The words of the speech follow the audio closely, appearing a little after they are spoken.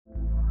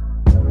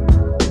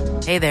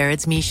Hey there,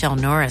 it's Michelle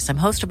Norris. I'm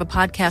host of a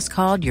podcast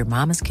called Your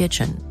Mama's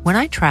Kitchen. When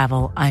I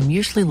travel, I'm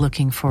usually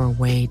looking for a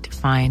way to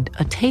find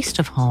a taste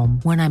of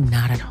home when I'm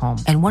not at home.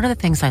 And one of the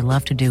things I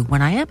love to do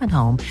when I am at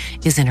home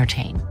is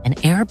entertain. And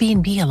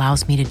Airbnb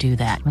allows me to do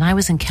that. When I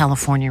was in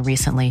California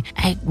recently,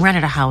 I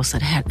rented a house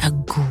that had a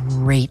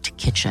great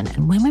kitchen.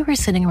 And when we were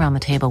sitting around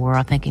the table, we were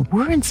all thinking,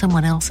 we're in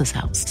someone else's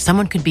house.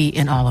 Someone could be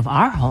in all of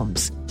our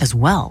homes as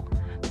well.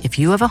 If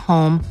you have a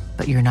home,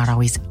 but you're not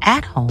always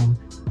at home,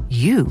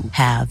 you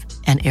have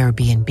an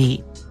Airbnb.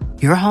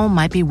 Your home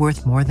might be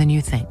worth more than you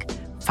think.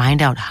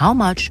 Find out how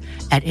much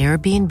at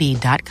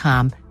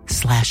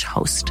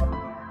airbnb.com/host.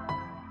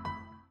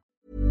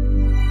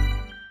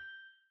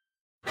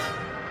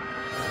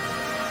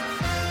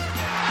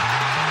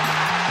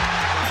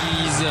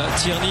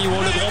 Tierney, oh,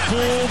 le grand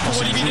pont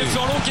pour éliminer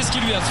Furlong. Qu'est-ce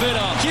qu'il lui a fait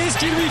là? Qu'est-ce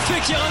qu'il lui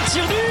fait, Kieran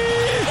Tierney?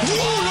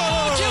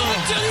 Oh,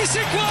 Kieran Tierney,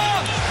 c'est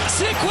quoi?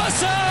 C'est quoi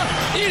ça?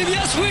 Il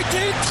vient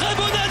souhaiter une très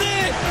bonne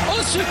année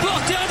aux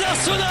supporters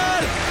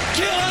d'Arsenal.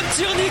 Kieran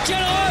Tierney,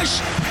 quel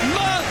rush!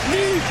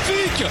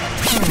 Magnifique!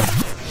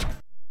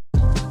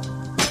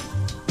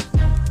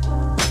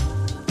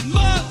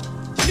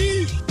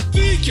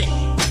 Magnifique!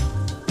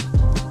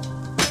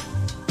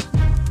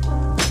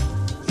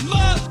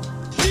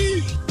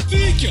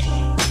 Magnifique!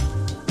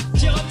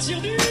 Kieran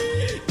Tierney!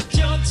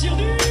 Kieran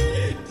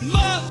Tierney!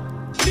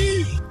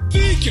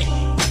 Magnifique!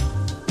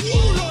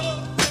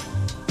 Oula!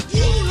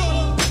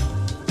 Oula!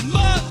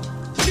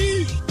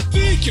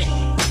 Magnifique!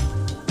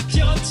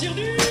 Kieran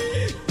Tierney!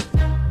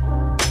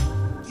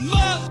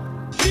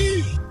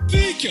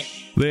 Magnifique!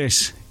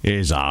 This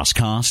is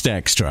Arscast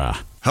Extra.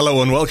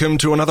 Hello and welcome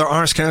to another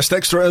Arscast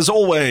Extra, as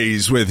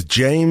always, with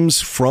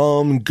James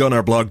from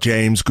Gunner Blog.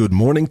 James, good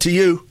morning to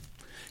you.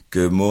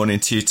 Good morning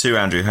to you too,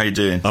 Andrew. How you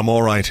doing? I'm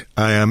all right.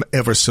 I am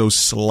ever so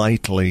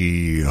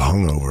slightly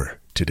hungover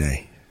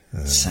today.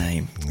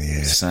 Same.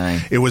 Yeah. Same.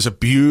 It was a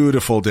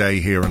beautiful day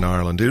here in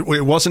Ireland.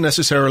 It wasn't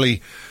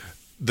necessarily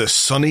the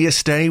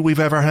sunniest day we've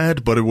ever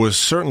had, but it was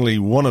certainly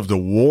one of the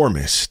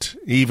warmest,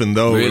 even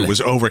though Really? It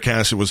was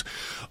overcast. It was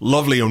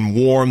lovely and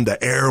warm.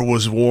 The air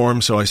was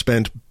warm. So I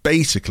spent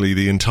basically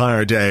the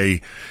entire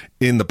day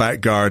in the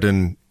back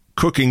garden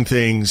cooking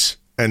things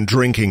and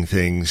drinking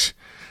things.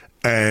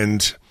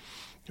 And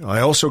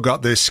I also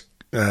got this,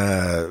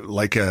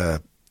 like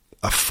a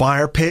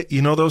fire pit, you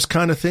know, those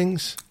kind of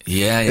things?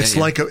 Yeah. It's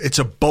like it's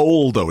a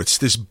bowl, though. It's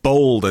this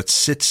bowl that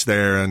sits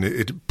there and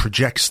it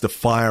projects the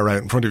fire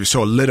out in front of you.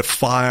 So I lit a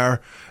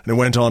fire and it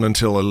went on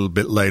until a little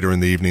bit later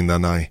in the evening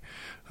than I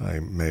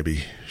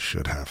maybe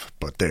should have.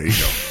 But there you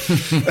go.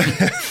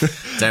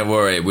 Don't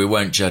worry, we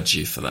won't judge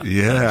you for that.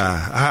 Yeah.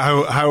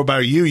 How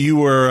about you? You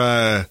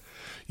were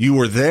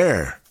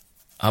there.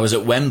 I was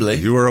at Wembley.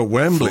 You were at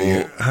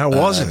Wembley. How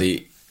was it?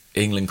 The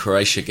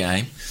England-Croatia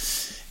game.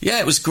 Yeah,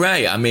 it was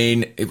great. I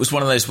mean, it was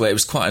one of those where it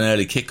was quite an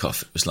early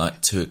kickoff. It was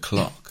like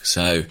 2:00.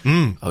 So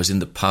I was in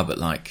the pub at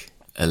like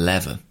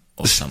 11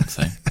 or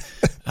something.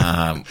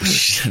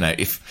 Which, you know,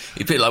 if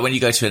a bit like when you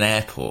go to an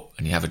airport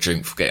and you have a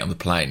drink before getting on the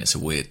plane, it's a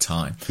weird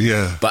time.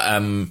 Yeah. But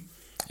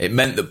it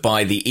meant that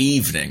by the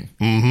evening,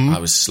 I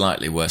was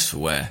slightly worse for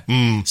wear.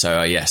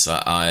 So, yes,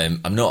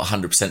 I'm not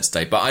 100%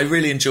 today, but I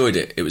really enjoyed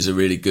it. It was a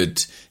really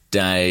good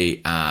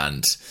day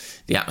and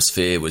the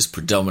atmosphere was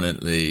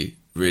predominantly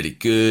really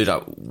good.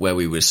 Where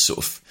we were sort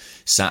of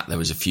sat, there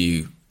was a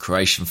few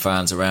Croatian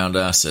fans around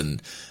us and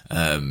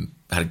had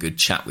a good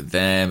chat with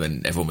them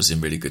and everyone was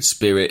in really good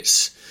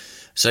spirits.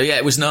 So, yeah,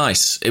 it was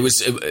nice. It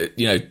was,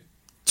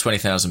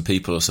 20,000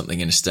 people or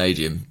something in a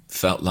stadium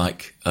felt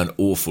like an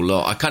awful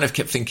lot. I kind of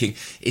kept thinking,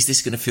 is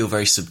this going to feel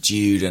very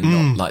subdued and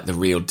not like the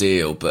real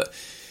deal? But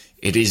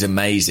it is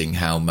amazing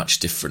how much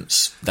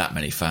difference that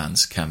many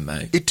fans can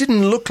make. It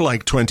didn't look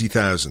like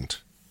 20,000,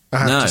 I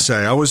have to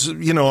say. I was,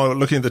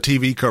 looking at the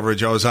TV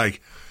coverage, I was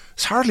like,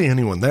 there's hardly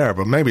anyone there,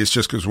 but maybe it's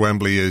just because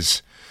Wembley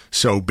is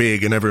so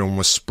big and everyone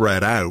was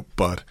spread out.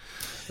 But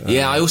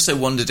yeah, I also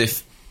wondered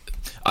if,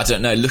 I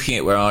don't know, looking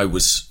at where I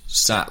was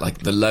sat, like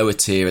the lower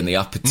tier and the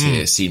upper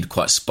tier seemed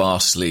quite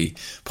sparsely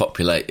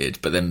populated,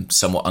 but then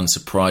somewhat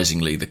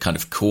unsurprisingly, the kind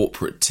of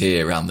corporate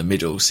tier around the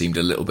middle seemed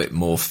a little bit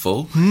more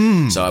full.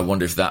 So I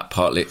wonder if that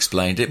partly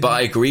explained it. But I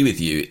agree with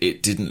you,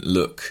 it didn't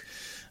look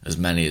as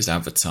many as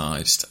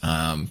advertised.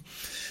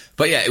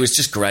 But yeah, it was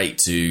just great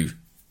to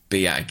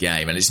be at a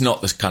game, and it's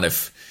not the kind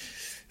of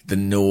the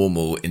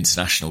normal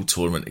international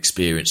tournament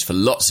experience for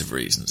lots of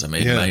reasons. I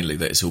mean, mainly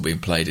that it's all being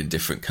played in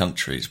different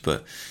countries,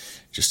 but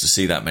just to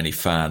see that many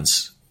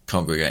fans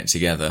congregating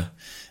together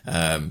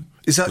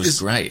was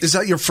great. Is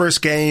that your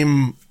first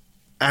game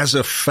as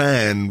a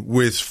fan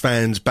with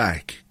fans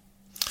back?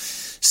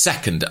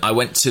 Second, I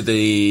went to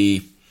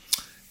the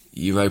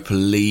Europa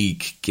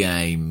League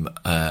game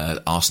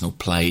Arsenal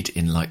played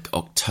in like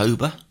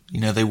October. You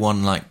know, they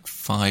won like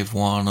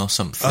 5-1 or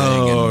something.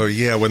 Oh,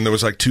 yeah, when there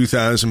was like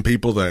 2,000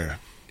 people there.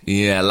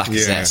 Yeah,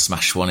 Lacazette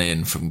smashed one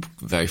in from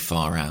very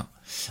far out.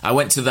 I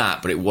went to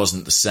that, but it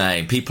wasn't the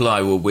same. People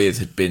I were with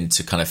had been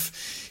to kind of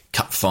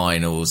cup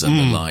finals and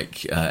the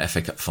like,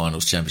 FA Cup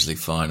finals, Champions League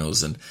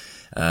finals, and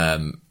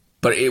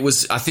But it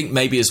was, I think,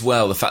 maybe as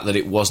well the fact that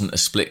it wasn't a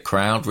split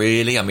crowd.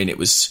 Really, I mean, it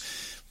was.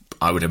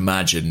 I would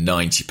imagine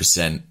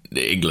 90%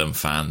 England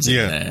fans in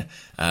there.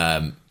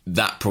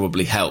 That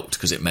probably helped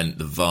because it meant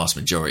the vast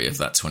majority of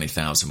that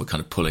 20,000 were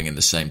kind of pulling in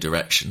the same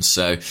direction.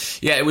 So,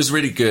 yeah, it was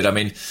really good. I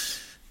mean,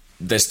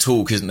 there's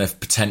talk, isn't there,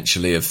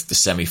 potentially of the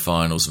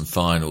semi-finals and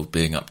final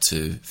being up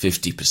to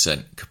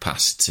 50%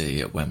 capacity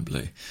at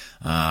Wembley.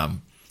 I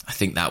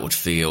think that would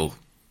feel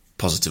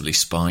positively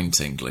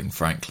spine-tingling,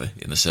 frankly,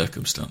 in the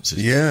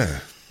circumstances.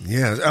 Yeah.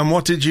 And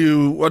what did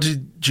you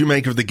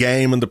make of the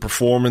game and the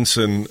performance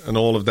and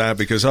all of that?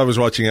 Because I was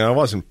watching it, I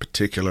wasn't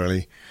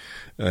particularly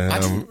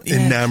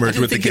enamoured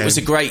with the game. It was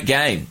a great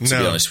game, to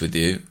be honest with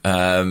you.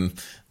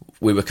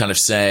 We were kind of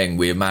saying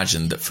we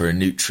imagined that for a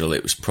neutral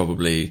it was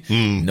probably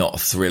not a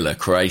thriller.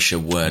 Croatia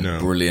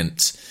weren't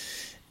brilliant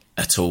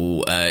at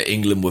all.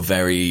 England were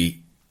very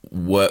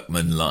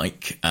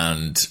workmanlike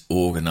and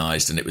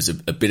organised, and it was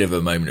a bit of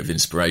a moment of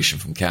inspiration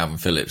from Calvin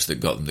Phillips that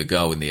got them the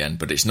goal in the end.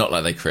 But it's not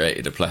like they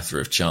created a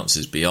plethora of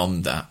chances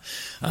beyond that.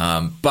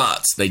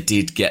 But they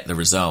did get the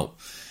result.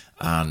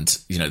 And,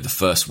 you know, the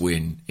first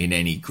win in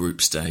any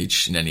group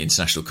stage, in any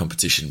international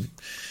competition,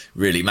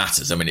 really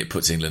matters. I mean, it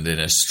puts England in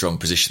a strong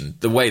position.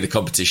 The way the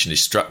competition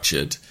is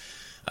structured,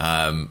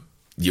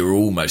 you're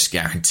almost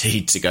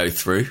guaranteed to go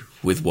through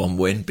with one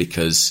win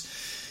because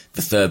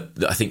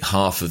I think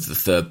half of the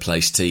third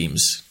place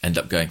teams end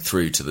up going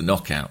through to the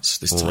knockouts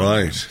this time.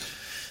 Right.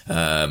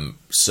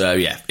 So,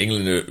 yeah,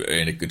 England are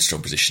in a good,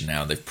 strong position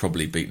now. They've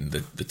probably beaten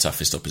the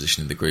toughest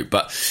opposition in the group.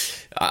 But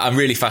I'm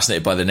really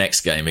fascinated by the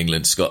next game,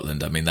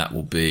 England-Scotland. I mean, that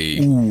will be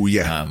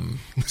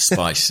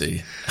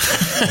spicy,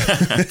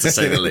 to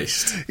say the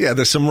least. Yeah,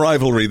 there's some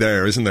rivalry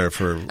there, isn't there,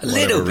 for a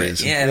little bit,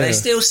 reason? Yeah, they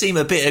still seem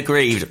a bit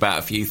aggrieved about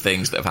a few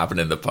things that have happened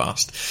in the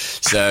past.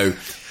 So...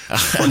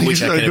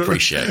 which I can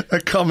appreciate. A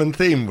common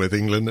theme with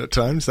England at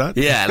times, that.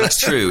 Yeah, that's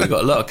true. We've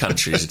got a lot of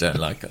countries who don't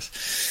like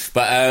us.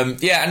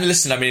 But, yeah, and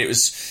listen, I mean, it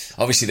was...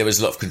 Obviously, there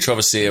was a lot of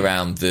controversy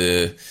around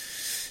the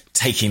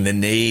taking the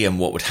knee and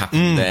what would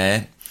happen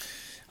there.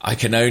 I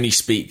can only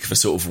speak for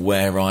sort of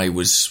where I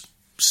was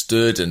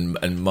stood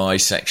and my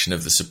section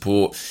of the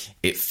support.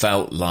 It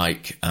felt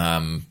like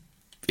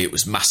it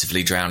was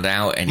massively drowned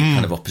out, any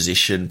kind of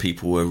opposition.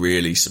 People were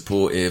really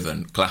supportive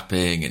and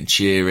clapping and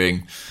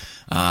cheering.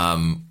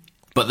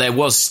 But there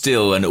was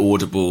still an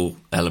audible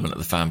element of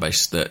the fan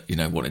base that, you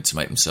know, wanted to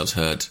make themselves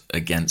heard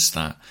against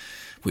that,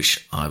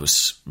 which I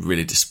was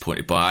really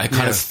disappointed by. I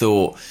kind of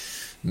thought,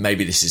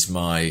 maybe this is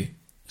my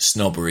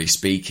snobbery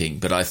speaking,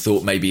 but I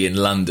thought maybe in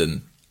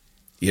London,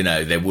 you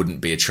know, there wouldn't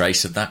be a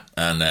trace of that.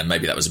 And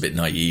maybe that was a bit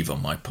naive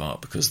on my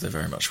part because there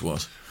very much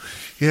was.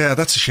 Yeah,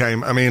 that's a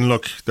shame. I mean,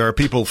 look, there are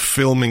people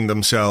filming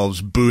themselves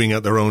booing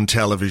at their own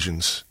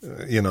televisions,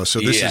 you know, so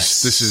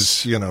this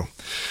is, you know,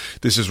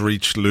 this has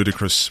reached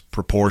ludicrous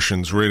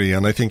proportions, really.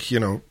 And I think, you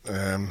know,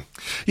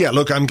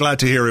 look, I'm glad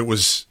to hear it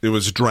was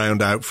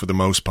drowned out for the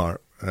most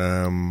part.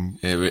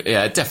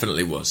 It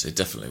definitely was. It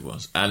definitely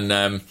was. And,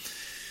 well,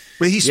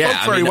 he spoke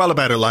very well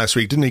about it last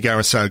week, didn't he,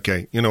 Gareth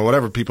Southgate? You know,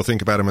 whatever people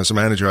think about him as a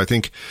manager, I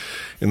think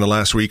in the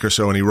last week or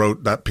so, and he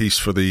wrote that piece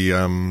for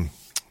the,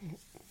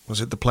 was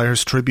it the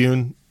Players'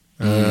 Tribune,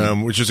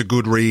 which is a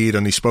good read,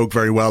 and he spoke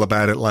very well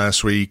about it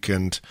last week.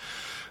 And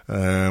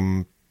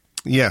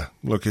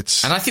look,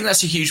 it's... And I think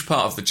that's a huge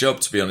part of the job,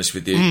 to be honest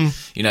with you.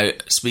 You know,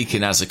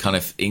 speaking as a kind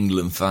of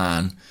England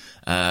fan,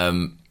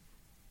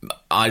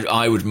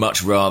 I would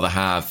much rather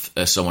have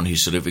someone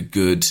who's sort of a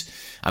good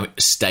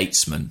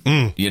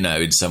statesman, you know,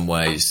 in some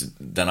ways,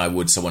 than I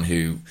would someone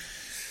who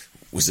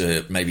was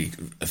a maybe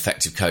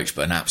effective coach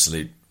but an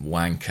absolute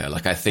wanker.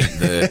 Like, I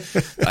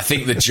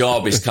think the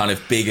job is kind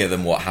of bigger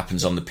than what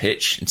happens on the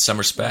pitch in some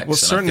respects. Well,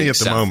 certainly at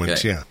the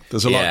moment,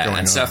 there's a lot going on.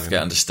 And Southgate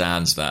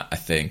understands that, I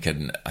think,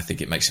 and I think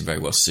it makes him very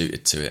well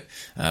suited to it.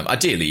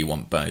 Ideally, you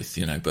want both,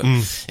 you know. But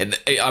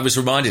I was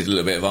reminded a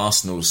little bit of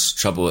Arsenal's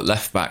trouble at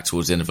left back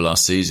towards the end of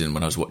last season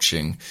when I was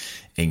watching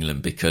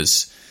England,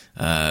 because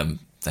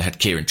they had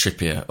Kieran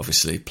Trippier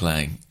obviously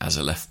playing as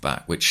a left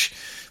back, which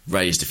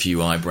raised a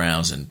few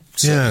eyebrows and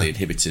certainly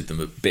inhibited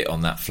them a bit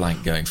on that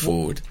flank going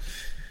forward.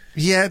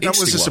 Yeah, that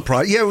was a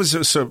surprise. Yeah, it was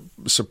a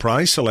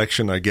surprise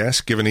selection, I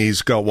guess, given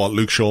he's got,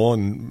 Luke Shaw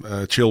and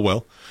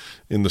Chilwell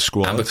in the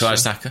squad. And Bukayo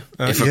Saka,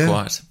 if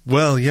required.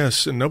 Well,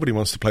 yes, and nobody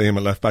wants to play him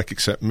at left back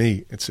except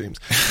me, it seems.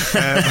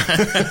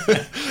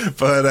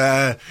 But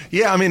I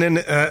mean,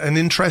 an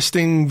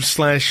interesting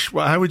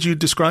how would you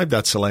describe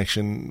that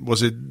selection?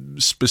 Was it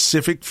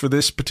specific for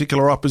this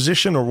particular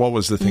opposition, or what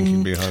was the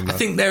thinking behind that? I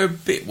think they're a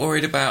bit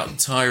worried about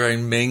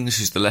Tyrone Mings,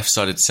 who's the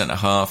left-sided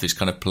centre-half, who's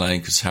kind of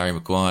playing because Harry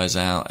Maguire's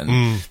out,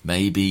 and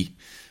maybe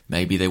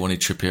they wanted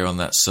Trippier on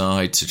that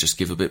side to just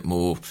give a bit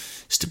more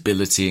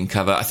stability and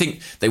cover. I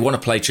think they want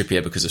to play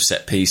Trippier because of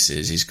set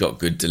pieces. He's got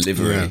good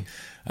delivery.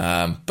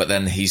 Yeah. But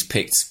then he's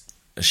picked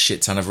a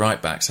shit ton of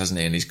right backs, hasn't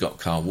he? And he's got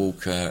Kyle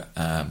Walker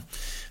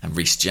and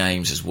Reece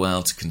James as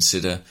well to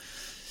consider.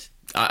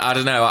 I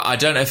don't know. I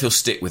don't know if he'll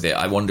stick with it.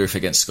 I wonder if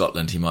against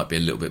Scotland he might be a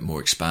little bit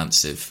more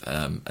expansive,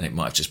 and it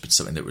might have just been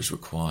something that was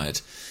required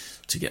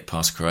to get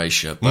past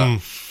Croatia. But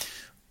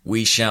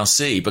we shall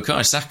see.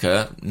 Bukayo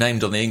Saka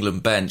named on the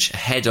England bench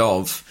ahead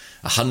of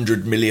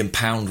 £100 million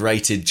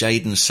rated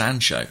Jadon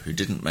Sancho, who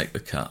didn't make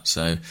the cut.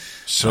 So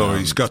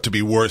he's got to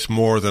be worth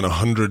more than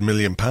 £100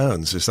 million.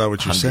 Is that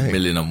what you're saying? 100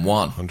 million and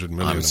one. 100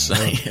 million I would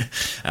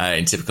say,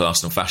 in typical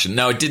Arsenal fashion.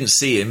 No, I didn't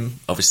see him.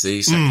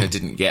 Obviously, Saka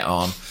didn't get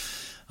on.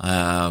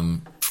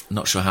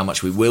 Not sure how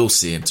much we will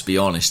see him, to be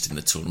honest, in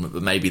the tournament,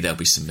 but maybe there'll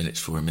be some minutes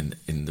for him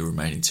in the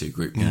remaining 2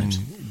 group games.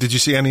 Did you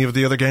see any of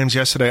the other games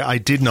yesterday? I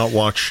did not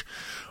watch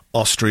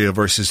Austria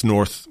versus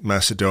North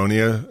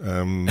Macedonia.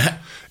 I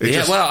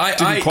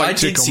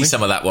did see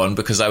some of that one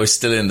because I was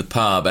still in the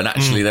pub, and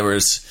actually there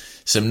was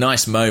some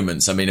nice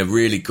moments. I mean, a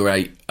really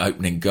great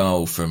opening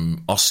goal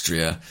from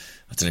Austria.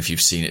 I don't know if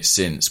you've seen it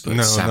since, but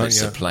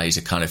Sabitzer plays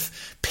a kind of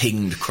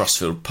pinged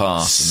crossfield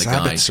pass, and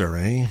the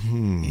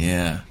Sabitzer,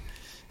 yeah,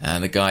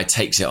 and the guy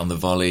takes it on the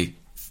volley,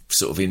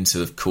 sort of into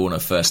the corner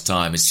first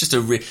time. It's just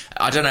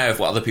I don't know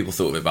what other people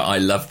thought of it, but I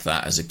loved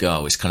that as a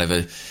goal. It's kind of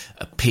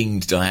a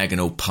pinged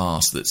diagonal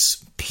pass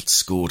that's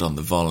scored on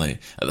the volley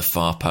at the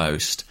far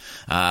post.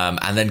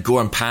 And then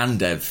Goran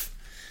Pandev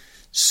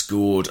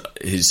scored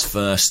his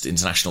first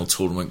international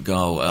tournament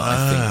goal at,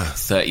 I think,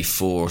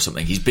 34 or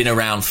something. He's been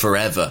around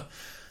forever,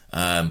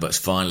 but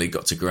finally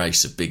got to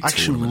grace a big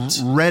tournament.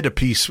 I read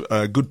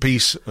a good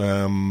piece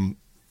on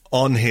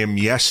him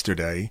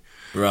yesterday.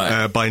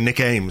 Right. By Nick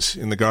Ames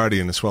in The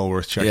Guardian. It's well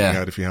worth checking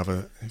out if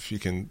you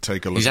can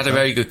take a look. He's had a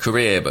very good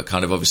career, but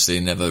kind of obviously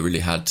never really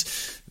had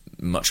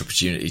much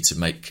opportunity to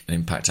make an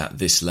impact at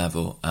this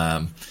level.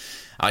 So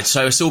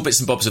I saw bits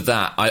and bobs of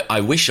that.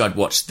 I wish I'd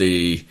watched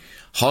the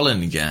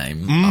Holland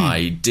game.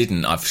 I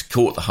didn't. I've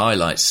caught the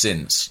highlights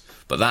since,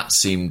 but that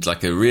seemed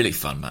like a really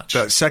fun match.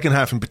 The second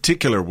half in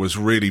particular was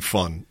really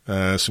fun.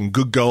 Some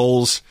good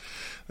goals,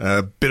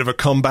 a bit of a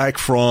comeback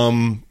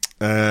from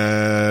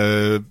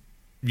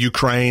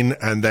Ukraine,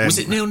 and then... Was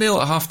it 0-0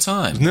 at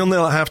half-time?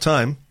 0-0 at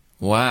half-time.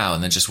 Wow,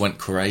 and then just went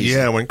crazy.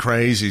 Yeah, went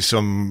crazy.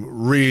 Some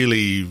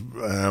really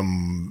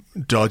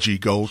dodgy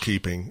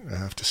goalkeeping, I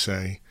have to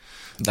say.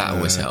 That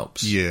always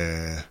helps.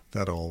 Yeah,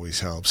 that always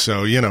helps.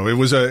 So, it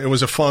was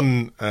a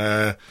fun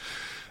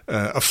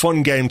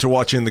game to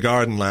watch in the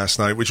garden last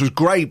night, which was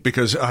great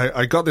because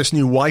I got this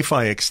new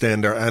Wi-Fi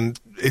extender, and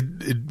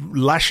it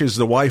lashes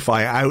the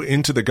Wi-Fi out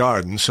into the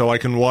garden so I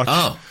can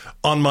watch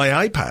on my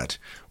iPad,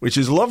 which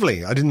is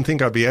lovely. I didn't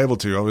think I'd be able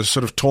to. I was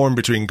sort of torn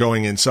between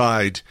going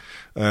inside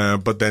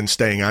but then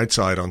staying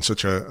outside on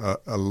such a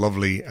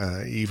lovely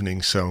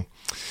evening. So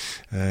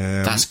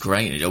that's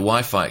great. A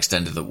Wi-Fi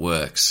extender that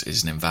works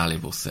is an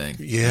invaluable thing.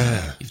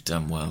 Yeah. You've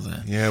done well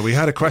there. Yeah, we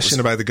had a question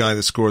about the guy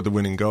that scored the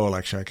winning goal,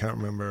 actually. I can't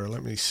remember.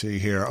 Let me see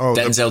here.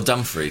 Denzel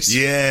Dumfries.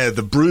 Yeah,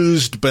 the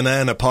Bruised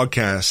Banana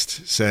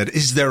podcast said,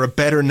 is there a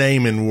better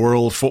name in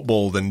world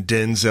football than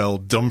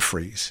Denzel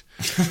Dumfries?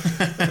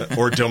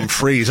 Or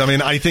Dumfries. I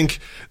mean, I think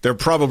there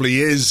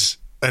probably is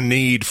a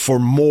need for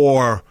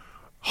more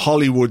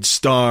Hollywood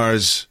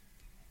stars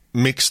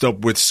mixed up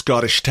with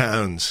Scottish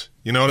towns.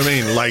 You know what I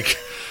mean? Like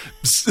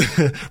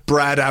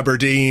Brad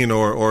Aberdeen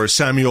or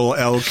Samuel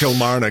L.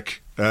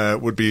 Kilmarnock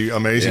would be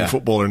amazing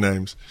footballer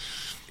names.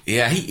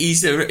 Yeah,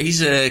 he's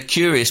a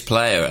curious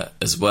player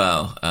as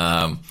well.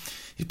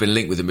 He's been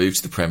linked with a move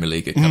to the Premier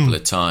League a couple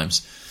of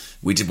times.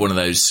 We did one of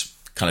those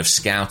kind of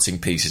scouting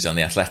pieces on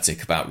The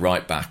Athletic about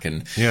right back,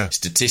 and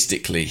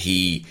statistically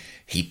he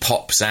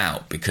pops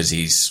out because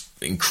he's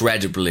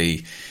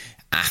incredibly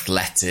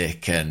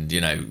athletic and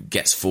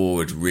gets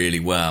forward really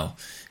well.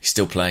 He's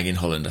still playing in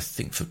Holland, I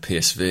think, for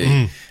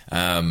PSV.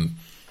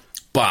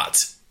 But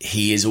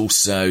he is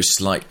also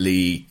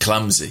slightly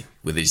clumsy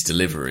with his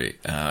delivery.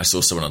 I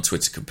saw someone on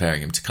Twitter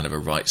comparing him to kind of a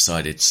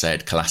right-sided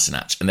Sead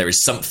Kolasinac, and there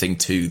is something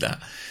to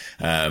that.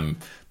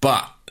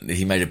 But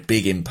he made a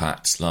big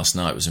impact last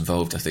night, was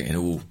involved, I think, in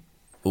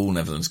all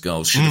Netherlands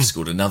goals. Should have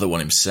scored another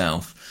one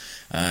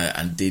himself,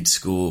 and did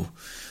score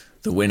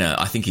the winner.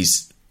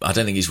 I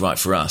don't think he's right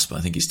for us, but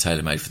I think he's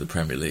tailor-made for the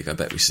Premier League. I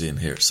bet we see him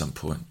here at some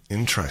point.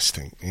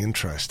 Interesting.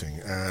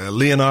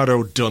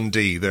 Leonardo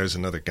Dundee, there's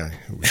another guy.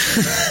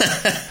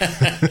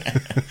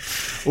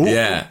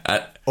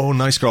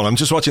 Nice goal. I'm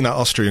just watching that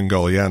Austrian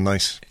goal. Yeah,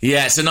 nice.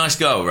 Yeah, it's a nice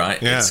goal,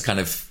 right? Yeah. It's kind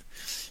of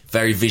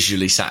very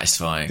visually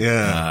satisfying.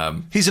 Yeah.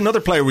 He's another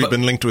player we've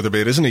been linked with a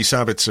bit, isn't he,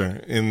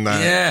 Sabitzer? In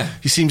that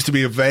he seems to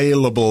be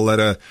available at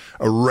a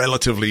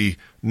relatively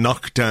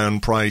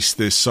knockdown price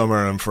this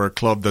summer, and for a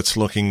club that's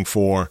looking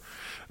for,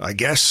 I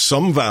guess,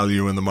 some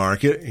value in the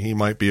market, he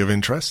might be of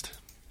interest.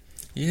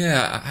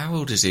 Yeah, how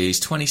old is he? He's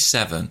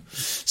 27.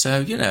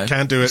 So,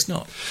 can't do it. He's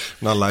not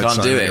allowed.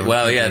 Can't do it.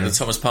 Well, the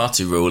Thomas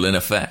Partey rule in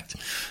effect.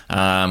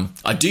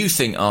 I do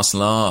think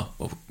Arsenal are,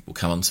 we'll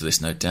come on to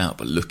this no doubt,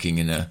 but looking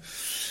in a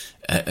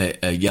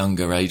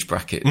younger age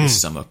bracket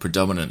this summer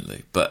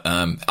predominantly. But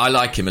I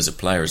like him as a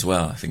player as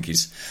well. I think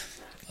he's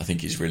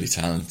really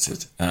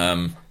talented.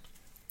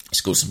 He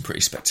scored some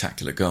pretty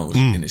spectacular goals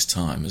in his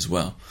time as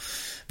well.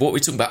 But what we're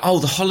talking about,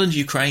 the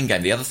Holland-Ukraine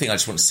game. The other thing I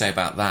just want to say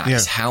about that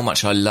is how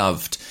much I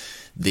loved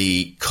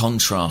the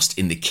contrast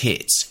in the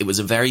kits. It was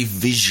a very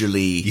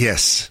visually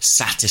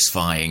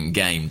satisfying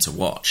game to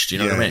watch. Do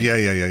you know what I mean?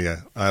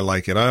 Yeah. I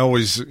like it. I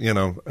always,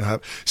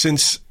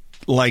 since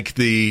like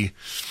the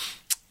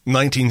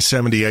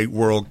 1978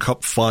 World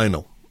Cup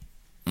final,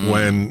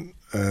 when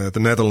the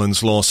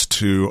Netherlands lost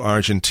to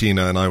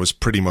Argentina, and I was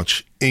pretty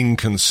much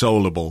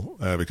inconsolable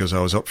because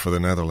I was up for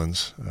the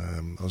Netherlands.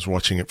 I was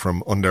watching it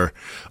from under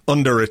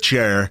a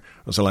chair. I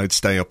was allowed to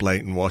stay up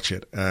late and watch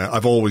it.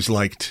 I've always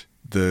liked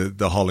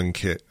the Holland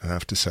kit, I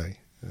have to say.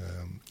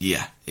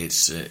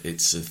 It's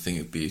a thing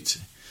of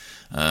beauty.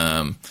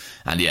 And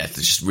it's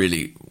just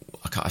really,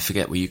 I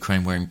forget, were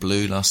Ukraine wearing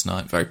blue last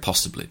night? Very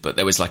possibly, but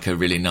there was like a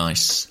really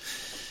nice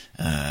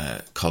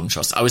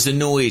contrast. I was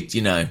annoyed,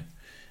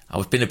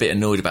 I've been a bit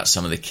annoyed about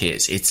some of the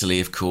kits. Italy,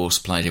 of course,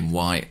 played in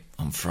white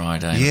on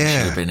Friday. Yeah.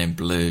 Should have been in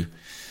blue.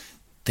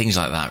 Things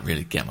like that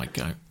really get my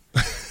goat.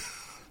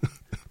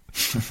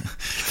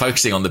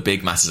 Focusing on the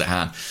big matters at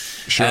hand.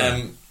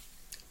 Sure.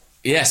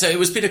 So it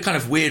was been a kind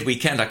of weird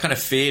weekend. I kind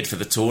of feared for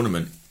the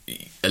tournament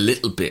a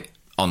little bit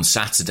on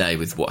Saturday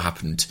with what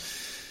happened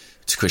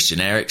to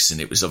Christian Eriksen.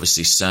 It was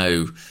obviously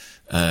so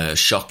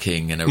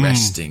shocking and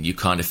arresting. You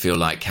kind of feel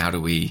like, how do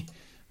we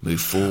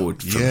move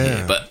forward from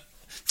here? But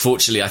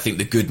fortunately, I think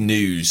the good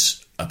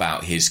news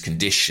about his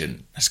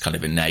condition has kind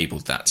of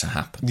enabled that to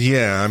happen.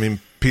 Yeah, I mean,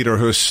 Peter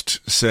Hust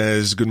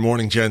says, "Good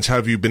morning, gents.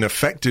 Have you been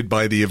affected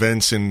by the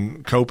events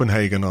in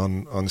Copenhagen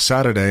on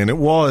Saturday?" And it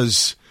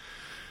was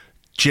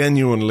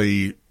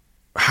genuinely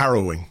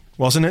harrowing,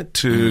 wasn't it?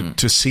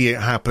 To see it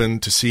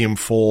happen, to see him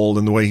fall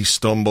and the way he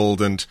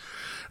stumbled and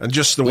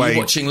just the way... Were you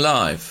watching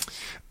live?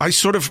 I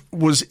sort of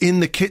was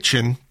in the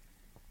kitchen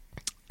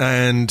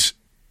and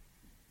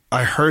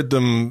I heard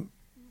them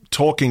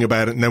talking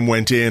about it and then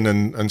went in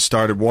and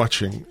started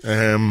watching.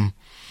 And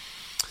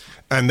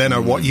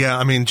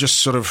then just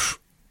sort of...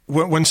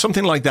 When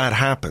something like that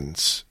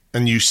happens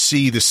and you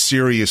see the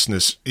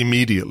seriousness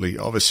immediately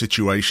of a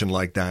situation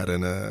like that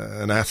and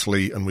an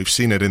athlete, and we've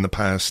seen it in the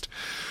past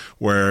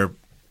where,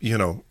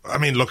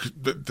 look,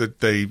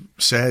 they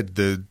said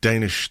the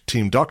Danish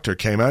team doctor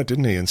came out,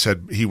 didn't he, and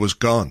said he was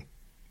gone,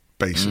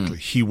 basically.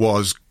 He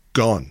was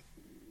gone.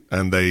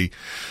 And they,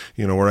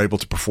 were able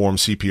to perform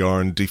CPR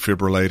and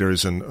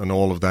defibrillators and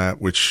all of that,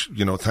 which,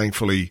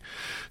 thankfully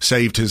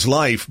saved his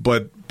life.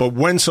 But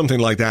when something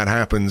like that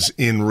happens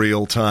in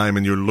real time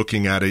and you're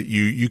looking at it,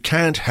 you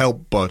can't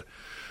help but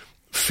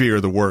fear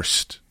the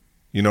worst,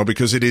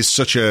 because it is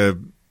such a,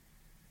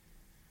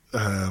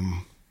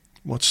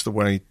 what's the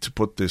way to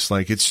put this?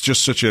 Like, it's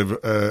just such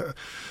a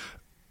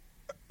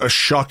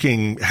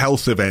shocking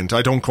health event.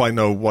 I don't quite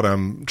know what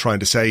I'm trying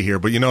to say here,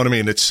 but you know what I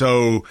mean? It's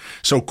so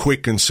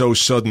quick and so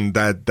sudden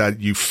that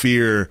you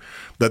fear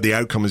that the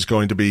outcome is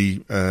going to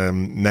be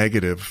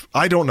negative.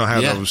 I don't know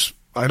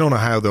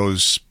how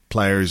those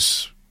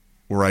players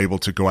were able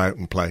to go out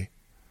and play.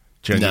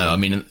 Genuinely. No, I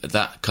mean,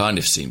 that kind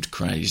of seemed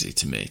crazy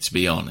to me, to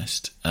be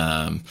honest.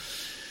 I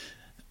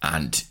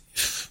know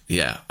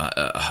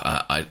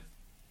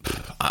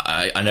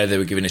they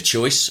were given a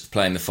choice of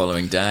playing the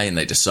following day, and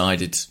they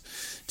decided to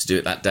do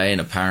it that day,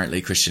 and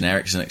apparently Christian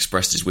Eriksen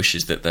expressed his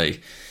wishes that they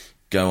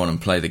go on and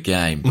play the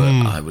game, but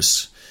I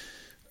was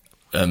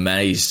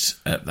amazed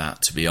at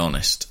that, to be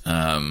honest.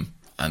 And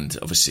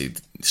obviously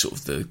sort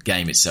of the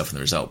game itself and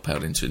the result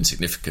paled into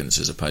insignificance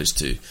as opposed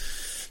to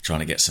trying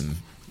to get some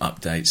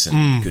updates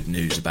and good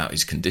news about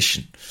his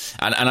condition.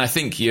 And I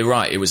think you're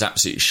right, it was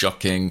absolutely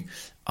shocking.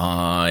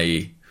 How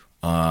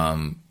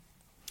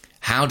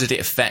did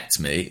it affect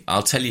me?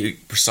 I'll tell you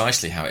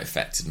precisely how it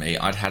affected me.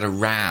 I'd had a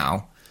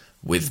row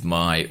with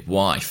my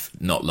wife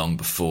not long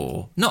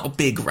before. Not a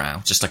big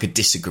row, just like a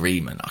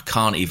disagreement. I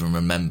can't even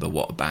remember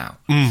what about.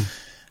 And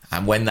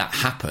when that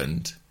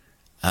happened,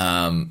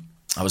 I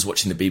was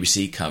watching the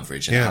BBC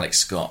coverage and Alex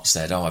Scott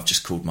said, I've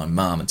just called my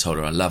mum and told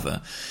her I love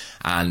her.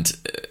 And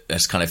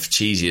as kind of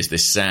cheesy as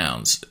this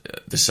sounds,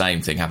 the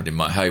same thing happened in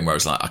my home where I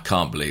was like, I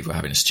can't believe we're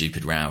having a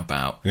stupid row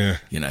about,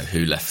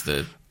 who left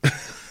the...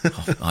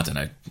 I don't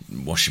know,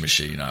 washing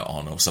machine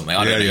on or something.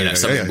 I don't know,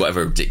 something,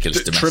 whatever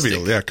ridiculous domestic.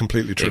 Trivial,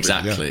 completely trivial.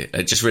 Exactly.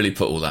 It just really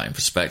put all that in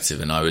perspective.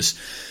 And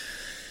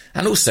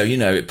also,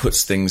 it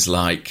puts things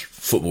like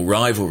football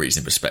rivalries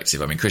in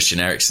perspective. I mean, Christian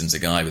Eriksen's a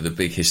guy with a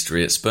big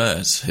history at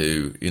Spurs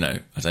who, I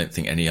don't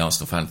think any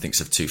Arsenal fan thinks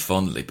of too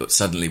fondly, but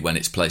suddenly when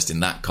it's placed in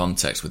that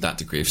context with that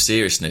degree of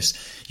seriousness,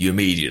 you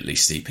immediately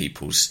see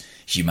people's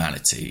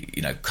humanity,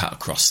 cut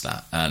across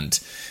that. And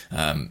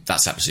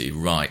that's absolutely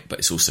right, but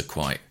it's also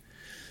quite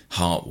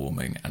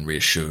heartwarming and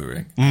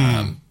reassuring.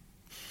 And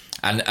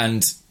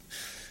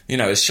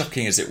as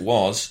shocking as it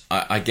was,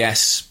 I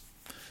guess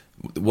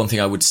one thing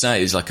I would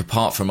say is, like,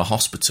 apart from a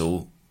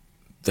hospital,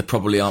 there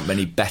probably aren't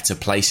many better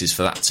places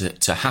for that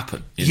to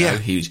happen. You're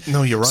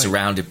right.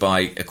 Surrounded by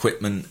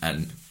equipment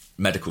and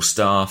medical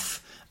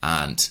staff,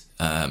 and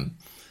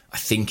I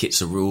think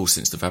it's a rule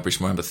since the Fabrice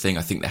Muamba thing.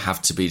 I think there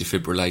have to be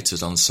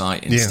defibrillators on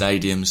site in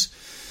stadiums.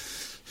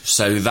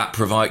 So that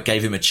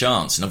gave him a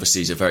chance, and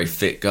obviously he's a very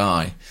fit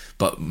guy.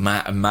 But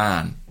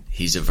man,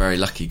 he's a very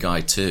lucky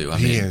guy too. I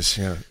mean, he is,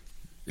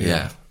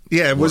 yeah.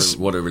 Yeah, it was.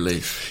 What a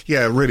relief.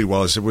 Yeah, it really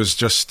was. It was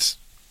just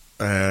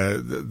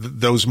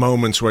those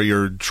moments where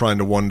you're trying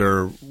to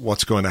wonder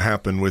what's going to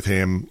happen with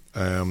him,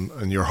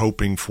 and you're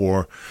hoping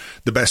for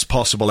the best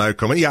possible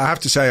outcome. And yeah, I have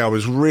to say, I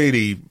was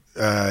really,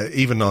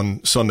 even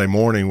on Sunday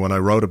morning when I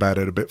wrote about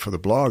it a bit for the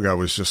blog, I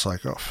was just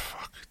like, oh,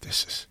 fuck,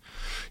 this is...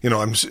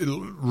 I'm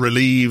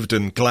relieved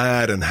and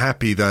glad and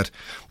happy that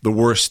the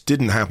worst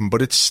didn't happen,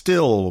 but it's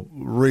still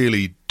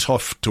really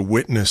tough to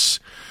witness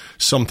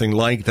something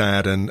like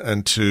that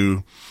and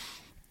to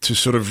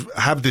sort of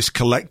have this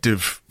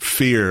collective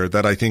fear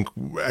that I think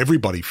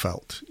everybody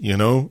felt,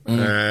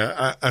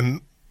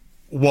 and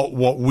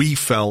what we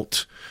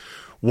felt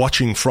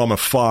watching from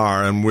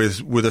afar and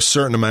with a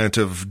certain amount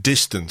of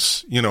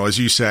distance, as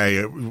you say,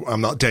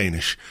 I'm not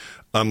Danish.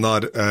 I'm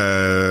not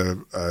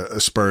a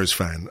Spurs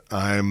fan.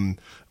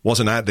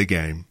 Wasn't at the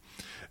game.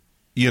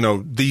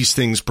 These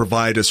things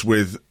provide us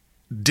with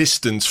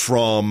distance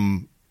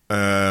from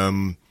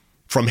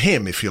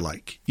him, if you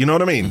like. You know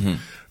what I mean? Mm-hmm.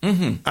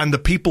 Mm-hmm. And the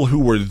people who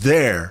were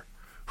there,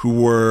 who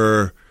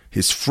were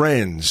his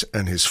friends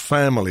and his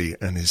family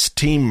and his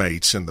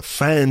teammates and the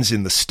fans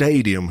in the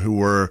stadium who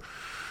were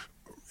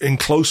in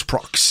close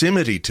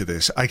proximity to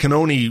this, I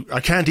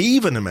can't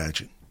even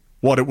imagine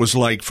what it was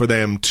like for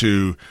them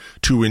to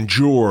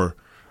endure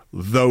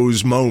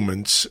those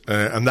moments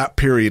and that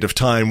period of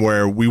time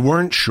where we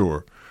weren't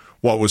sure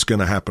what was going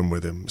to happen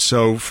with him.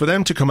 So for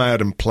them to come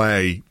out and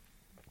play,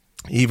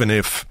 even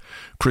if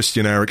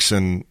Christian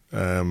Eriksen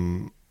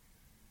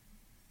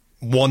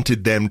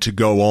wanted them to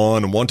go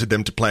on and wanted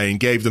them to play and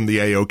gave them the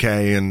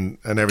A-OK and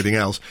everything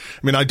else.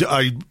 I mean,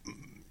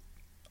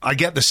 I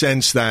get the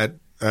sense that,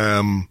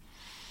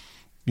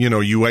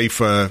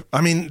 UEFA,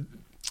 I mean,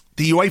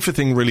 the UEFA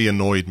thing really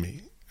annoyed me.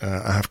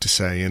 I have to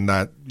say, in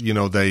that,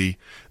 they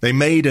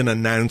made an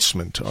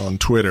announcement on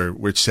Twitter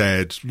which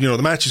said, the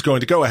match is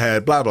going to go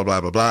ahead, blah, blah,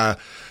 blah, blah, blah,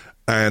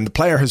 and the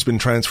player has been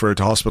transferred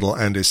to hospital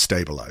and is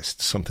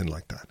stabilized, something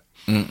like that.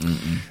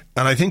 Mm-mm-mm.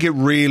 And I think it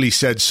really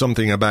said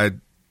something about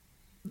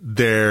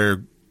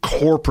their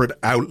corporate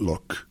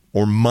outlook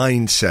or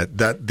mindset,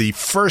 that the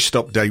first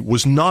update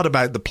was not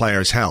about the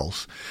player's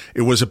health.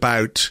 It was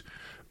about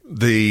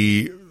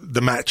the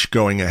match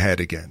going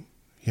ahead again.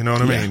 You know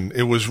what I mean?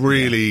 It was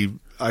really... Yeah.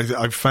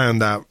 I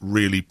found that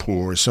really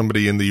poor.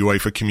 Somebody in the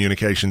UEFA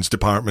communications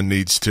department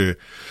needs to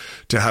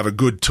have a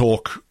good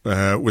talk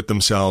with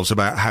themselves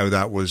about how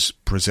that was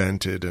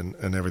presented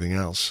and everything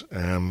else.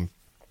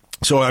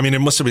 So, I mean,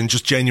 it must have been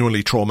just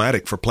genuinely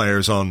traumatic for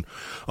players on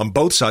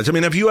both sides. I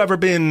mean, have you ever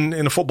been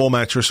in a football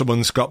match where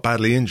someone's got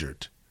badly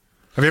injured?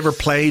 Have you ever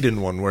played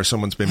in one where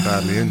someone's been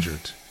badly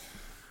injured?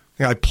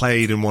 I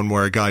played in one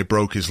where a guy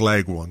broke his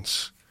leg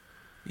once.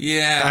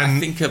 Yeah, I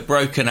think a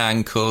broken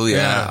ankle.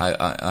 Yeah.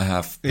 I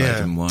have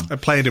played in one. I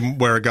played in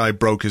where a guy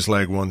broke his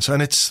leg once,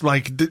 and it's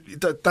like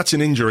that's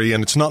an injury,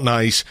 and it's not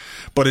nice.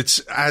 But it's,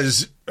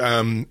 as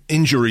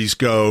injuries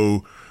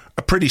go,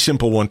 a pretty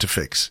simple one to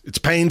fix. It's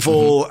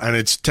painful and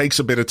it takes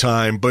a bit of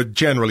time, but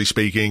generally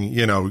speaking,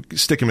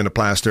 stick him in a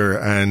plaster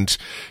and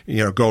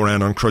go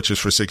around on crutches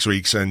for 6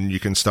 weeks, and you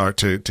can start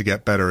to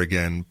get better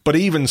again. But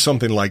even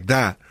something like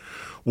that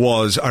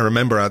was, I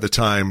remember at the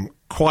time,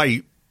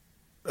 quite.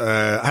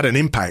 Had an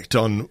impact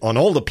on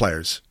all the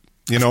players,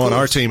 on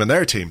our team and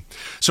their team.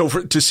 So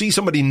to see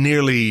somebody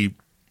nearly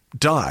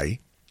die,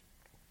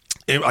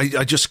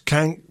 I just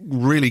can't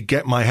really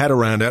get my head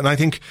around it. And I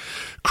think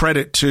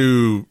credit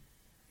to,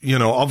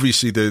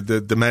 obviously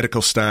the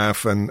medical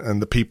staff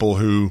and the people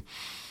who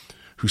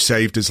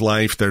saved his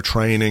life, their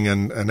training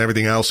and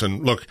everything else.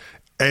 And look,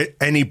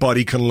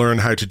 anybody can learn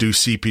how to do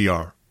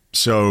CPR.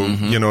 So,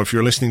 if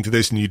you're listening to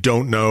this and you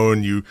don't know,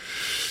 and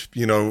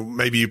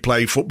maybe you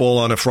play football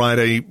on a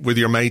Friday with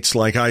your mates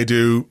like I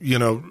do,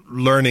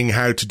 learning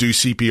how to do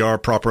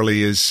CPR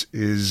properly is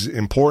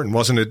important.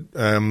 Wasn't it,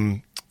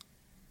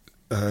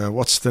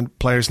 what's the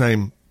player's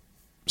name?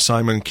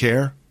 Simon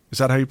Kjær? Is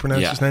that how you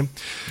pronounce his name?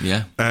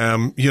 Yeah.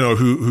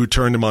 Who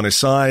turned him on his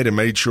side and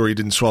made sure he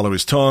didn't swallow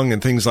his tongue, and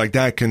things like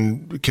that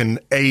can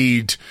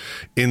aid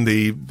in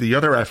the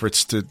other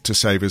efforts to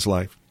save his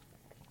life.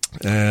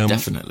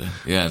 Definitely.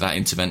 Yeah, that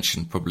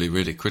intervention probably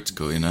really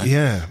critical,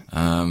 Yeah.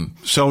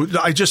 So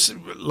I just,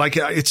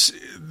 it's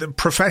the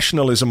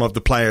professionalism of the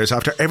players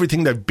after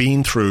everything they've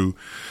been through,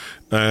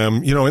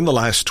 in the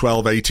last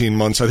 12, 18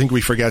 months. I think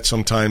we forget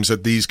sometimes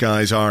that these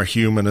guys are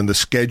human, and the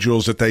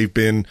schedules that they've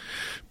been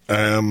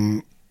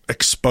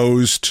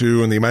exposed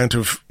to, and the amount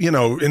of, in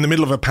the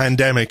middle of a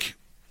pandemic,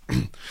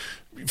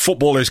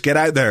 footballers get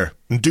out there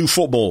and do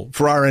football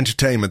for our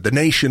entertainment. The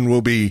nation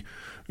will be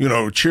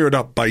cheered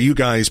up by you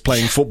guys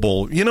playing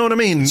football. You know what I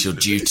mean? It's your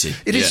duty.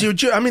 It is your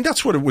duty. I mean,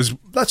 that's what it was.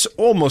 That's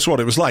almost what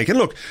it was like. And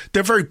look,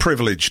 they're very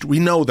privileged. We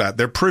know that.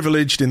 They're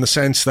privileged in the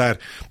sense that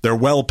they're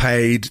well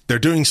paid. They're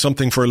doing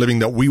something for a living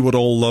that we would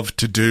all love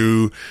to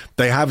do.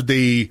 They have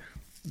the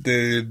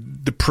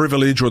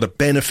privilege or the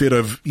benefit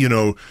of,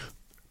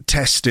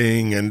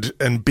 testing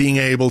and being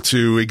able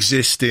to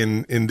exist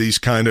in these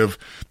kind of,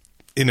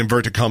 in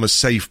inverted commas,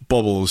 safe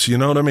bubbles. You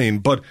know what I mean?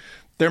 But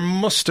there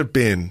must have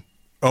been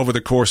over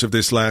the course of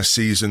this last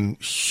season,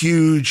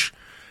 huge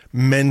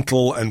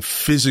mental and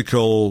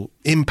physical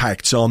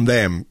impacts on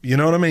them. You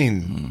know what I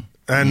mean?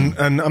 And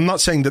I'm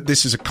not saying that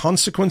this is a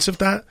consequence of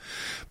that,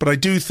 but I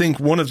do think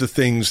one of the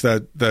things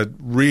that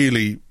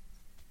really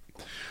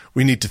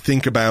we need to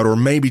think about, or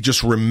maybe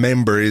just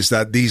remember, is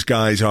that these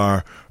guys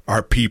are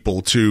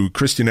people too.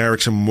 Christian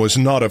Eriksen was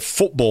not a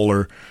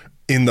footballer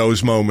in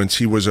those moments.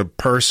 He was a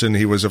person,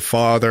 he was a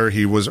father,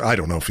 I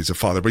don't know if he's a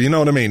father, but you know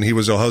what I mean? He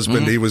was a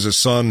husband, he was a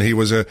son, he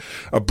was a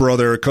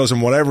brother, a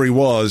cousin, whatever he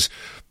was.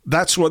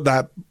 That's what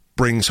that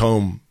brings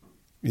home,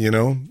 you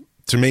know,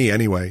 to me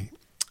anyway.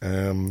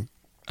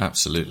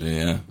 Absolutely,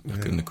 yeah. I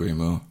couldn't agree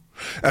more.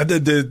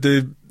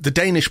 The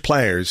Danish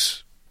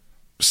players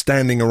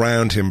standing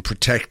around him,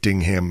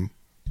 protecting him,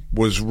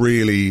 was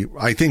really,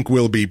 I think,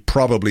 will be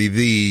probably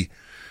the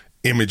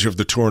image of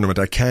the tournament.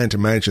 I can't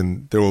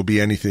imagine there will be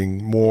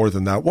anything more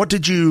than that. What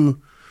did you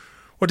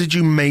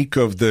make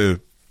of the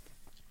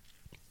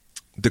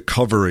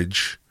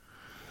coverage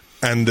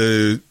and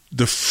the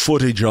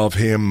footage of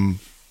him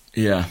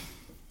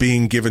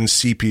being given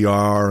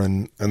CPR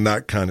and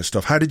that kind of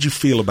stuff? How did you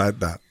feel about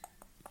that?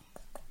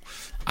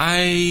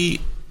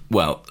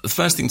 Well, the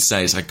first thing to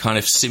say is I kind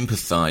of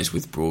sympathise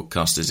with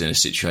broadcasters in a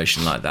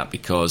situation like that,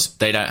 because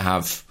they don't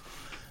have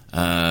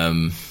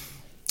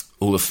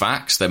all the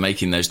facts. They're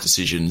making those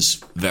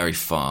decisions very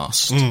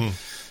fast.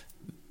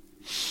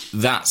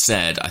 That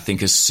said, I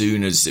think as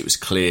soon as it was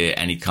clear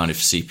any kind of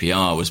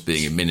CPR was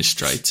being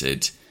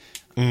administered,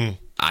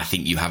 I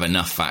think you have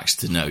enough facts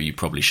to know you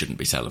probably shouldn't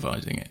be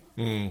televising it.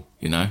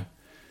 You know?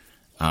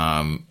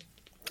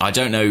 I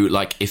don't know,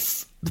 like,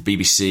 if the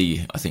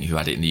BBC, I think, who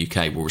had it in the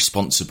UK, were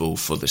responsible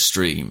for the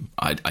stream.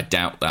 I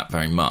doubt that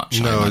very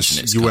much. No, I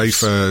imagine it's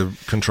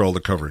UEFA control the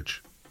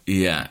coverage.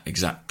 Yeah,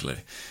 exactly.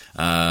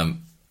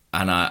 And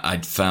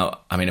I'd felt,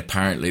 I mean,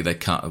 apparently they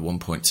cut at one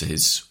point to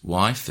his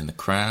wife in the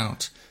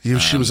crowd.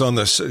 She was on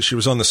the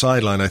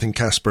sideline. I think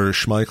Kasper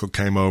Schmeichel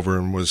came over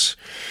and was,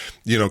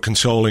 you know,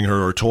 consoling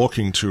her or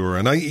talking to her.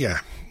 And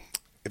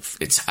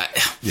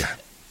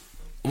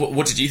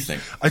What did you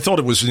think? I thought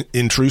it was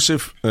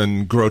intrusive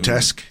and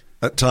grotesque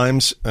at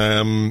times.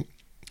 I mean,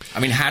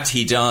 had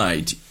he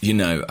died, you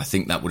know, I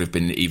think that would have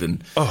been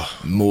even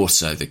more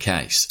so the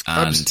case.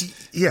 And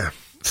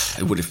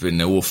it would have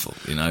been awful,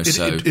 you know.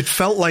 It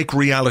felt like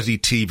reality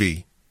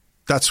TV.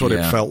 That's what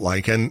it felt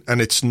like, and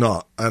it's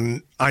not.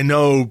 And I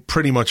know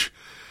pretty much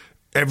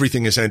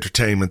everything is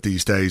entertainment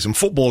these days, and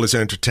football is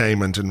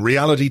entertainment, and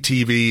reality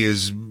TV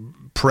is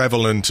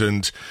prevalent,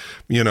 and,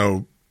 you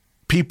know,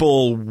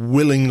 people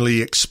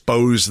willingly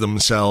expose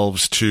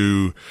themselves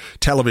to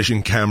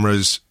television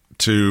cameras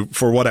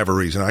for whatever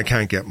reason. I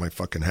can't get my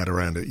fucking head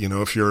around it. You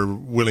know, if you're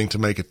willing to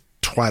make a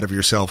twat of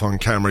yourself on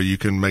camera, you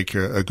can make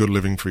a good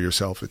living for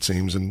yourself, it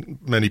seems. And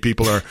many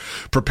people are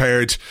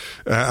prepared,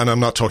 and I'm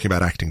not talking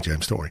about acting,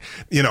 James, don't worry.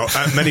 You know,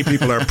 many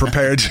people are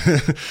prepared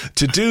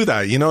to do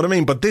that, you know what I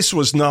mean? But this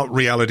was not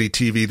reality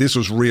TV. This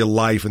was real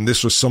life, and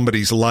this was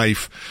somebody's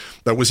life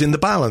that was in the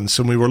balance,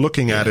 and we were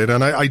looking at it.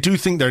 And I do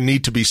think there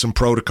need to be some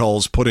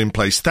protocols put in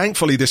place.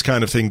 Thankfully, this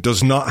kind of thing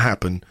does not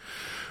happen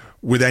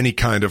with any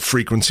kind of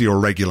frequency or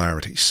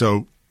regularity.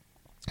 So,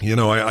 you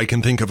know, I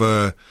can think of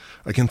a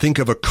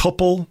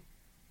couple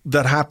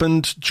that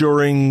happened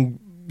during,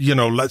 you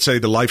know, let's say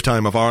the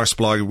lifetime of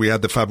Arsblog. We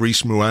had the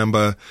Fabrice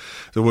Muamba.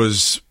 There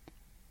was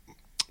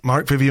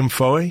Marc-Vivien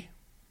Foé.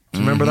 Do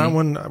you remember that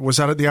one? Was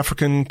that at the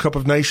African Cup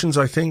of Nations,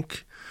 I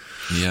think?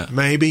 Yeah.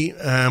 Maybe.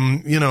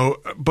 You know,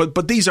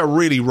 but these are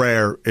really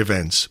rare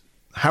events.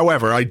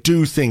 However, I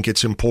do think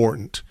it's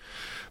important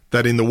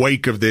that in the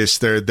wake of this,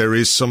 there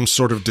is some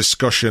sort of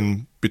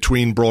discussion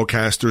between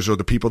broadcasters or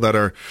the people that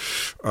are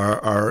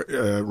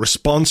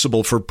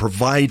responsible for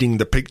providing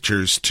the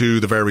pictures to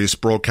the various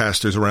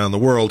broadcasters around the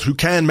world, who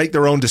can make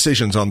their own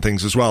decisions on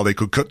things as well. They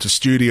could cut to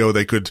studio.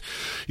 They could,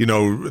 you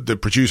know, the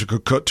producer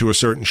could cut to a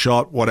certain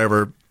shot,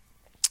 whatever,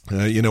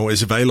 you know,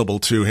 is available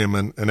to him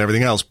and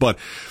everything else. But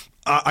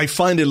I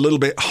find it a little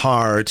bit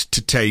hard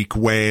to take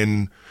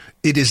when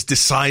it is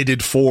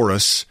decided for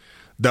us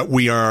that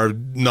we are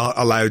not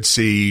allowed to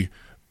see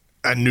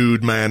a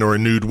nude man or a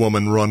nude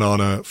woman run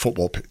on a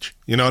football pitch.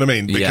 You know what I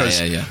mean?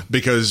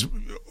 Because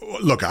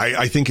look,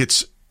 I think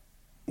it's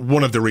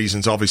one of the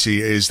reasons, obviously,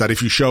 is that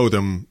if you show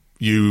them,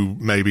 you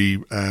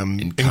maybe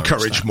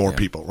encourage more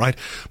people, right?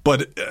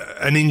 But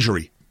an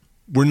injury,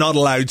 we're not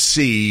allowed to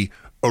see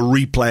a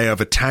replay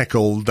of a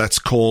tackle that's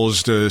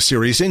caused a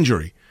serious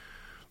injury.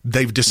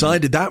 They've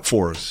decided that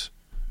for us,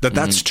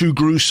 that's too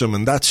gruesome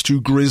and that's too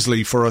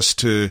grisly for us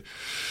to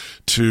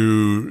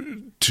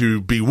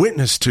be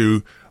witness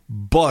to,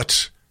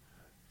 but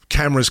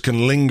cameras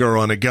can linger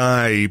on a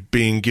guy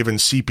being given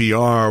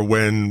CPR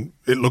when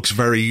it looks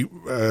very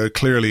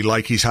clearly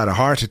like he's had a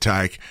heart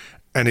attack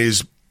and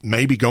is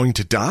maybe going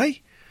to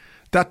die.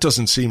 That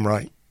doesn't seem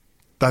right.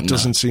 That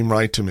doesn't seem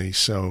right to me.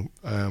 So,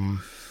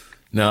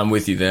 no, I'm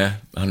with you there,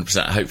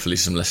 100%. Hopefully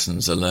some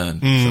lessons are learned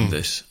from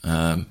this.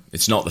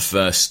 It's not the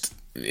first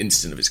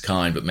incident of its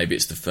kind, but maybe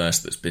it's the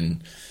first that's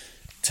been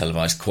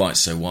televised quite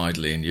so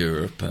widely in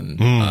Europe,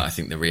 and I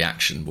think the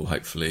reaction will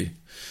hopefully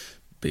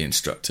be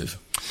instructive.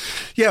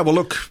 Yeah, well,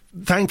 look,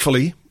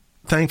 thankfully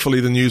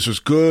the news was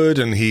good,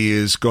 and he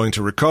is going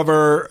to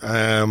recover.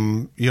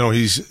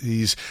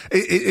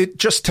 It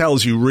just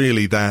tells you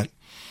really that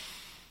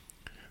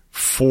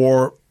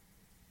for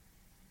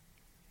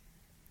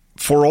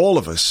all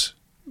of us,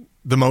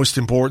 the most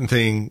important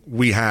thing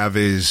we have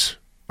is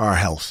our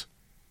health.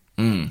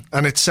 And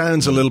it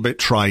sounds a little bit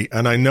trite,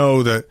 and I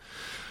know that,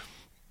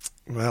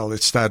 well,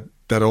 it's that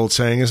old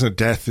saying, isn't it?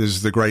 Death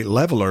is the great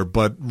leveler.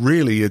 But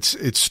really,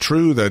 it's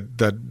true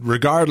that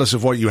regardless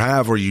of what you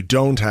have or you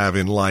don't have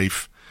in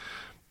life,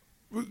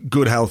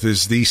 good health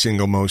is the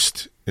single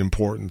most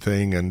important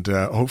thing. And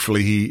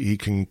hopefully he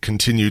can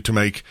continue to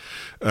make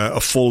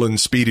a full and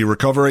speedy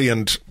recovery.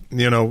 And,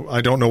 I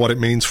don't know what it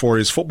means for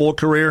his football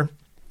career.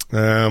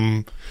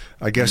 I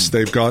guess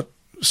they've got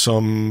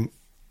some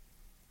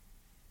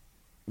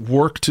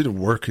work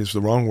is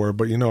the wrong word,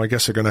 but I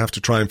guess they're going to have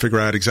to try and figure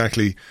out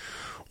exactly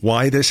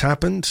why this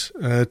happened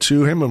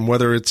to him, and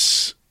whether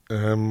it's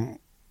the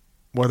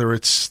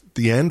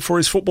end for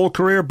his football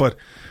career. But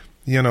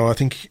I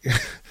think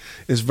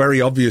it's a very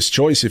obvious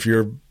choice. If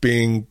you're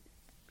being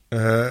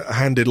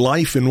handed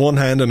life in one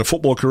hand and a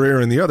football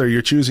career in the other,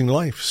 you're choosing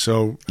life.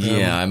 So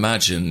I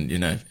imagine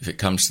if it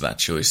comes to that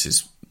choice,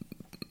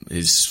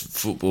 his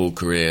football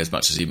career, as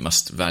much as he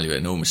must value it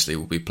enormously,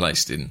 will be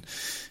placed in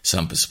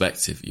some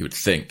perspective, you would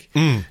think.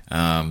 Who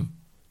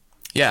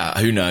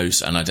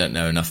knows? And I don't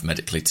know enough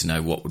medically to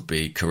know what would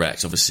be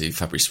correct. Obviously,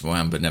 Fabrice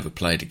Muamba never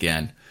played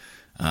again.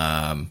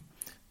 And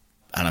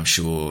I'm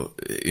sure,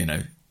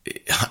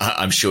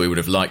 I'm sure he would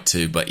have liked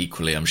to, but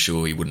equally, I'm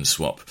sure he wouldn't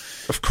swap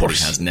what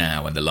he has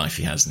now and the life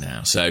he has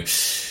now. So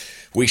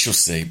we shall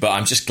see. But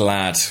I'm just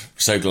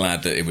so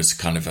glad that it was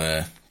kind of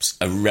a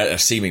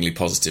seemingly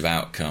positive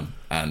outcome.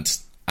 And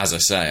as I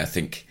say, I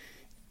think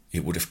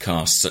it would have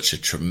cast such a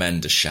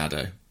tremendous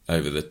shadow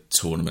over the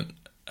tournament.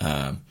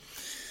 On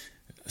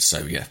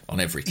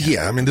every count.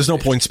 Yeah, I mean, there's no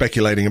point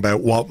speculating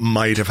about what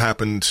might have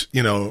happened,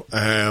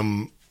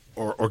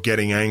 or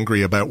getting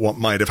angry about what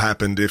might have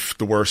happened if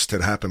the worst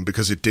had happened,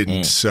 because it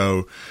didn't.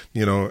 So,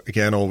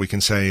 again, all we can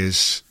say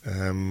is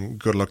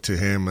good luck to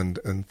him,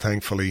 and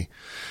thankfully,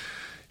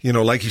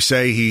 like you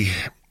say,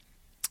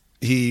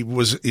 he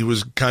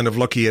was kind of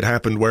lucky it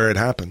happened where it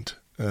happened.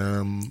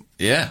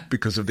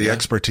 Because of the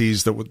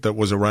expertise that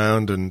was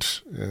around, and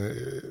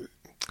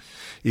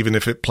even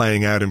if it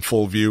playing out in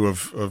full view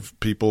of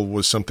people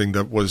was something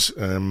that was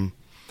an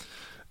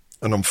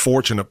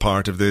unfortunate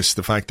part of this,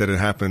 the fact that it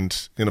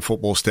happened in a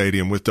football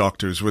stadium with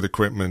doctors, with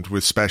equipment,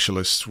 with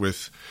specialists,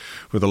 with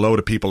a load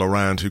of people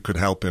around who could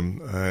help him.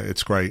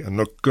 It's great. And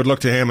look, good luck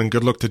to him, and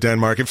good luck to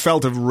Denmark. It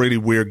felt a really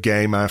weird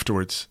game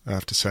afterwards, I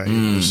have to say.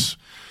 It was,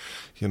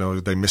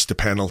 they missed a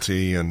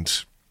penalty,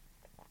 and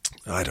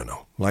I don't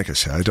know. Like I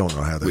said, I don't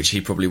know how they... Which he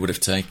probably would have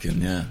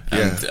taken, yeah.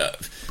 And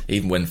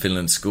even when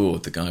Finland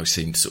scored, the guy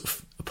seemed sort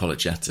of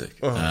apologetic.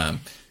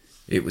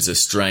 It was a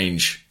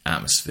strange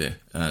atmosphere.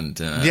 And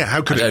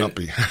how could it not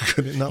be? How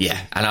could it not be?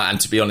 And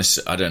to be honest,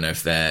 I don't know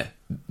if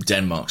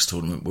Denmark's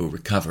tournament will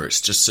recover.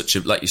 It's just such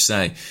a... Like you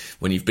say,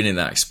 when you've been in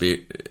that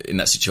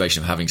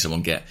situation of having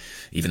someone get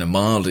even a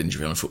mild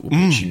injury on a football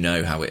pitch, you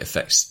know how it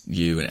affects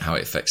you and how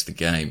it affects the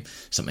game.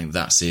 Something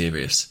that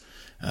serious.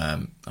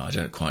 I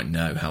don't quite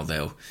know how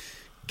they'll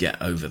get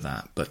over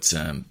that, but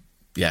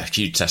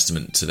huge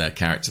testament to their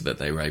character that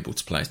they were able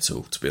to play at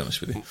all, to be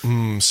honest with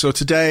you. So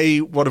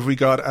today, what have we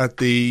got at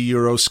the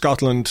Euro?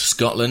 Scotland,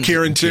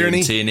 Kieran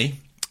Tierney.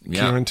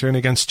 Kieran Tierney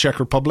against Czech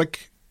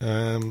Republic,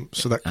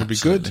 so that could be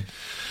good.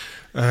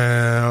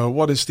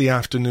 What is the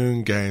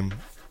afternoon game?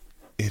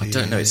 I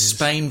don't know. It's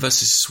Spain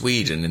versus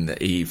Sweden in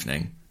the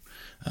evening,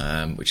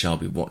 which I'll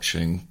be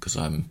watching because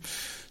I'm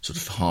sort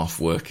of half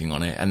working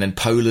on it. And then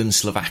Poland,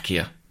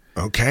 Slovakia.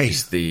 Okay.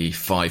 Is the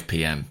 5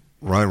 p.m.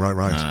 Right.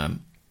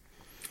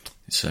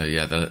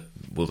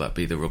 Will that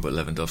be the Robert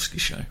Lewandowski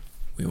show?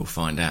 We will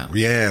find out.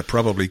 Yeah,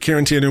 probably.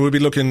 Kieran Tierney, we'll be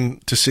looking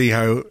to see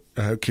how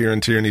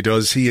Kieran Tierney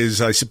does. He is,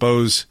 I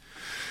suppose,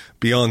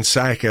 beyond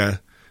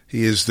Saka,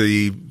 he is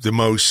the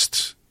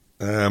most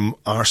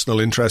Arsenal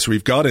interest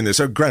we've got in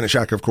this. Granit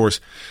Xhaka, of course,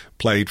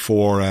 played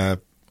for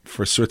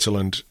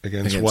Switzerland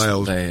against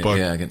Wales.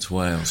 Against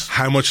Wales.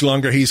 How much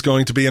longer he's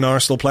going to be an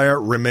Arsenal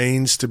player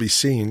remains to be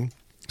seen.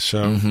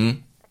 So,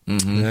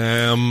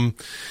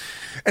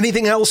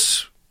 anything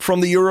else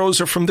from the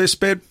Euros or from this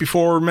bit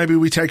before maybe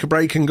we take a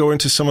break and go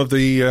into some of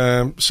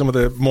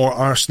the more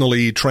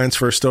Arsenal-y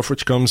transfer stuff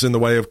which comes in the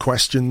way of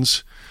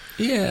questions?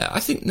 Yeah, I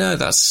think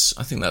that's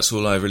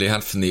all I really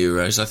had from the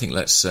Euros. I think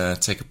let's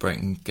take a break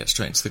and get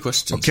straight into the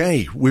questions.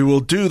 Okay, we will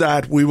do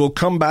that. We will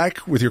come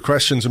back with your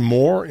questions and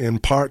more in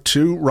part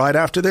 2 right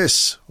after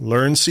this.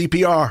 Learn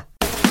CPR.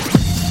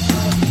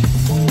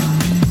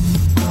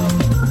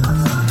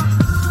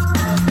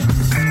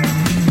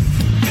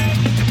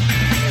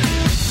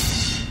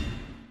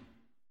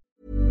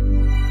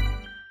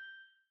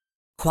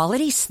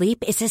 Quality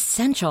sleep is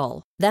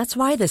essential. That's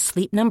why the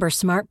Sleep Number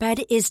Smart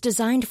Bed is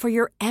designed for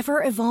your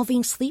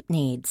ever-evolving sleep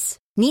needs.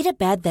 Need a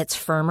bed that's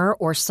firmer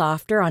or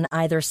softer on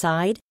either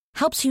side?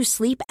 Helps you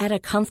sleep at a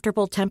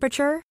comfortable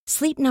temperature?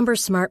 Sleep Number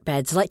Smart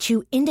Beds let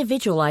you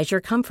individualize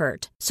your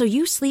comfort so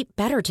you sleep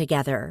better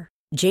together.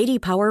 J.D.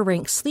 Power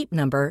ranks Sleep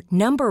Number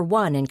number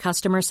 1 in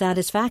customer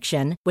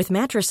satisfaction with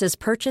mattresses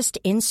purchased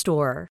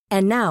in-store.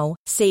 And now,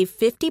 save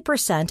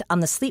 50% on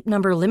the Sleep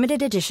Number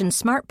Limited Edition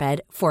Smart Bed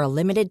for a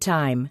limited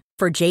time.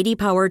 For J.D.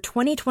 Power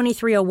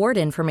 2023 award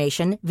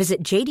information,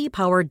 visit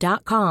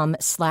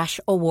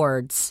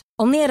jdpower.com/awards.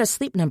 Only at a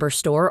Sleep Number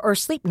store or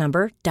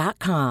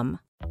sleepnumber.com.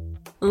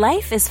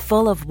 Life is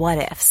full of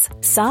what-ifs.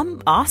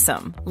 Some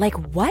awesome, like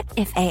what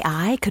if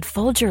AI could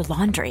fold your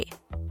laundry?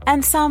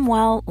 And some,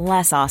 well,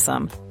 less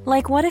awesome,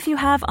 like what if you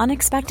have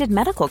unexpected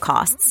medical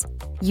costs?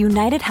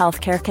 United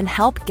Healthcare can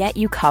help get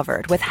you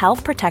covered with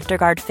Health Protector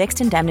Guard fixed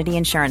indemnity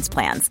insurance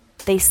plans.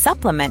 They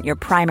supplement your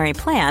primary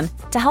plan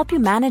to help you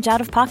manage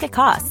out-of-pocket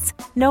costs.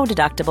 No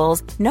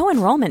deductibles, no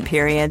enrollment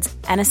periods,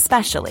 and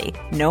especially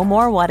no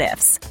more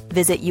what-ifs.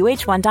 Visit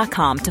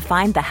uh1.com to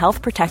find the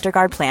Health Protector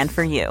Guard plan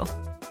for you.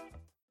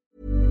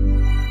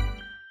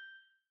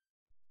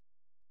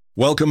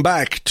 Welcome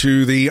back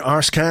to the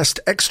Arscast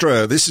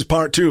Extra. This is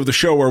part 2 of the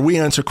show where we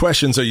answer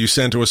questions that you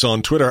send to us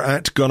on Twitter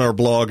at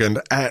GunnerBlog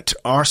and at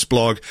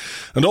Arsblog,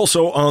 and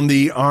also on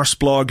the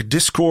Arsblog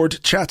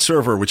Discord chat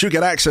server, which you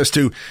get access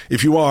to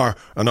if you are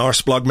an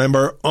Arsblog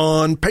member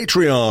on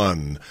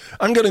Patreon.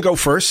 I'm going to go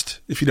first,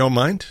 if you don't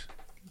mind.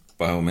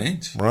 By all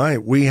means.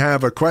 Right, we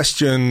have a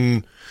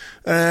question,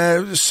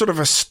 sort of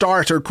a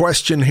starter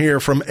question here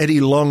from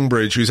Eddie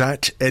Longbridge, who's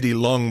at Eddie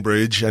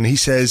Longbridge, and he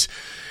says,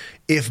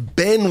 if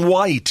Ben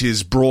White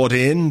is brought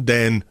in,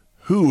 then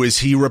who is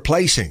he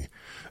replacing?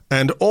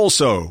 And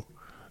also,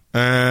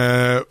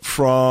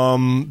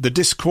 from the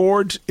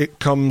Discord, it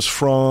comes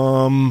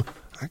from...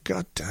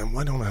 God damn,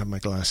 why don't I have my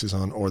glasses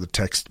on or the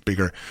text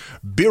bigger?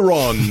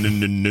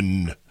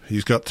 Biron.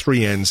 He's got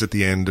 3 N's at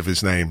the end of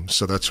his name,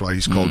 so that's why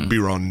he's called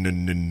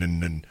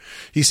Biron.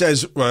 He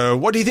says,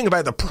 what do you think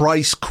about the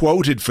price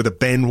quoted for the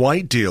Ben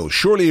White deal?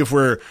 Surely if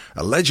we're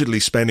allegedly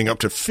spending up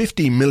to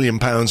 £50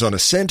 million on a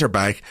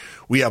centre-back,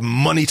 we have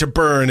money to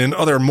burn in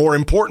other more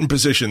important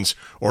positions.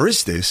 Or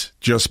is this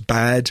just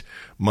bad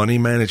money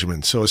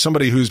management? So as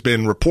somebody who's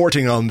been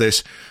reporting on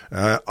this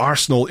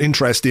Arsenal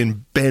interest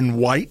in Ben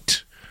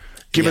White,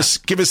 give us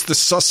the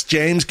sus,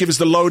 James. Give us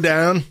the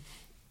lowdown.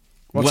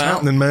 What's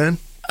happening, man?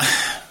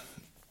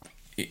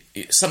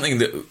 Something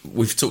that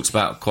we've talked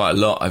about quite a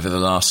lot over the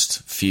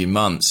last few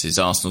months is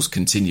Arsenal's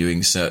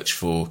continuing search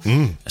for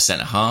a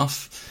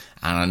centre-half.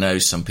 And I know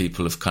some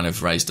people have kind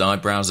of raised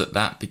eyebrows at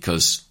that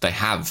because they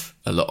have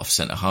a lot of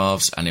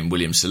centre-halves. And in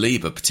William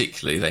Saliba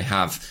particularly, they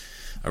have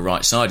a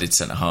right-sided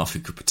centre-half who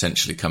could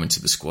potentially come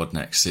into the squad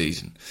next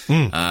season.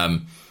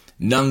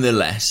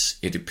 Nonetheless,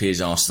 it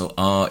appears Arsenal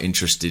are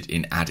interested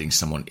in adding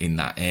someone in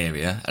that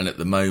area. And at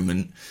the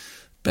moment,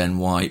 Ben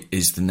White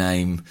is the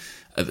name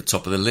at the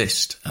top of the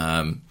list.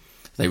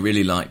 They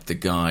really liked the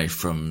guy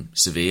from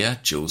Sevilla,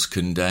 Jules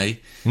Koundé,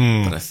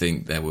 but I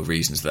think there were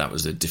reasons that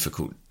was a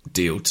difficult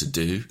deal to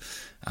do.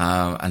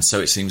 And so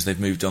it seems they've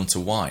moved on to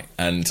White.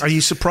 And are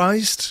you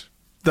surprised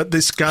that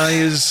this guy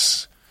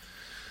is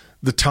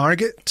the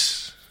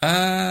target?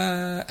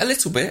 A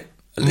little bit.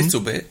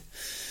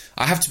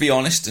 I have to be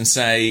honest and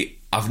say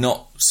I've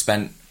not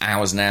spent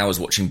hours and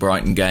hours watching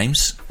Brighton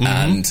games.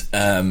 And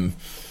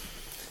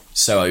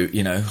so,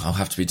 you know, I'll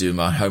have to be doing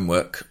my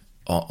homework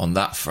on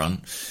that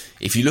front.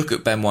 If you look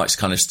at Ben White's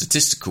kind of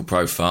statistical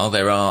profile,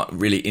 there are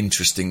really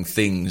interesting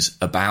things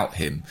about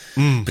him,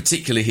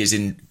 particularly his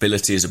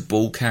ability as a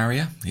ball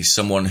carrier. He's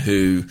someone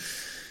who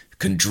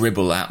can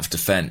dribble out of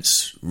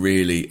defence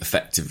really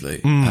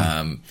effectively.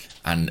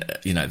 And,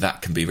 you know,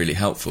 that can be really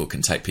helpful,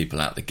 can take people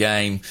out of the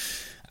game.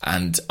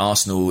 And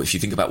Arsenal, if you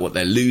think about what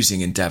they're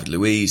losing in David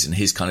Luiz and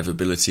his kind of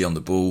ability on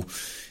the ball,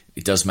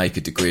 it does make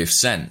a degree of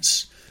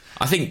sense.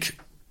 I think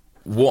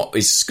what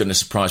is going to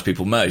surprise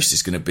people most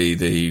is going to be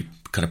the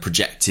kind of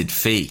projected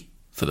fee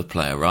for the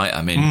player, right?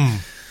 I mean,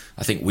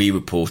 I think we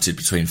reported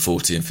between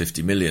 40 and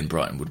 50 million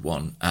Brighton would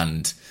want,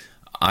 and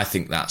I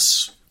think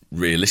that's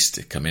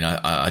realistic. I mean,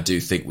 I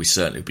do think we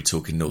certainly would be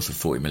talking north of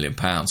 £40 million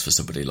for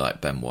somebody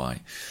like Ben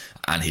White,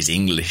 and his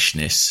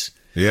Englishness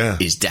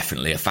is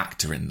definitely a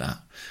factor in that.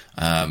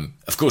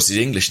 Of course, his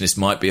Englishness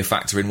might be a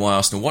factor in why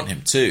Arsenal want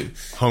him too.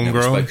 Homegrown.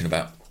 We've spoken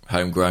about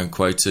homegrown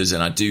quotas,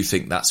 and I do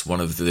think that's one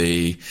of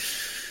the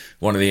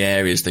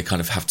areas they kind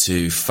of have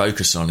to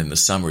focus on in the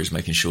summer, is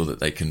making sure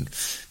that they can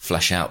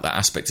flesh out that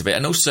aspect of it.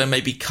 And also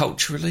maybe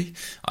culturally,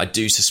 I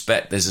do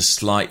suspect there's a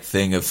slight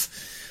thing of,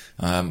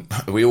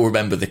 we all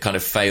remember the kind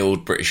of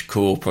failed British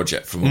Core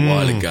project from a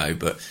while ago,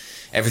 but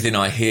everything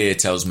I hear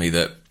tells me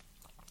that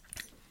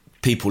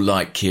people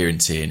like Kieran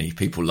Tierney,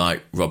 people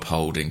like Rob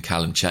Holding,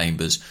 Callum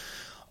Chambers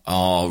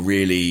are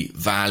really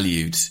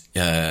valued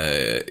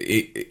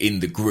in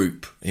the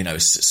group. You know,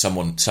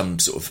 some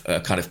sort of a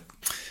kind of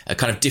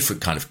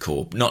different kind of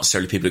core. Not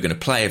necessarily people who are going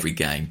to play every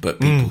game, but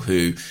people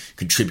who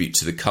contribute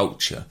to the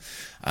culture.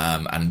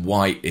 And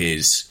White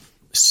is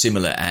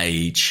similar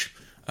age,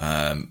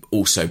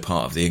 also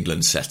part of the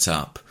England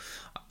setup.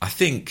 I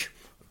think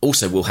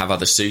Also, we'll have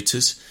other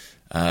suitors.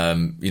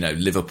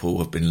 Liverpool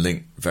have been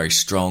linked very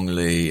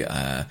strongly.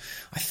 I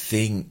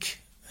think,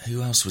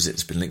 who else was it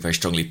that's been linked very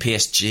strongly?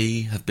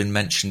 PSG have been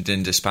mentioned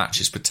in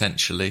dispatches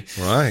potentially.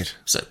 Right.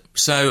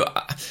 So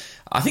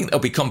I think there'll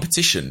be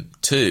competition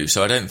too.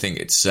 So I don't think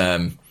it's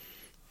a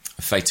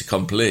fait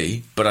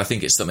accompli, but I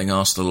think it's something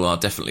Arsenal are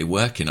definitely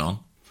working on.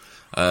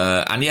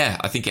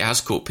 I think it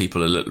has caught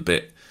people a little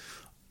bit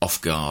off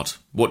guard.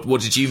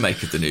 What did you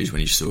make of the news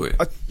when you saw it?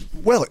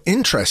 Well,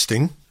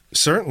 interesting,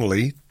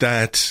 certainly,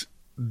 that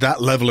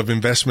level of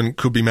investment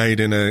could be made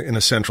in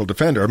a central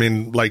defender. I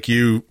mean, like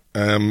you,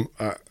 the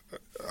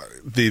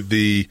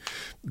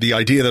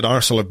idea that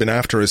Arsenal have been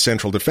after a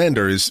central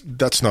defender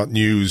that's not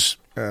news.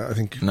 I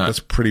think that's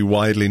pretty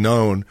widely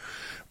known.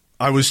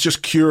 I was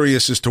just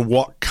curious as to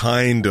what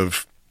kind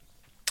of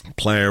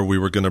player we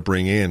were going to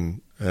bring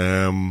in.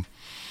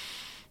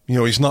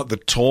 He's not the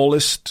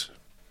tallest.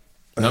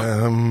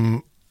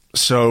 No.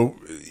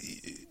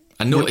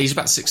 He's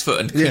about 6 foot,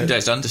 and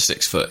Koundé's under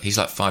 6 foot. He's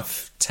like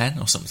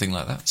 5'10" or something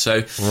like that.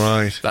 So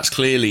that's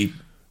clearly,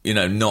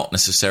 not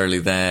necessarily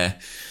their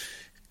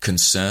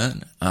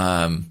concern.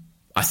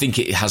 I think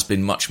it has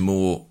been much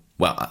more.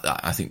 Well,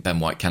 I think Ben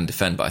White can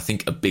defend, but I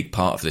think a big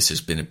part of this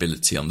has been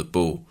ability on the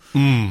ball.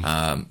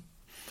 And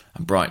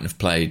Brighton have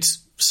played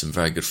some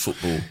very good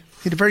football.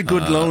 He had a very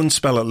good loan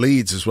spell at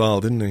Leeds as well,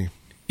 didn't he?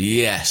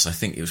 Yes, I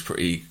think it was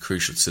pretty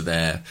crucial to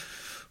their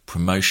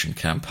promotion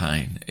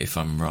campaign, if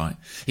I'm right.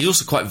 He's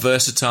also quite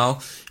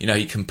versatile.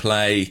 He can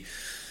play.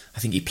 I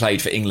think he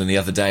played for England the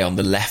other day on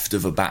the left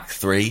of a back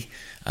three.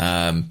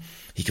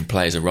 He can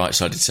play as a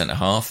right-sided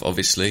centre-half,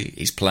 obviously.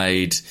 He's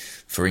played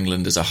for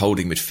England as a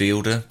holding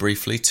midfielder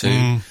briefly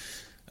too.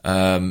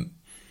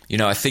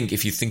 I think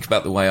if you think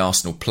about the way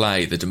Arsenal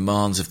play, the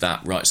demands of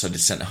that right-sided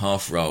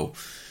centre-half role,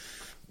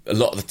 a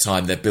lot of the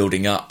time they're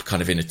building up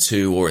kind of in a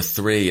 2 or a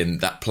 3,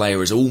 and that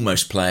player is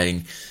almost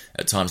playing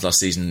at times last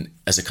season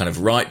as a kind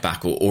of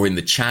right-back or in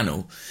the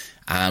channel.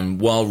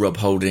 And while Rob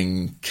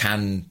Holding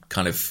can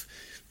kind of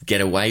get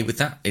away with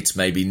that, it's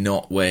maybe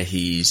not where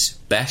he's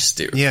best.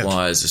 It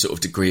requires a sort of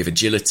degree of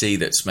agility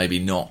that's maybe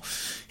not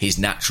his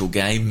natural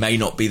game, may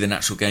not be the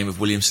natural game of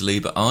William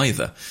Saliba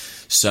either.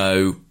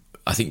 So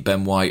I think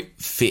Ben White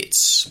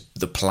fits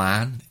the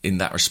plan in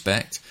that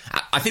respect.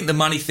 I think the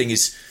money thing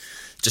is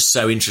just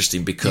so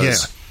interesting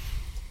because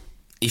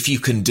if you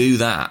can do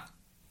that,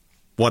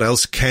 what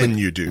else can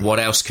you do? What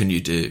else can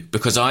you do?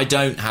 Because I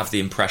don't have the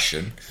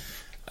impression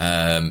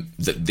that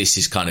this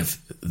is kind of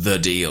the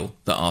deal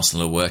that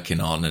Arsenal are working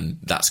on and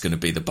that's going to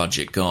be the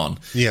budget gone.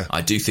 Yeah.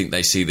 I do think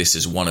they see this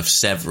as one of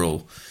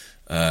several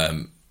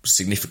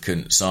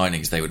significant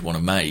signings they would want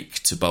to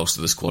make to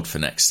bolster the squad for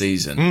next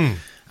season.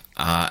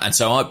 And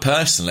so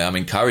I'm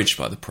encouraged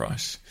by the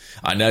price.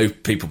 I know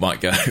people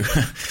might go,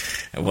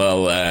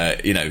 well,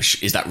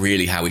 is that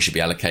really how we should be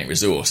allocating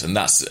resource? And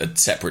that's a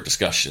separate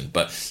discussion.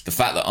 But the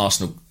fact that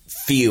Arsenal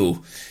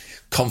feel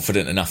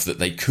confident enough that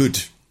they could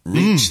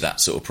reach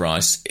that sort of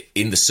price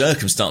in the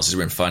circumstances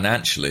we're in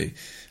financially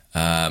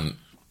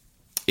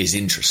is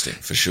interesting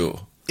for sure.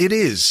 It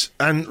is.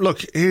 And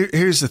look,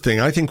 here's the thing.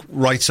 I think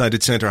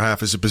right-sided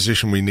centre-half is a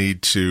position we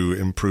need to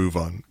improve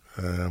on.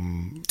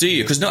 Do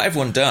you? Because not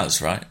everyone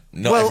does, right?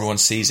 Not everyone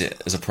sees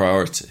it as a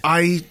priority.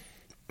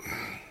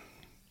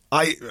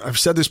 I've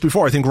said this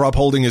before. I think Rob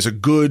Holding is a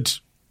good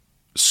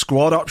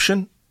squad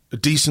option, a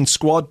decent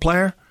squad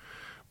player.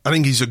 I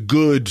think he's a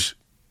good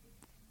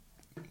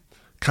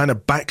kind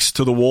of backs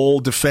to the wall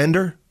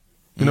defender.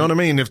 You know what I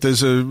mean? If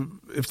there's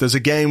a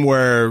game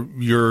where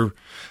you're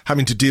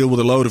having to deal with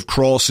a load of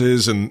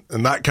crosses and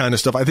that kind of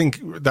stuff, I think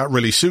that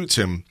really suits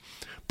him.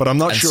 But I'm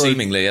not sure.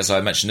 Seemingly, as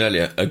I mentioned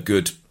earlier, a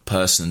good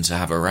person to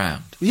have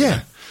around.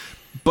 Yeah.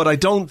 But I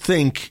don't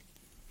think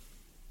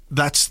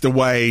that's the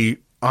way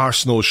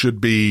Arsenal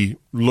should be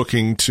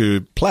looking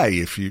to play,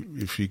 if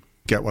you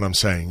get what I'm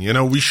saying.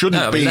 We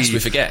shouldn't be. Lest we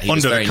forget, he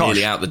was very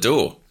nearly out the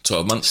door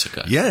 12 months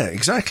ago. Yeah,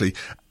 exactly.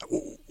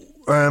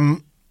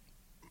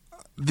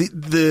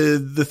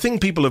 The thing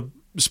people have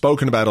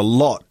spoken about a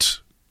lot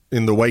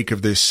in the wake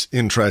of this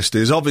interest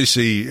is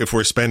obviously if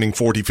we're spending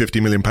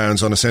 40-50 million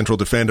pounds on a central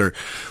defender,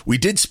 we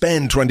did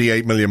spend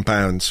 28 million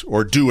pounds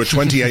or do a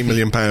 28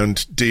 million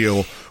pound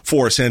deal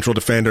for a central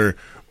defender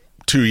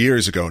 2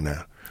 years ago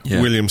now,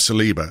 William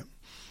Saliba.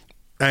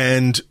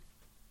 And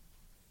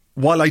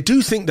while I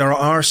do think there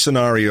are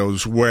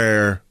scenarios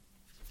where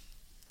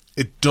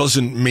it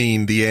doesn't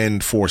mean the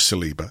end for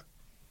Saliba,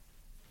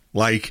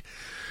 like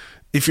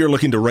if you're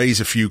looking to raise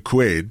a few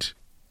quid,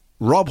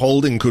 Rob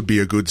Holding could be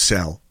a good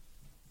sell.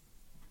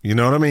 You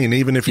know what I mean?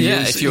 Even if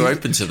if you're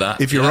open to that.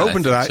 If you're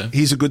open to that,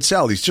 he's a good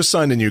sell. He's just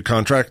signed a new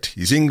contract.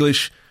 He's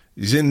English.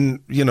 He's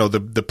in,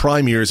 the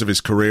prime years of his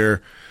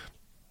career.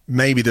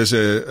 Maybe there's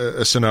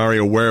a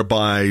scenario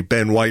whereby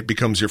Ben White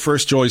becomes your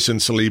first choice and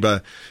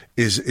Saliba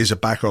is a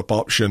backup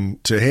option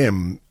to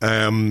him.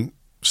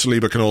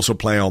 Saliba can also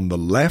play on the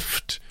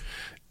left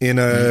in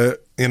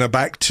a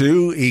back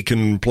 2. He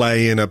can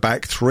play in a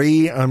back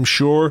 3, I'm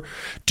sure.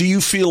 Do you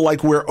feel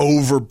like we're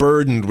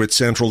overburdened with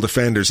central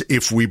defenders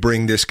if we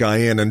bring this guy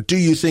in? And do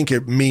you think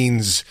it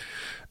means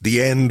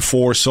the end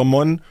for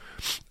someone.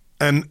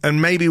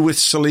 And maybe with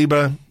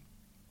Saliba,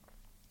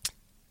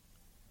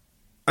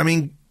 I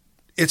mean,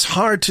 it's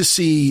hard to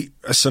see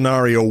a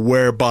scenario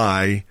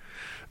whereby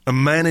a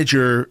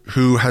manager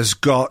who has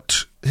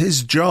got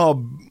his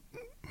job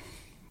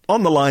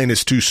on the line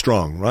is too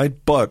strong, right?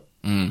 But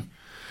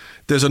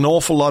there's an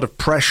awful lot of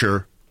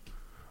pressure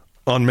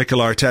on Mikel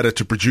Arteta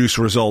to produce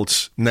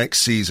results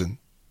next season.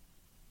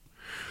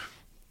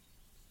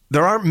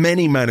 There aren't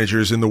many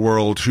managers in the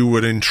world who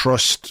would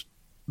entrust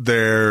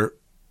their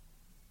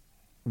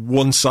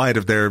one side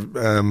of their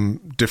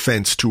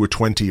defence to a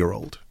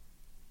 20-year-old.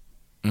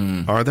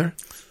 Are there?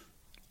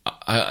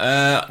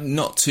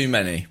 Not too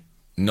many.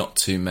 Not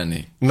too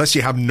many. Unless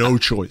you have no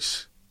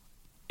choice.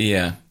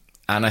 Yeah.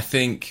 And I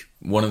think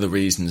one of the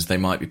reasons they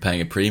might be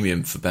paying a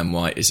premium for Ben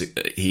White is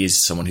he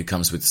is someone who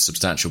comes with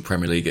substantial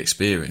Premier League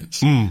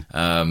experience.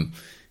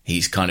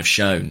 He's kind of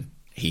shown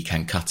he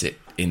can cut it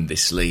in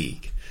this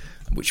league,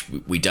 which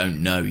we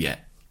don't know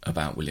yet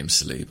about William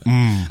Saliba.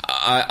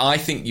 I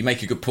think you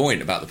make a good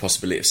point about the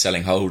possibility of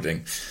selling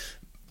Holding.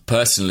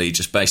 Personally,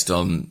 just based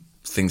on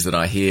things that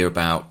I hear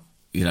about,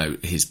 you know,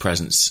 his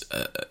presence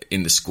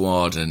in the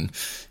squad and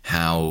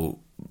how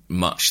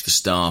much the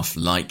staff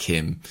like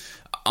him,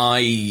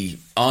 I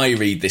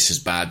read this as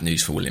bad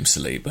news for William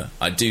Saliba.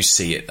 I do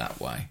see it that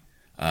way,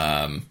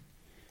 and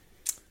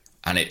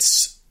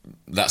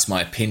that's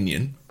my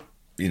opinion.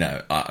 You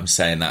know, I'm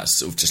saying that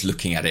sort of just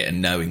looking at it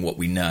and knowing what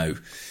we know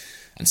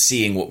and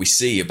seeing what we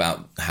see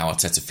about how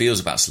Arteta feels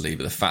about Saliba,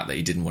 the fact that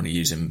he didn't want to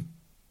use him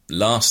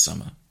last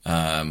summer.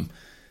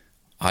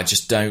 I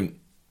just don't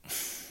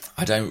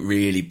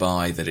really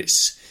buy that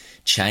it's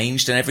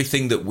changed, and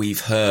everything that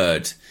we've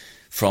heard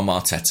from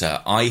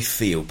Arteta, I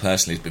feel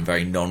personally has been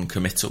very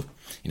non-committal.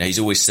 You know, he's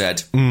always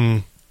said,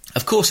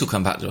 of course he'll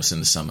come back to us in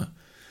the summer,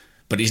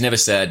 but he's never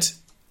said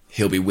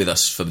he'll be with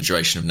us for the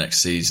duration of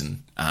next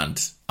season, and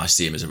I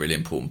see him as a really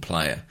important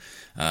player.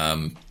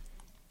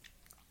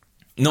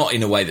 Not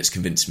in a way that's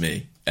convinced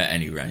me, at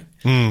any rate.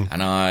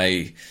 And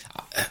I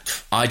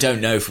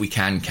don't know if we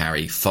can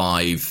carry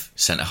 5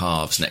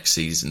 centre-halves next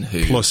season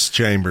who... Plus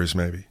Chambers,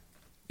 maybe.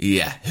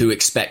 Yeah, who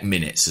expect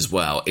minutes as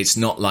well. It's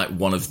not like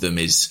one of them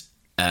is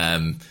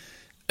an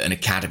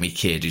academy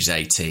kid who's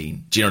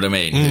 18. Do you know what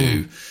I mean?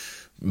 Who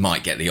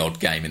might get the odd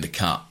game in the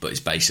cup, but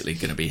is basically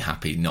going to be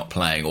happy not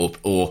playing.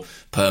 Or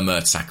Per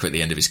Mertesacker at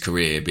the end of his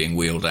career being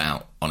wheeled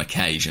out on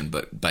occasion,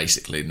 but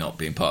basically not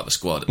being part of the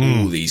squad.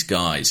 All these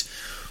guys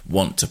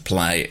want to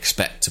play,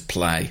 expect to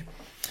play.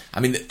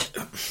 I mean,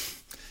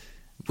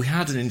 we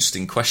had an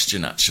interesting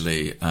question,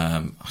 actually.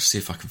 I'll see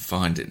if I can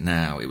find it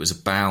now. It was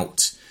about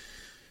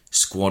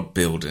squad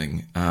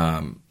building.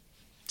 Here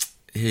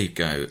you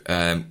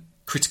go.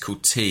 Critical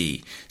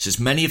T says,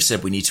 many have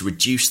said we need to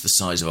reduce the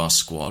size of our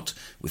squad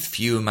with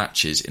fewer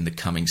matches in the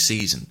coming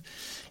season.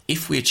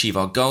 If we achieve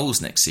our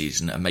goals next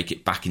season and make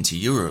it back into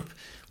Europe,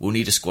 we'll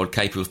need a squad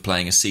capable of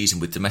playing a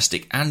season with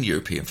domestic and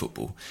European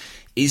football.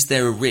 Is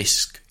there a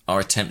risk our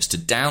attempts to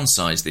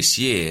downsize this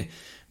year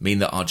mean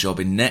that our job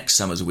in next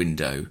summer's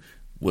window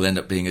will end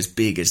up being as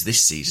big as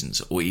this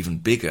season's, or even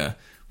bigger,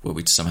 were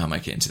we to somehow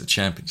make it into the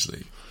Champions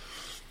League?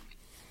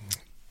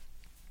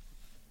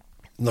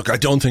 Look, I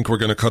don't think we're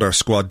going to cut our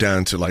squad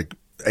down to like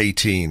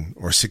 18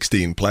 or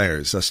 16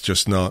 players. That's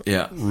just not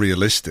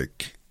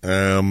realistic.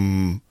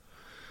 I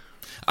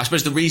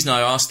suppose the reason I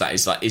asked that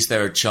is, like, is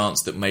there a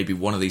chance that maybe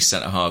one of these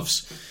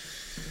centre-halves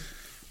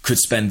could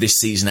spend this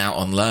season out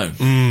on loan,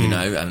 you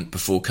know, and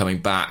before coming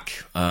back?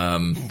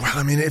 Well,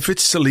 I mean, if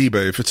it's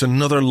Saliba, if it's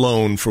another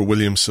loan for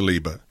William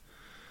Saliba,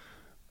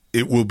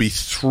 it will be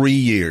 3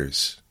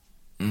 years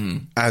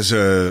as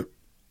an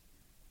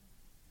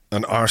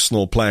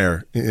Arsenal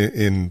player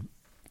in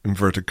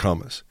inverted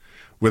commas,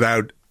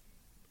 without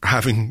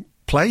having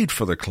played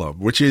for the club,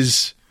 which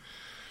is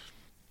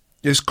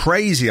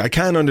crazy. I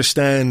can't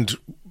understand,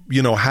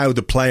 you know, how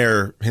the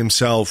player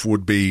himself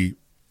would be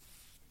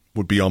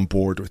on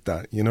board with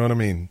that. You know what I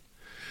mean?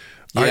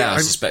 Yeah, I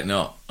suspect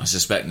not.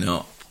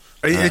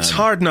 It's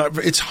hard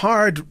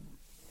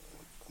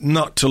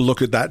not to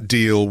look at that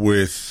deal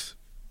with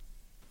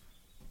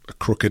a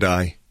crooked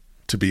eye,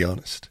 to be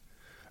honest.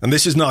 And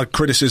this is not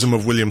criticism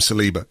of William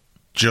Saliba,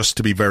 just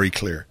to be very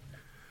clear.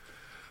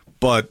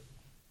 But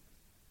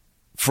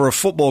for a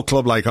football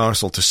club like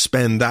Arsenal to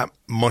spend that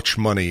much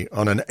money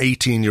on an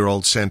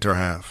 18-year-old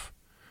centre-half,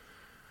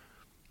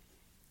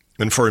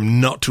 and for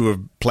him not to have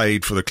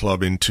played for the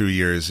club in 2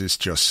 years is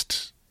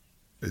just,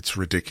 it's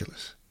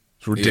ridiculous.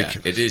 It's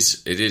ridiculous.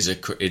 Yeah,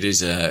 it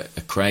is a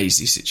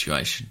crazy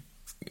situation.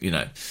 You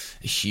know,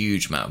 a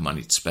huge amount of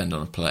money to spend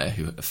on a player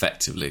who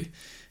effectively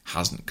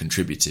hasn't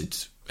contributed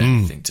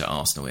anything to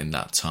Arsenal in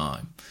that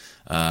time.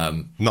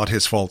 Not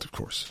his fault, of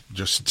course.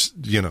 Just,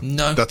 you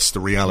know, that's the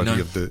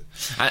reality of the...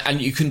 And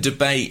you can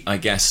debate, I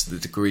guess, the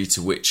degree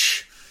to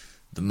which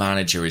the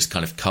manager is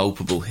kind of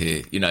culpable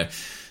here. You know,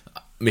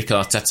 Mikel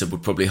Arteta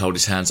would probably hold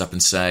his hands up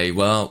and say,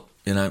 well,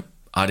 you know,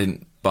 I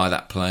didn't buy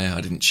that player,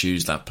 I didn't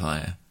choose that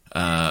player.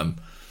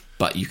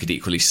 But you could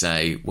equally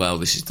say, well,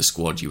 this is the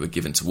squad you were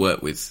given to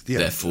work with,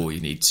 therefore you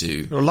need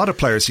to... There are a lot of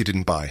players he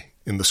didn't buy.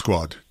 in the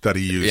squad that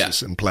he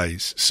uses and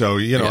plays. So,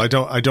 I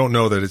don't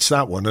know that it's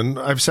that one. And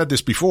I've said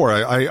this before.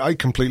 I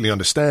completely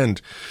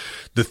understand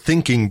the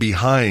thinking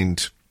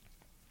behind,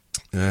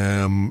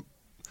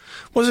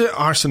 was it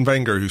Arsene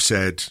Wenger who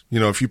said,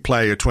 if you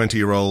play a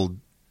 20-year-old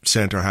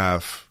centre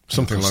half,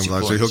 something along those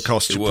lines, he'll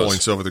cost you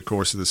points over the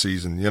course of the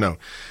season, And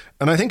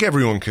I think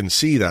everyone can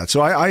see that.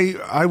 So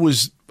I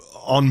was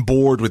on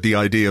board with the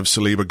idea of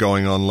Saliba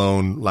going on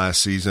loan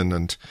last season,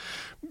 and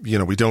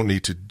we don't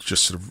need to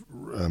just sort of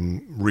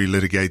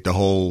relitigate the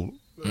whole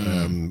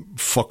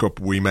fuck up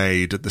we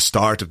made at the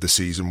start of the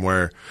season,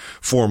 where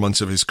 4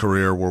 months of his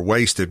career were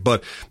wasted.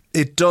 But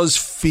it does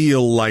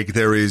feel like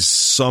there is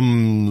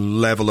some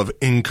level of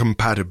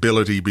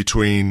incompatibility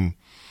between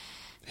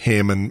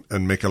him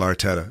and Mikel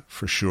Arteta,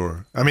 for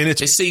sure. I mean,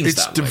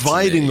 it's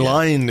dividing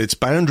line, it's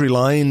boundary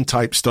line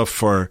type stuff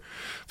for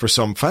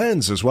some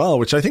fans as well,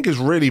 which I think is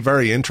really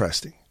very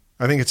interesting.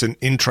 I think it's an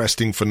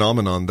interesting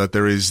phenomenon that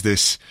there is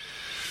this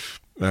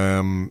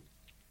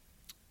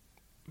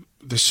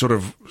this sort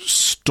of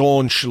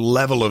staunch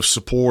level of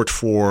support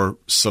for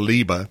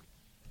Saliba.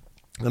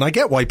 And I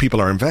get why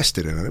people are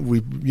invested in it.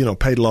 We,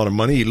 paid a lot of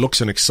money. He looks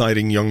an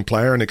exciting young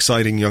player, an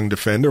exciting young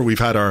defender. We've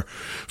had our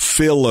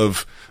fill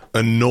of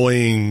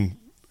annoying,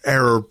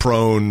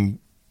 error-prone,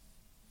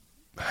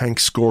 Hank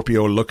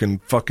Scorpio-looking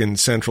fucking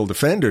central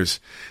defenders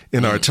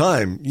in our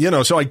time.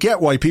 So I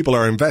get why people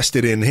are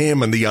invested in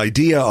him and the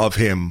idea of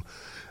him.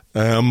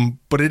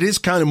 But it is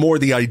kind of more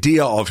the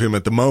idea of him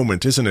at the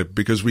moment, isn't it?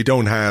 Because we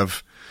don't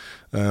have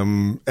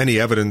any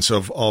evidence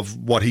of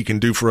what he can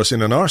do for us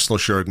in an Arsenal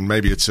shirt, and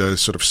maybe it's a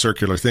sort of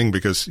circular thing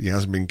because he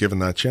hasn't been given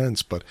that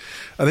chance. But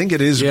I think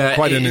it is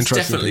quite an interesting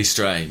definitely thing.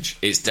 Strange.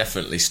 It's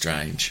definitely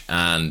strange.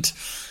 And,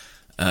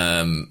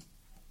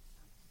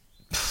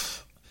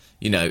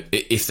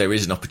 if there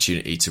is an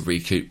opportunity to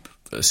recoup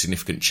a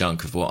significant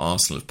chunk of what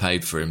Arsenal have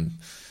paid for him,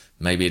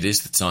 maybe it is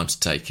the time to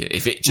take it.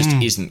 If it just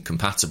isn't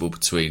compatible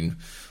between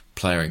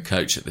player and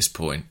coach at this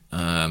point,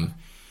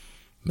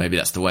 maybe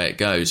that's the way it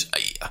goes.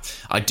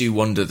 I do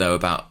wonder, though,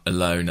 about a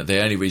loan.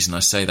 The only reason I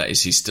say that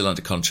is he's still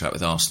under contract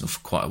with Arsenal for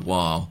quite a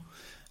while.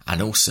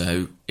 And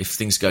also, if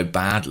things go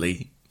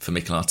badly for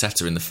Mikel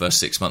Arteta in the first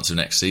 6 months of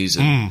next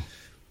season,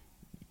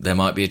 there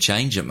might be a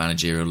change at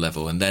managerial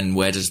level. And then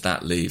where does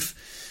that leave,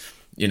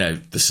 the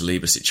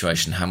Saliba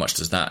situation? How much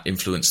does that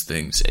influence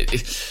things?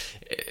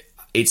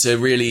 It's a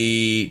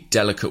really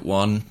delicate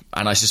one.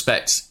 And I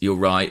suspect you're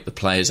right, the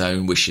player's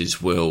own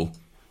wishes will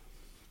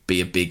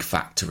be a big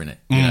factor in it.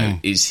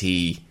 Is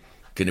he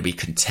going to be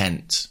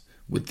content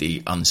with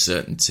the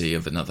uncertainty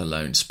of another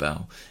loan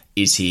spell?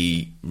 Is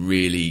he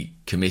really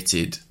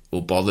committed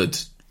or bothered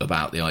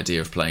about the idea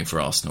of playing for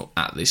Arsenal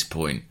at this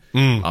point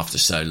after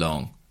so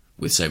long,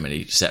 with so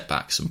many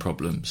setbacks and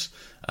problems?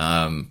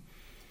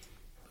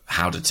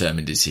 How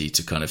determined is he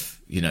to kind of,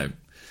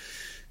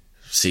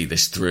 see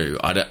this through?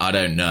 I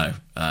don't know.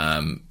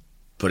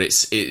 But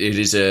it's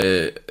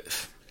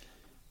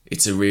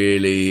a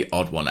really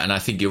odd one. And I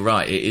think you're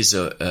right. It is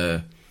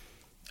a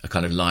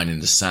kind of line in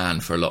the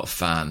sand for a lot of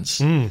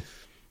fans.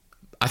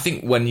 I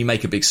think when you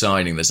make a big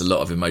signing, there's a lot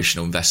of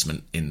emotional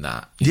investment in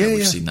that.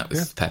 We've seen that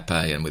with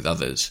Pepe and with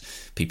others.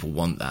 People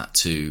want that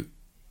to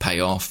pay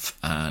off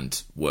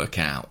and work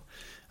out.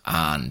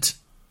 And,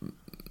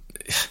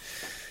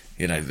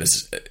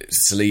 there's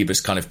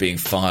Saliba's kind of being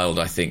filed,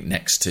 I think,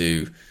 next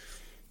to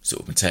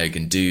sort of Matteo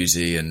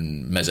Guendouzi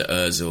and Mesut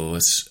Ozil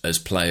as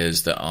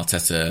players that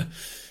Arteta,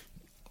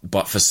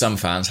 but for some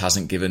fans,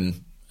 hasn't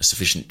given a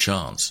sufficient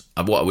chance.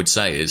 And what I would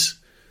say is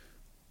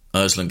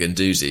Ozil and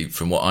Guendouzi,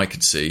 from what I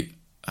could see,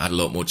 had a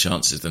lot more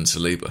chances than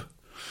Saliba.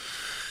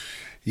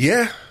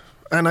 Yeah,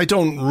 and I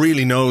don't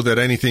really know that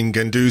anything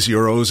Guendouzi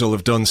or Ozil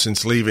have done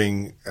since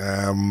leaving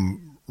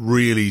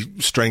really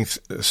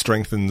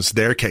strengthens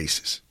their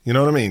cases. You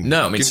know what I mean?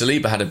 No, I mean,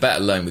 Saliba had a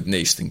better loan with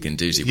Nice than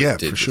Guendouzi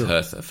did with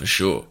Hertha, for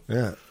sure.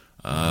 Yeah.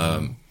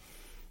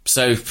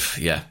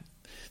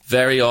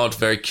 Very odd,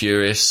 very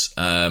curious.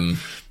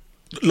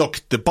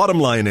 Look, the bottom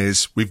line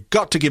is we've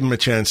got to give him a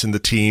chance in the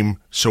team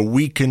so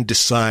we can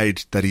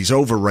decide that he's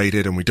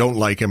overrated and we don't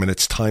like him and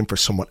it's time for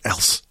someone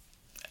else.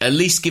 At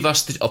least give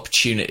us the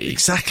opportunity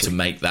to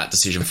make that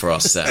decision for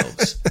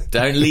ourselves.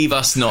 Don't leave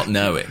us not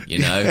knowing,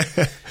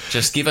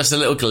 Just give us a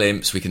little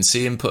glimpse. We can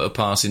see him put a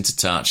pass into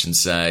touch and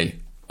say,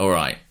 all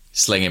right,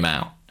 sling him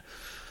out.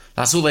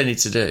 That's all they need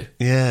to do.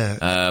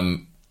 Yeah.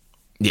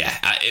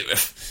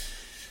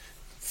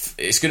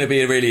 It's going to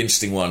be a really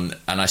interesting one,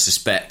 and I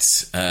suspect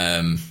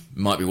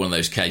might be one of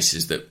those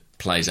cases that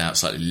plays out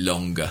slightly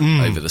longer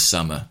over the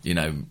summer.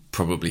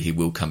 Probably he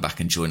will come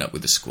back and join up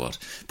with the squad.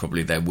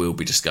 Probably there will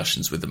be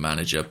discussions with the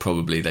manager.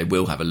 Probably they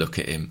will have a look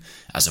at him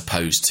as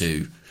opposed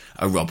to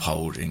a Rob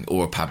Holding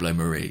or a Pablo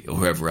Mari or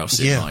whoever else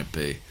it might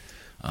be.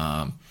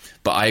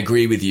 But I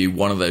agree with you,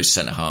 one of those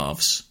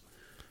centre-halves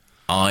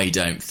I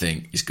don't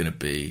think is going to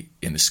be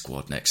in the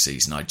squad next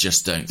season. I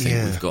just don't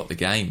think we've got the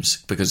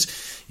games, because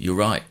you're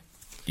right.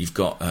 You've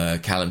got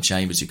Callum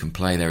Chambers who can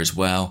play there as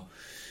well.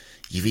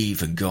 You've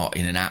even got,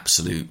 in an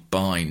absolute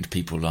bind,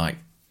 people like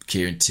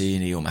Kieran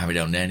Tierney or Mohamed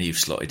El Neni who've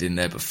slotted in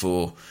there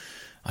before.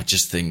 I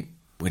just think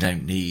we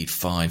don't need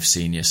 5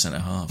 senior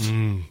centre-halves.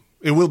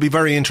 It will be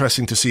very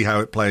interesting to see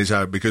how it plays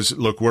out because,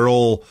 look, we're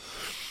all,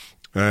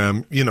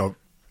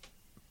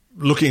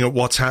 looking at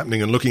what's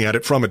happening and looking at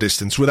it from a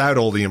distance without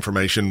all the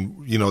information.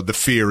 The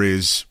fear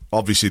is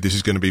obviously this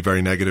is going to be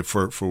very negative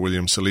for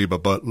William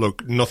Saliba. But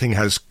look, nothing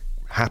has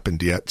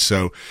happened yet,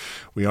 so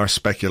we are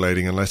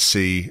speculating, and let's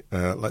see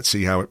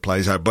how it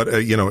plays out. But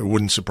it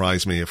wouldn't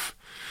surprise me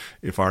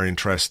if our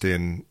interest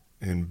in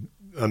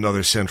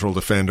another central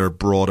defender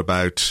brought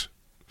about,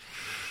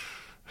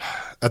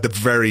 at the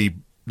very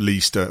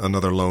least,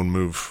 another loan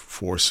move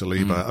for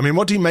Saliba. I mean,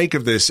 what do you make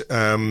of this?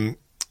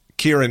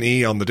 Kieran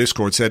E on the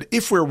Discord said,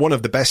 if we're one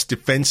of the best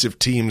defensive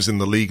teams in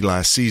the league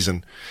last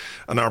season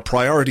and our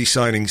priority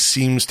signing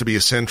seems to be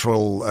a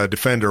central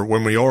defender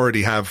when we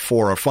already have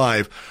 4 or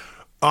 5,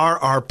 are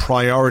our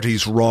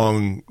priorities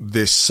wrong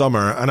this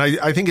summer? And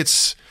I think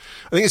it's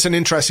an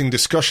interesting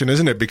discussion,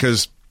 isn't it?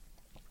 Because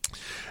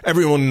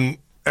everyone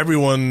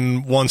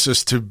wants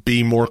us to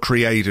be more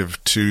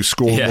creative, to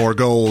score more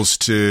goals,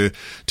 to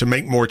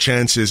make more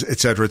chances,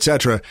 etc.,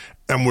 etc.,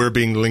 and we're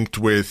being linked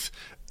with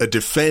a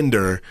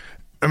defender.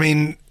 I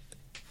mean,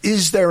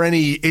 is there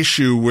any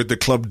issue with the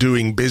club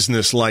doing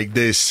business like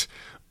this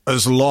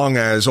as long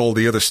as all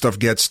the other stuff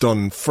gets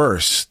done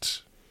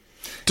first?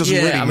 Doesn't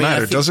really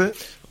matter, does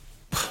it?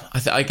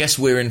 I guess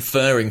we're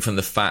inferring from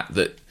the fact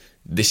that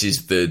this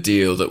is the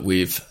deal that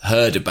we've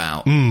heard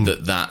about,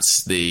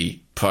 that's the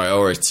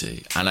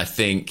priority. And I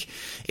think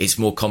it's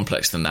more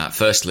complex than that.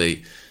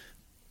 Firstly,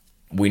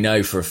 we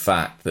know for a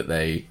fact that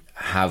they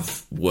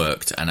have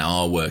worked and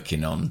are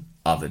working on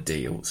other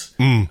deals.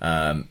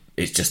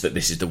 It's just that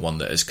this is the one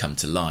that has come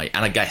to light.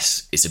 And I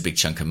guess it's a big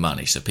chunk of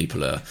money, so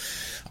people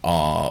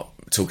are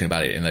talking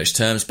about it in those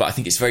terms. But I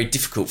think it's very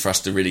difficult for us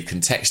to really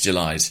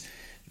contextualise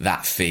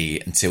that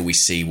fee until we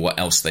see what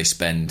else they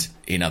spend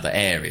in other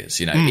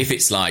areas. If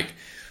it's like,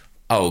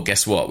 oh,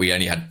 guess what? We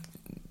only had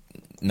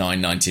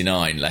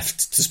 $9.99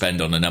 left to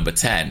spend on a number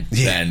 10,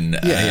 then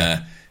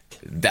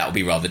that'll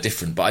be rather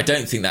different. But I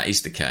don't think that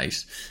is the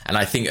case. And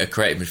I think a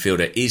creative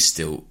midfielder is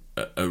still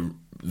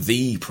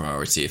the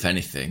priority, if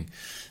anything.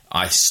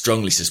 I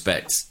strongly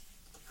suspect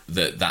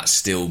that that's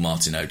still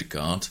Martin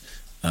Odegaard.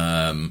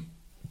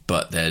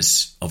 But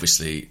there's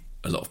obviously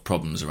a lot of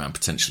problems around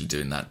potentially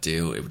doing that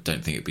deal. I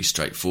don't think it'd be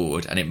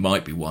straightforward. And it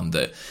might be one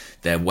that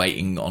they're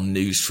waiting on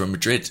news from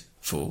Madrid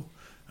for.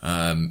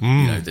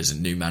 There's a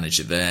new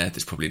manager there.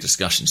 There's probably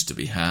discussions to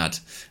be had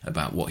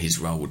about what his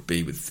role would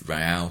be with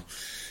Real.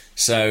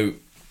 So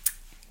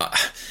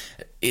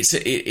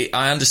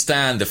I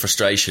understand the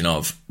frustration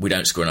of we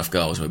don't score enough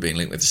goals and we're being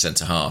linked with the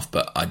centre-half,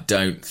 but I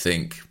don't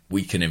think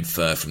we can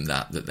infer from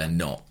that they're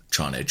not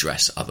trying to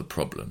address other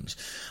problems.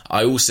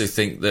 I also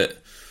think that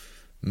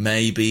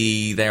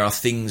maybe there are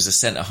things a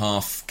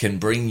centre-half can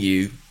bring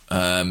you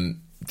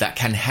that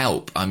can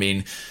help. I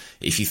mean,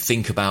 if you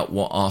think about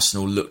what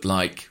Arsenal looked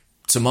like,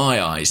 to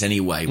my eyes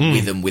anyway,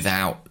 with and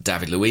without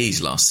David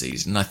Luiz last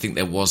season, I think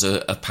there was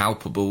a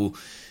palpable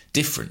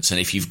difference.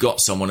 And if you've got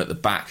someone at the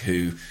back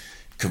who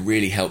can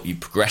really help you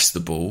progress the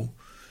ball,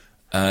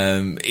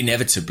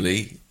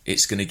 inevitably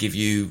it's going to give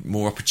you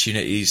more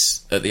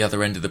opportunities at the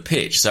other end of the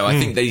pitch. So I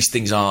think these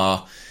things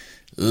are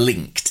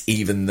linked,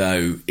 even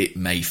though it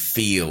may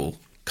feel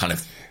kind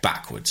of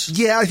backwards.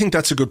 Yeah, I think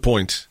that's a good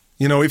point.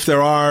 If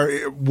there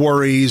are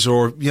worries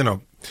or,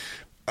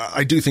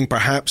 I do think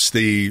perhaps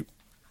the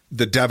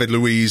David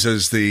Luiz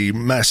as the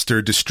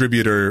master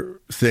distributor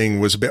thing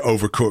was a bit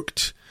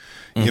overcooked,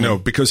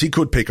 because he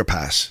could pick a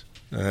pass,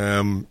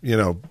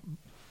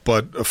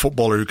 but a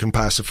footballer who can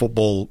pass a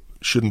football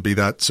shouldn't be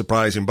that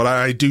surprising. But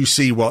I do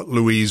see what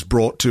Luiz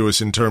brought to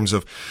us in terms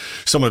of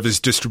some of his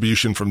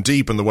distribution from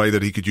deep and the way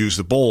that he could use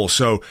the ball.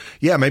 So,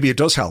 yeah, maybe it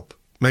does help.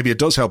 Maybe it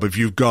does help if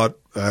you've got,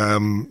 a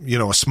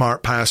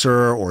smart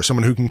passer or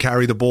someone who can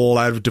carry the ball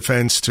out of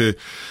defence to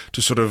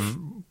sort of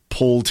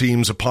pull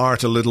teams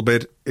apart a little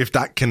bit. If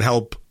that can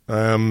help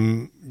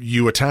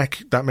you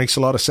attack, that makes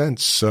a lot of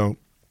sense. So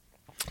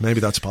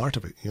maybe that's part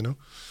of it,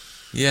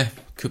 Yeah,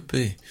 could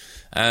be.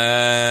 We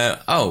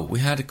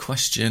had a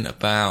question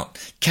about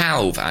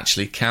Calv,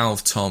 actually.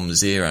 Calv Tom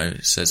 0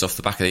 says, off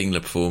the back of the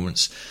England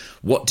performance,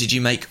 what did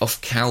you make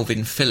of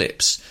Calvin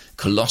Phillips?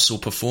 Colossal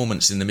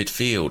performance in the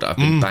midfield. I've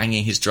been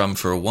banging his drum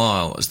for a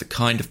while as the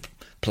kind of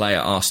player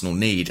Arsenal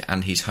need,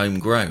 and he's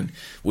homegrown.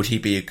 Would he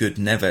be a good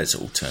Neves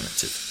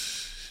alternative?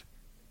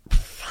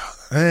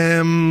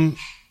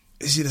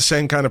 Is he the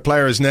same kind of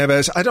player as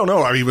Neves? I don't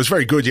know. I mean, he was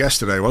very good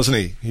yesterday, wasn't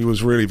he? He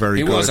was really very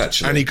good. He was,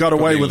 actually. And he got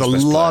away with a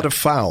lot of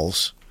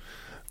fouls.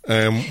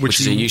 Which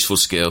is a useful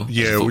skill as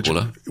a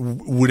footballer.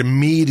 Which would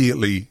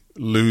immediately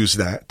lose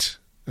that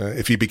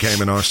if he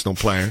became an Arsenal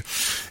player.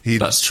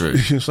 That's true.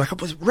 He was like,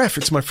 ref,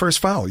 it's my first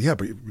foul. Yeah,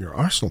 but you're an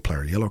Arsenal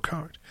player, yellow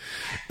card.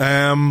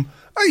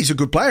 He's a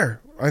good player.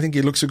 I think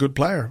he looks a good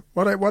player.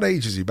 What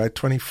age is he? About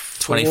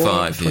 24?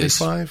 25,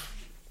 25?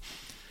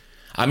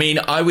 I mean,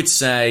 I would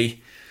say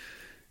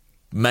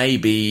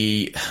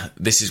maybe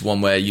this is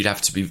one where you'd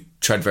have to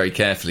tread very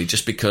carefully,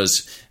 just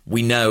because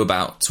we know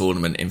about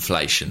tournament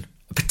inflation,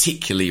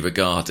 particularly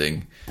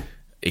regarding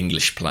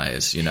English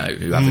players, who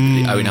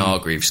have Owen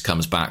Hargreaves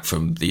comes back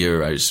from the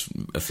Euros,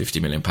 a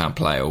 £50 million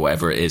player or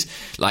whatever it is.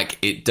 Like,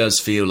 it does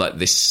feel like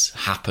this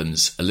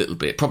happens a little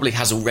bit. It probably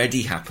has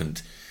already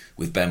happened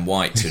with Ben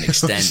White to an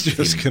extent. I was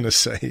just going to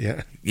say,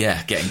 yeah.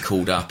 Yeah, getting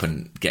called up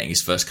and getting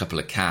his first couple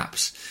of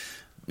caps.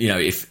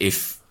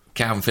 If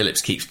Calvin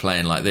Phillips keeps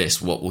playing like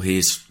this, what will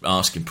his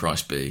asking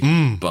price be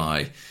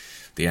by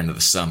the end of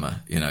the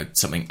summer?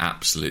 Something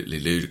absolutely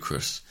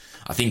ludicrous.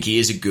 I think he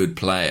is a good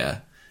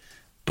player,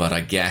 but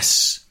I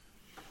guess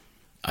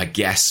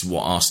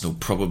what Arsenal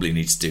probably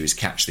need to do is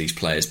catch these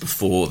players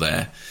before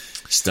they're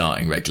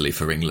starting regularly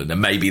for England,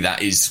 and maybe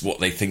that is what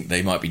they think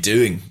they might be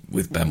doing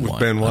with Ben White.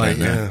 Ben White,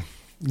 yeah.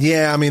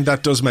 Yeah, I mean,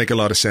 that does make a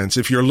lot of sense.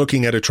 If you're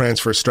looking at a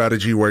transfer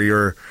strategy where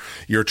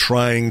you're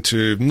trying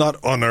to not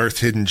unearth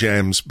hidden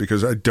gems,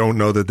 because I don't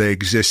know that they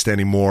exist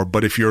anymore,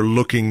 but if you're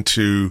looking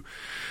to,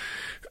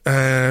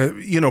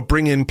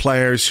 bring in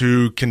players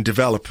who can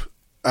develop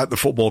at the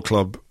football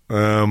club,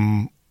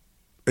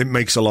 it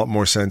makes a lot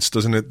more sense,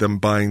 doesn't it, than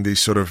buying these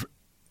sort of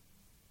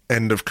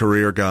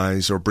end-of-career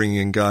guys or bringing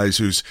in guys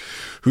whose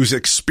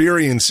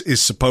experience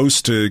is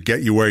supposed to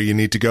get you where you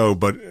need to go,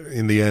 but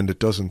in the end it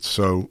doesn't.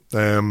 So,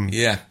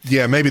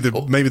 maybe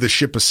the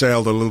ship has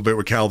sailed a little bit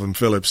with Calvin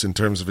Phillips in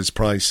terms of his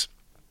price.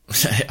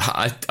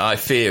 I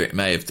fear it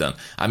may have done.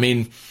 I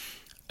mean,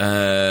 on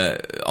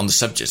the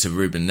subject of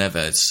Ruben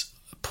Neves,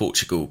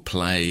 Portugal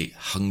play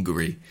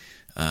Hungary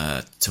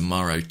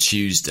tomorrow,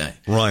 Tuesday.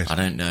 Right. I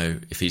don't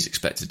know if he's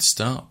expected to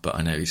start, but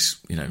I know he's,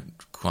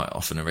 quite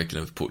often a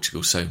regular with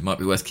Portugal, so it might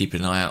be worth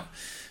keeping an eye out.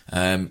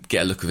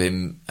 Get a look of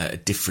him at a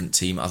different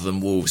team other than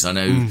Wolves. I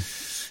know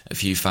a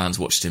few fans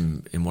watched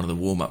him in one of the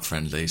warm-up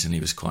friendlies, and he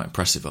was quite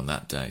impressive on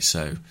that day.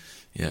 So,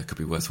 yeah, it could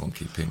be worth one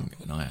keeping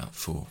an eye out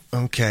for.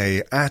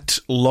 Okay, at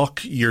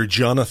Lock Your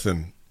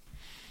Jonathan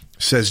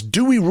says,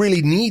 do we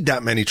really need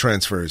that many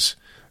transfers?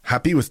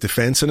 Happy with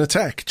defence and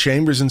attack.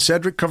 Chambers and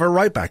Cedric cover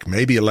right back,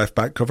 maybe a left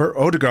back cover,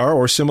 Odegaard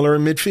or similar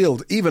in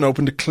midfield, even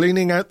open to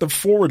cleaning out the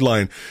forward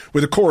line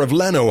with a core of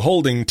Leno,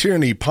 Holding,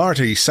 Tierney,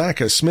 Partey,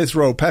 Saka, Smith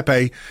Rowe,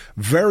 Pepe,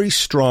 very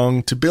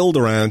strong to build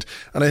around.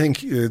 And I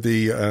think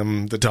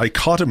the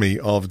dichotomy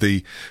of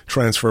the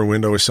transfer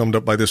window is summed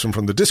up by this one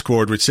from the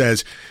Discord, which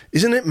says,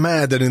 isn't it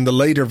mad that in the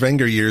later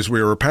Wenger years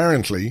we were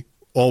apparently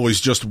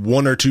always just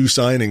one or two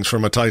signings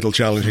from a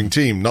title-challenging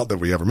team. Not that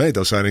we ever made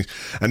those signings.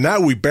 And now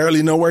we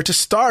barely know where to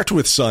start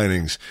with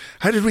signings.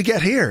 How did we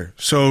get here?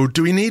 So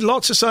do we need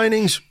lots of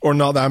signings or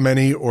not that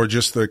many, or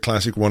just the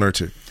classic one or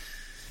two?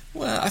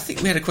 Well, I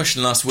think we had a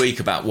question last week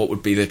about what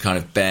would be the kind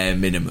of bare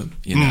minimum,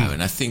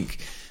 and I think,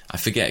 I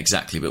forget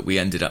exactly, but we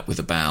ended up with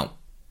about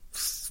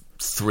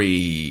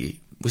three-ish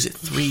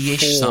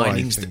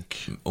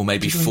signings? Or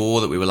maybe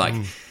four that we were like,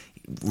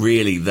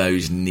 really,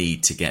 those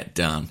need to get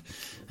done.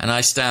 And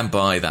I stand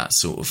by that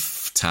sort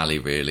of tally,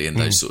 really, in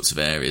those sorts of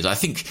areas. I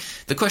think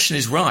the question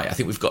is right. I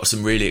think we've got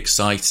some really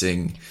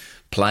exciting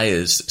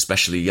players,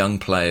 especially young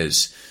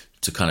players,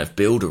 to kind of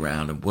build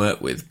around and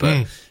work with.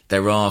 But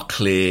there are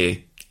clear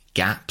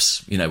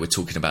gaps. We're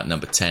talking about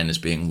number 10 as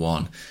being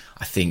one.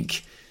 I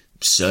think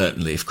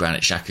certainly if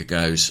Granit Xhaka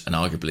goes, and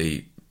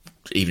arguably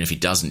even if he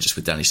doesn't, just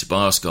with Danny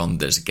Ceballos gone,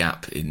 there's a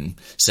gap in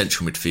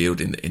central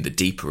midfield in the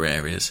deeper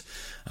areas.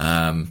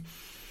 I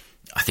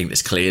think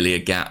there's clearly a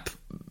gap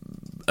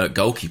at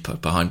goalkeeper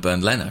behind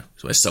Bernd Leno,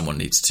 where someone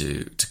needs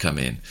to come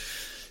in.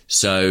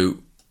 So,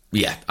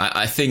 yeah,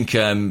 I think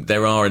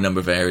there are a number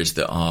of areas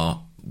that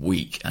are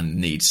weak and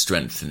need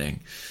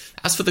strengthening.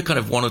 As for the kind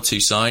of one or two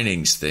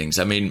signings things,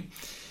 I mean,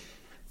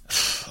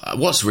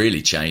 what's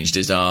really changed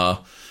is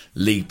our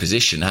league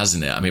position,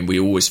 hasn't it? I mean, we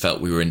always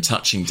felt we were in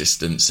touching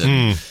distance,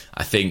 and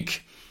I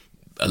think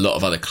a lot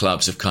of other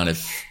clubs have kind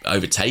of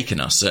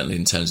overtaken us, certainly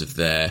in terms of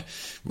their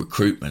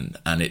recruitment,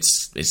 and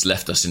it's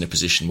left us in a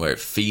position where it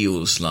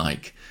feels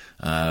like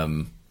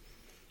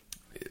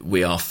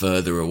we are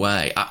further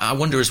away. I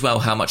wonder as well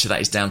how much of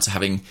that is down to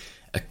having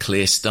a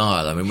clear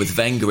style. I mean, with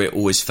Wenger, it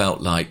always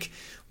felt like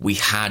we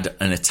had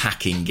an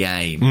attacking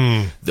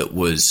game that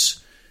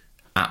was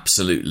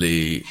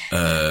absolutely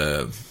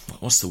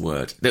what's the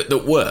word?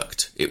 That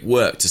worked. It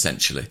worked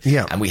essentially.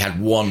 Yeah. And we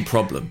had one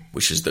problem,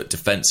 which was that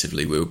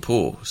defensively we were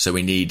poor. So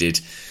we needed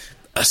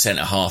a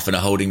centre half and a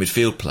holding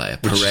midfield player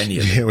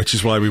perennially. Which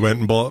is why we went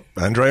and bought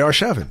Andrei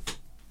Arshavin.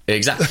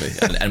 Exactly.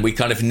 and we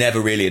kind of never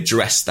really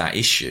addressed that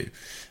issue.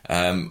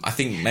 I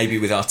think maybe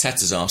with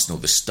Arteta's Arsenal,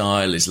 the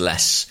style is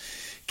less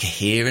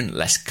coherent,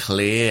 less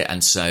clear,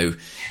 and so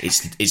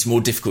it's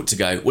more difficult to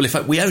go, well,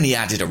 if we only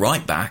added a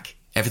right back,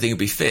 everything would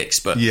be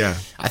fixed. But yeah.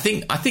 I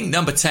think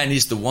number 10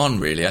 is the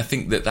one, really. I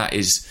think that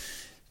is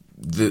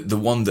the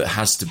one that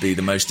has to be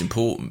the most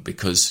important,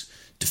 because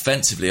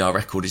defensively our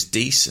record is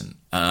decent.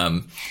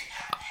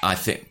 I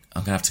think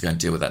I'm going to have to go and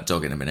deal with that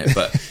dog in a minute,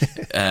 but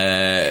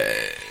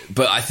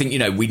I think,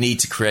 we need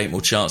to create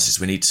more chances.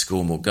 We need to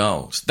score more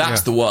goals.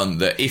 That's the one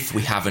that if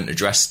we haven't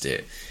addressed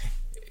it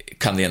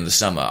come the end of the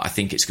summer, I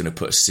think it's going to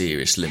put a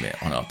serious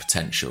limit on our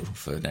potential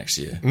for next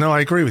year. No, I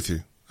agree with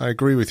you. I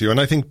agree with you.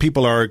 And I think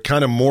people are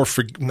kind of more,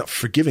 not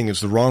forgiving is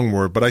the wrong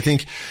word, but I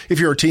think if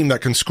you're a team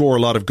that can score a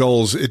lot of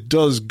goals, it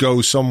does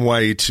go some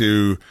way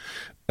to,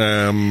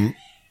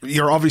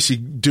 you're obviously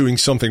doing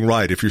something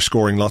right if you're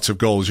scoring lots of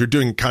goals. You're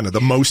doing kind of the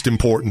most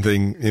important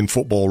thing in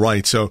football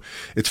right. So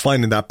it's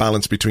finding that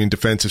balance between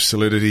defensive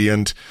solidity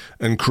and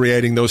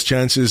creating those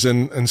chances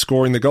and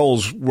scoring the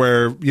goals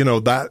where, you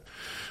know, that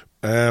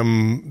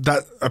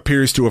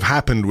appears to have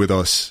happened with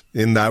us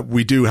in that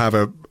we do have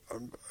a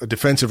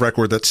defensive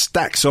record that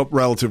stacks up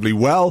relatively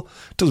well.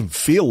 It doesn't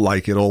feel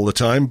like it all the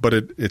time, but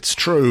it's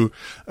true.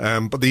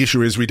 But the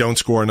issue is we don't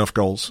score enough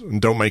goals and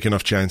don't make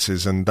enough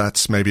chances, and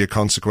that's maybe a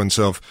consequence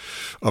of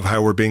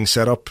how we're being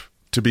set up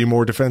to be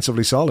more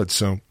defensively solid.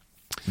 So,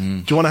 do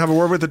you want to have a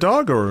word with the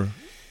dog, or?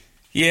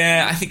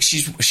 Yeah, I think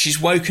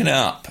she's woken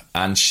up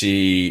and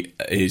she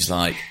is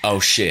like, oh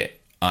shit,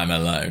 I'm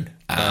alone.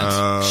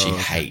 And she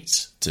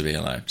hates to be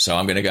alone. So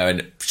I'm going to go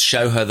and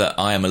show her that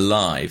I am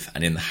alive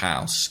and in the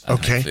house. And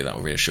okay. Hopefully that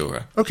will reassure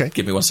her. Okay.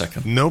 Give me 1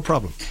 second. No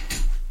problem.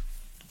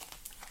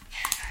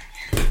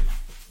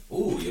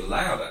 Oh, you're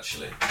loud,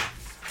 actually.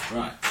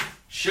 Right.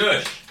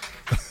 Shush.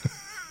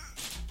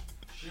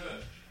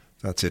 Shush.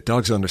 That's it.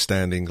 Dogs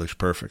understand English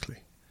perfectly.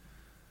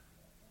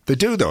 They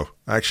do, though,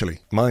 actually.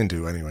 Mine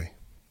do, anyway.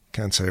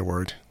 Can't say a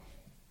word.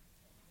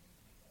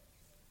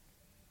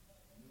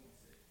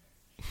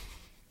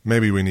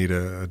 Maybe we need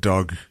a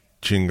dog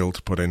jingle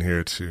to put in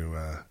here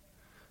to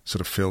sort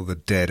of fill the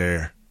dead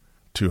air.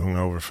 Too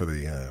hungover for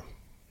the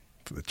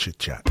chit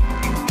chat.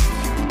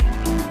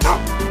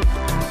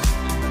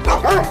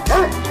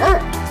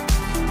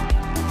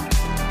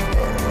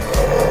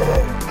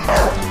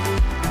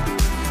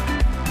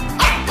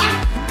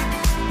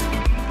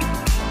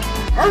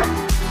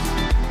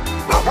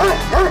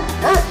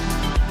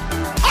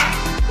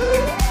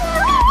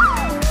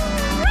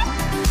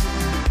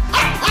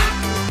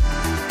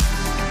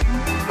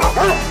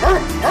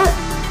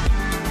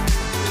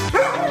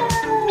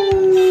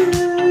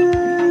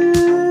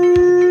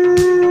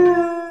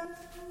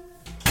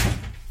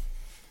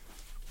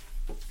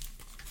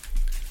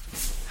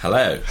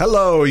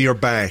 Hello, you're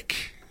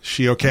back.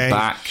 She okay?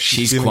 Back.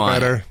 She's feeling quiet.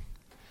 Better?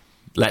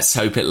 Let's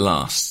hope it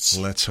lasts.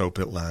 Let's hope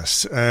it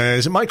lasts.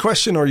 Is it my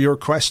question or your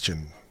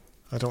question?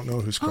 I don't know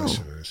whose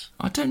question it is.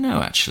 I don't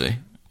know, actually.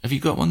 Have you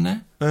got one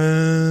there?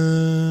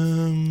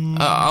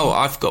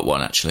 I've got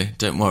one, actually.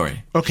 Don't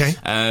worry. Okay.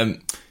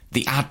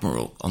 The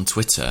Admiral on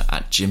Twitter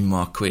at Jim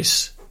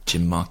Marquis.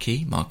 Jim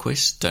Marquis?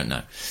 Don't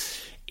know.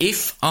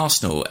 If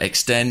Arsenal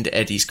extend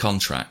Eddie's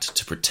contract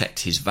to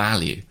protect his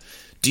value,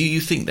 do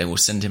you think they will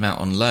send him out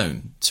on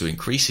loan to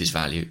increase his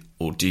value?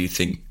 Or do you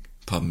think,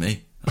 pardon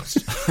me,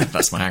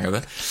 that's my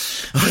hangover,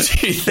 or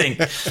do you think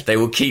they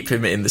will keep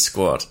him in the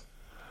squad?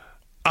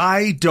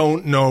 I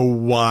don't know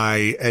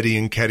why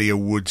Eddie Nketiah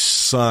would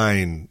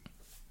sign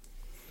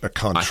a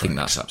contract. I think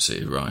that's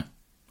absolutely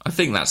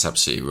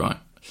right.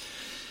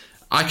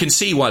 I can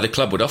see why the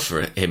club would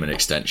offer him an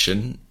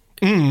extension,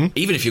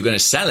 even if you're going to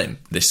sell him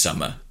this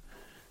summer.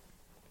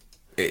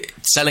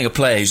 Selling a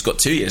player who's got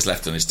 2 years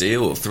left on his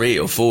deal, or 3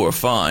 or 4 or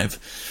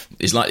 5,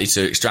 is likely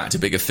to extract a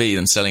bigger fee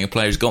than selling a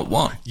player who's got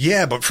 1.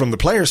 Yeah, but from the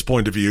player's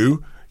point of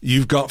view,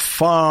 you've got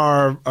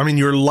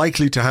you're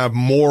likely to have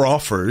more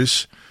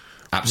offers.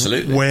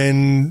 Absolutely.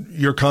 When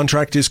your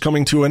contract is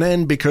coming to an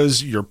end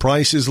because your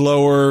price is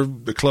lower,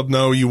 the club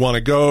know you want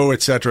to go,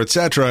 etc.,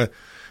 etc.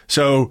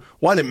 So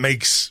while it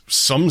makes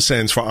some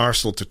sense for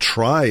Arsenal to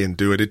try and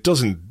do it, it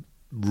doesn't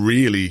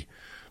really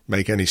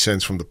make any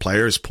sense from the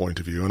player's point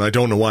of view. And I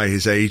don't know why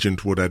his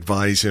agent would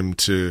advise him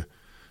to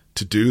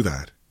do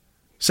that.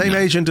 Same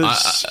agent as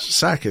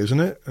Saka, isn't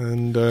it?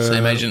 And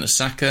same agent as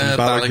Saka,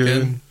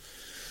 Balogun,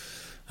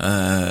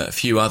 a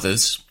few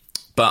others.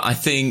 But I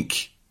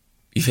think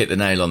you've hit the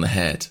nail on the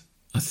head.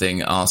 I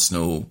think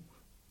Arsenal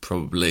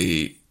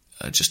probably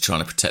are just trying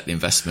to protect the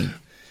investment.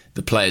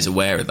 The player's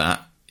aware of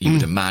that, you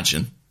would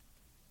imagine.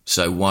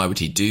 So why would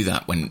he do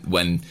that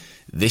when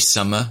this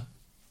summer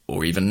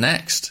or even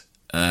next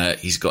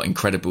he's got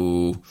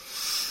incredible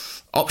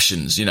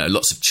options,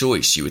 lots of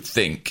choice, you would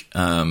think.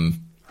 So,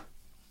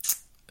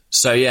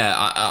 yeah,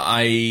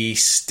 I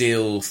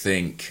still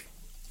think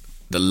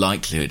the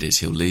likelihood is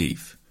he'll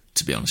leave,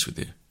 to be honest with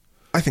you.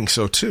 I think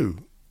so too.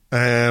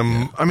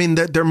 I mean,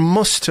 there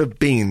must have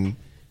been,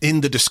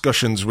 in the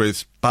discussions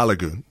with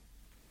Balogun,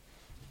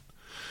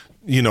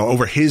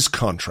 over his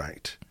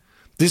contract,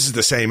 this is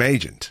the same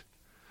agent.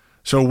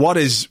 So what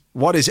is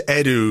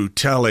Edu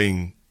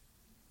telling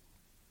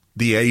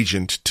the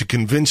agent to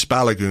convince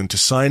Balogun to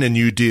sign a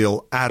new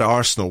deal at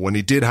Arsenal when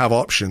he did have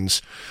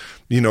options,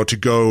 to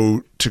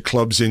go to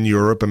clubs in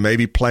Europe and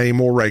maybe play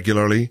more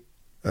regularly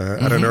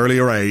at an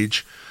earlier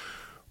age?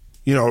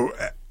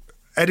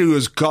 Edu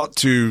has got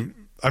to,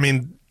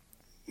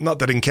 not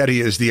that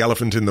Nketiah is the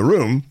elephant in the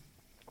room,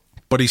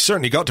 but he's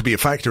certainly got to be a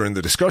factor in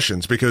the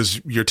discussions,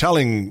 because you're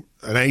telling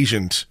an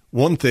agent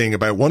one thing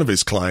about one of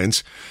his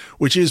clients,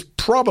 which is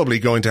probably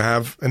going to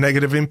have a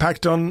negative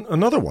impact on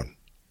another one.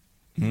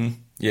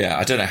 Yeah,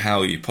 I don't know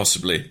how you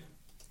possibly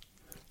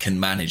can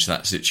manage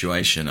that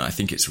situation. I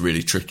think it's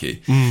really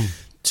tricky.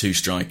 two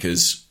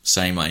strikers,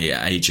 same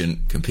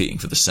agent, competing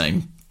for the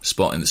same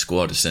spot in the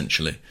squad,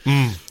 essentially.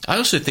 I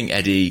also think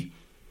Eddie's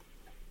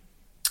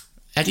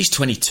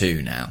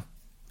 22 now.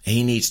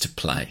 He needs to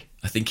play.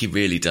 I think he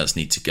really does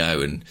need to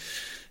go and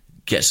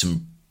get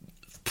some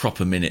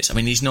proper minutes. I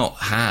mean, he's not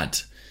had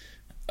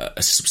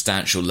a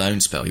substantial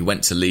loan spell. He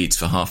went to Leeds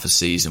for half a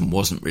season,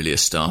 wasn't really a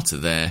starter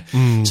there.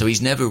 So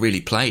he's never really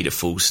played a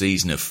full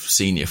season of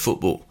senior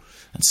football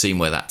and seen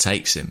where that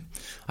takes him.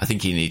 I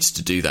think he needs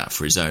to do that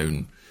for his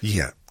own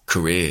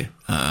career.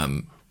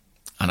 And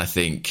I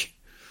think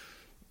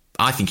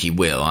he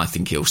will. I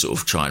think he'll sort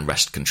of try and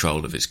wrest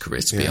control of his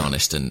career, to be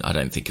honest, and I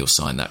don't think he'll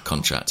sign that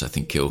contract. I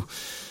think he'll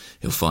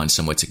find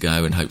somewhere to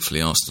go and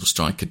hopefully Arsenal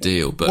strike a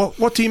deal. But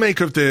what do you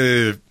make of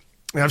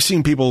I've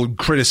seen people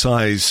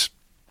criticise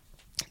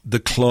the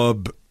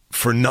club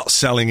for not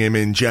selling him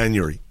in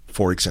January,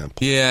 for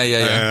example.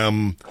 Yeah.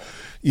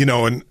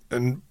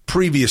 And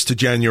previous to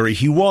January,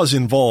 he was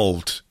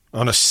involved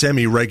on a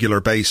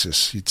semi-regular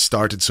basis. He'd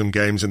started some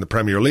games in the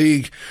Premier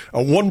League.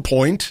 At one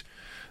point,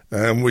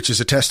 which is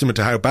a testament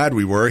to how bad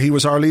we were, he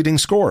was our leading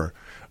scorer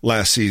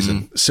last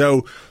season.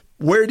 So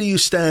where do you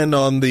stand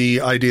on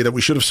the idea that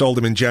we should have sold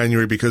him in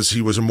January because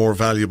he was a more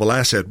valuable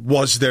asset?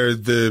 Was there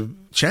the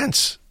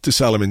chance to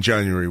sell him in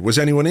January? Was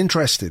anyone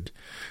interested?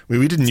 I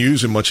mean, we didn't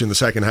use him much in the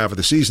second half of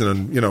the season,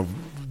 and,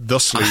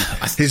 thusly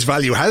his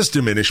value has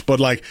diminished.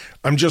 But,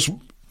 I'm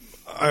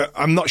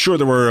not sure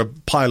there were a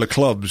pile of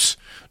clubs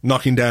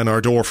knocking down our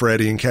door for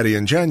Eddie Nketiah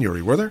in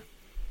January, were there?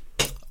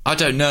 I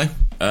don't know.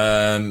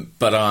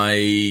 But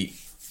I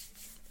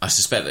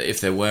suspect that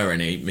if there were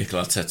any, Mikel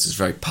Arteta's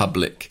very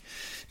public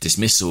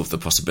dismissal of the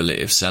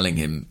possibility of selling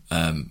him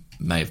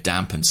may have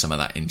dampened some of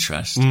that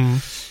interest.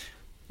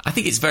 I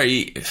think it's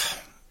very...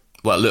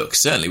 Well, look,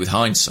 certainly with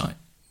hindsight,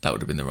 that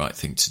would have been the right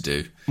thing to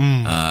do.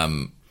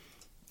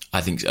 I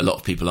think a lot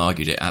of people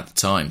argued it at the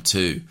time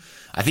too.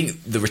 I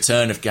think the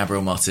return of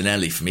Gabriel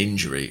Martinelli from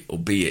injury,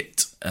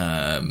 albeit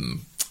a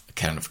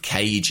kind of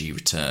cagey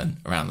return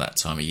around that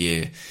time of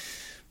year,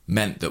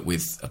 meant that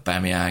with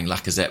Aubameyang,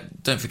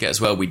 Lacazette, don't forget as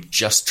well, we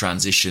just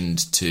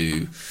transitioned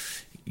to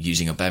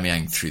using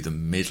Aubameyang through the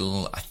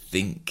middle, I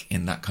think,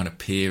 in that kind of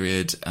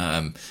period,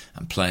 and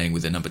playing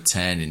with a number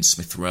 10 in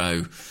Smith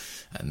Rowe,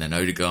 and then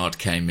Odegaard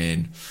came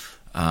in.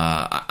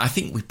 I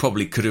think we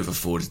probably could have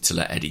afforded to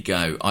let Eddie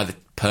go, either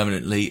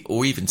permanently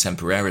or even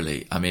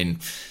temporarily. I mean,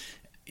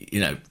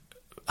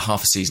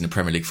 half a season of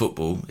Premier League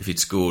football, if he'd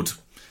scored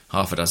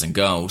half a dozen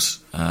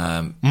goals,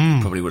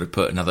 probably would have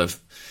put another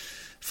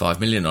 5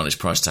 million on his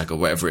price tag or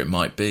whatever it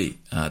might be.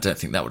 I don't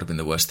think that would have been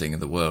the worst thing in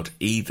the world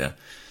either.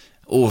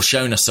 Or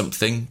shown us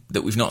something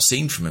that we've not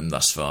seen from him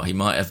thus far. He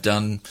might have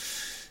done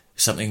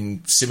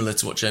something similar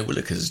to what Joe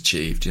Willock has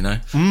achieved,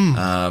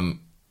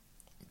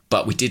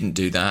 But we didn't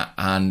do that,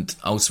 and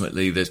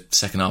ultimately the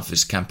second half of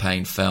his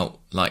campaign felt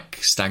like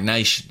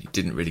stagnation. He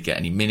didn't really get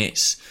any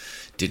minutes,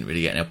 didn't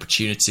really get any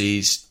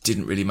opportunities,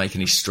 didn't really make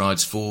any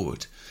strides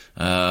forward.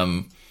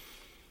 And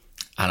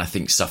I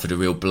think suffered a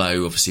real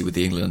blow, obviously, with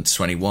the England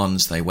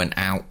 21s. They went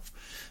out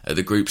at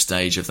the group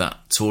stage of that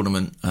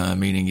tournament,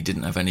 meaning he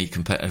didn't have any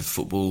competitive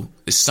football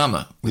this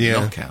summer with the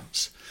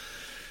knockouts,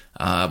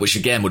 which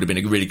again would have been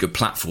a really good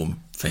platform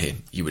for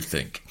him, you would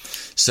think.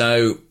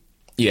 So,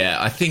 yeah,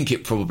 I think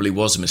it probably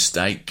was a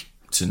mistake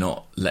to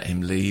not let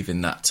him leave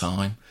in that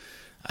time,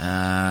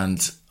 and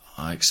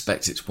I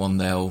expect it's one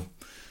they'll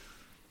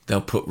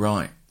put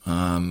right.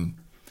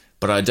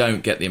 But I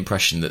don't get the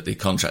impression that the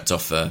contract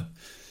offer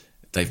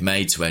they've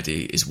made to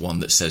Eddie is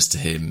one that says to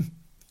him,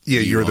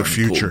 you're the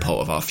future, important part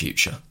of our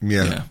future.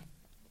 Yeah.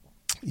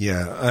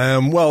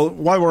 Well,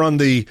 while we're on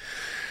the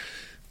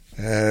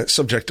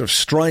subject of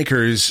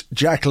strikers,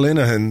 Jack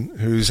Linehan,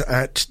 who's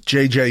at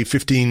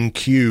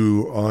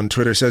JJ15Q on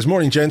Twitter, says,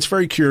 "Morning, gents.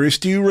 Very curious.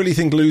 Do you really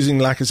think losing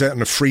Lacazette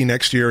on a free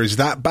next year is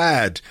that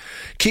bad?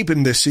 Keep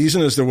him this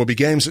season, as there will be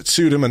games that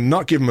suit him, and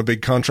not give him a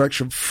big contract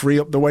should free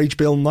up the wage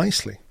bill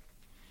nicely."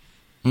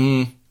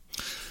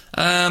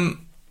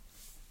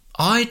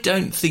 I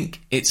don't think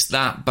it's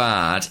that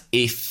bad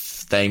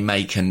if they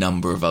make a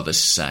number of other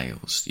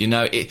sales.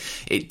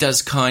 It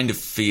does kind of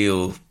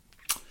feel,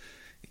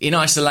 in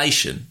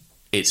isolation,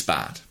 it's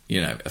bad.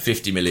 A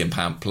 £50 million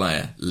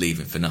player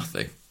leaving for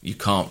nothing. You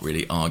can't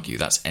really argue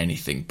that's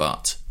anything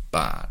but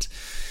bad.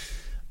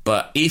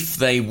 But if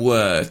they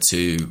were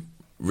to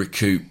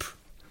recoup,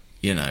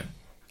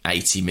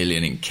 80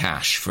 million in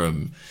cash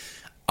from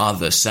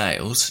other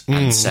sales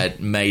and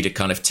made a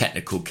kind of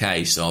technical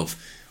case of,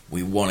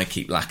 we want to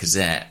keep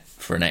Lacazette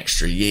for an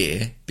extra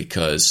year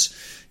because,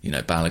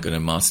 Balogun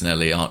and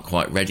Martinelli aren't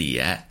quite ready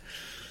yet,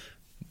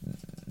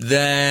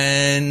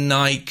 then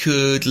I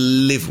could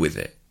live with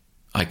it.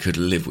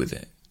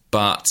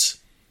 But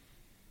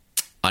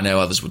I know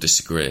others will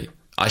disagree.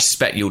 I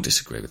suspect you'll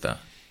disagree with that.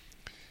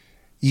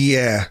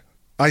 Yeah,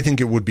 I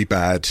think it would be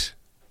bad.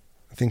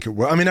 I think it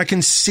will. I mean, I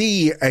can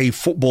see a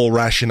football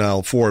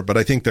rationale for it, but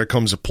I think there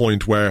comes a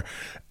point where,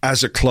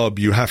 as a club,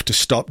 you have to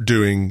stop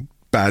doing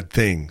bad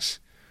things.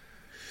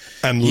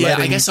 And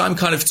I guess I'm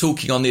kind of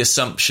talking on the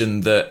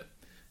assumption that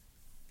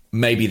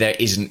maybe there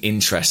isn't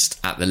interest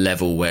at the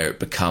level where it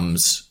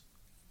becomes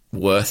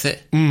worth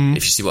it,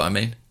 if you see what I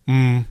mean.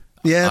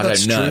 Yeah, I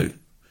that's don't know. true.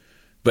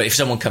 But if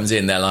someone comes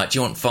in, they're like, do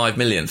you want 5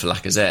 million for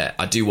Lacazette?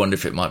 I do wonder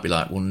if it might be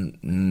like, well,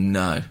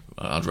 no,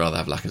 I'd rather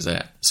have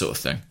Lacazette, sort of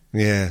thing.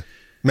 Yeah.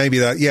 Maybe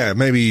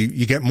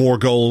you get more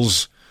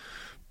goals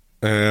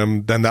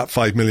than that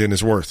 5 million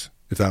is worth,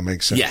 if that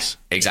makes sense. Yeah,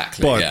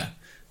 exactly. But yeah.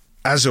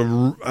 as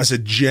a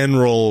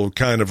general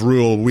kind of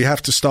rule, we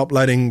have to stop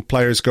letting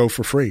players go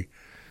for free.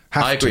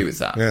 I agree with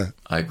that. Yeah.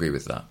 I agree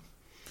with that,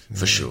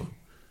 for sure.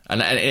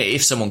 And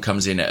if someone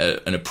comes in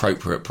at an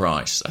appropriate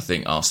price, I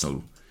think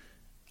Arsenal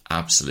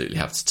absolutely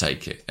have to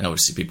take it. And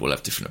obviously people will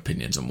have different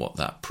opinions on what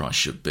that price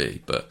should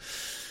be. But,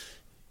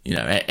 you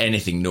know,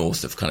 anything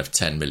north of kind of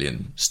 10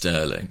 million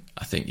sterling,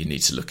 I think you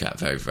need to look at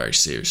very, very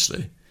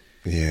seriously.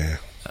 Yeah.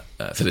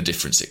 For the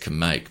difference it can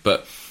make.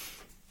 But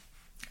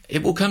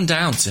it will come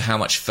down to how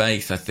much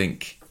faith I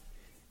think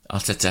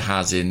Arteta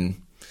has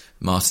in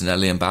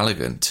Martinelli and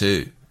Balogun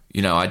too.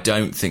 You know, I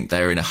don't think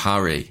they're in a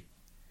hurry.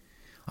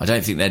 I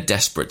don't think they're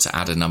desperate to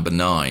add a number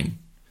 9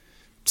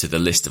 to the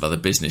list of other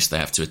business they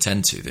have to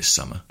attend to this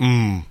summer.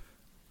 And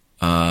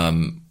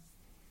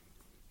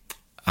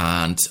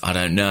I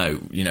don't know,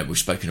 you know, we've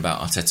spoken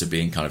about Arteta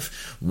being kind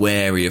of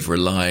wary of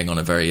relying on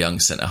a very young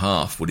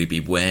centre-half. Would he be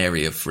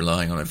wary of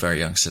relying on a very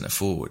young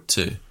centre-forward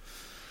too?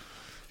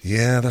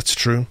 Yeah, that's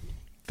true.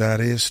 That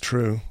is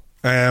true.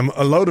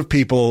 A lot of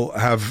people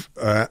have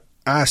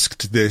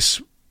asked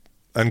this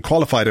and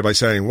qualified it by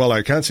saying, well,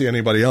 I can't see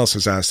anybody else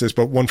has asked this,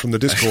 but one from the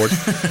Discord.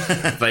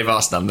 They've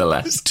asked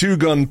nonetheless. Two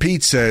Gun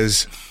Pete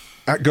says,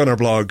 at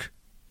Gunnerblog,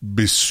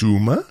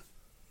 Bissouma?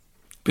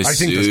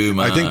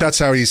 Bissouma. I think that's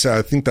how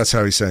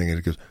he's saying it.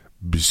 He goes,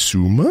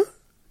 Bissouma?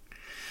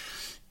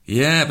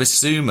 Yeah,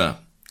 Bissouma.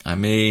 I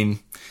mean,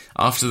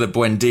 after the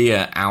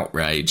Buendia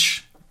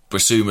outrage,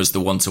 Bissouma's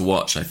the one to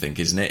watch, I think,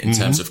 isn't it? In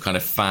terms of kind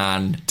of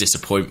fan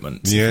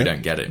disappointment if we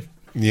don't get him.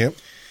 Yep.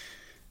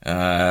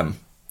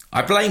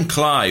 I blame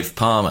Clive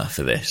Palmer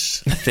for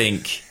this. I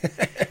think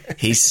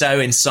he's so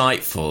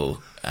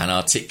insightful and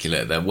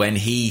articulate that when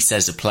he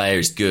says a player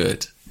is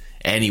good,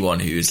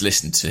 anyone who has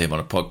listened to him on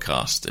a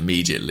podcast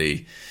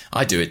immediately,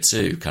 I do it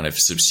too, kind of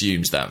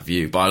subsumes that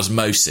view. By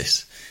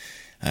osmosis,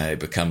 it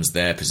becomes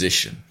their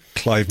position.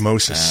 Clive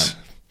Moses.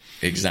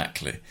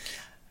 Exactly.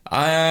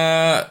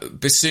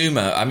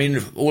 Bissouma, I mean,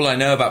 all I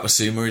know about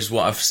Bissouma is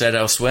what I've said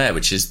elsewhere,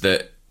 which is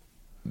that,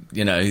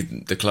 you know,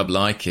 the club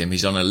like him,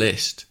 he's on a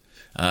list.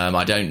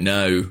 I don't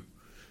know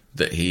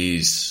that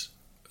he's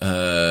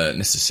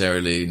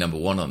necessarily number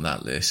 1 on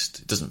that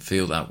list. It doesn't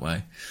feel that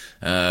way.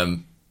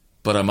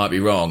 But I might be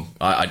wrong.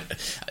 I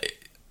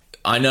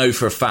know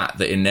for a fact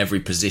that in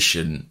every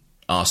position,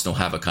 Arsenal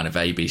have a kind of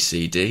A, B,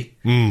 C, D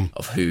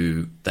of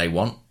who they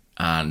want.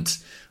 And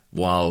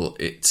while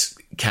it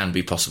can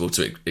be possible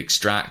to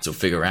extract or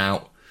figure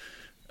out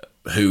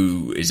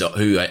who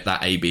that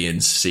A, B,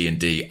 and C and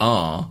D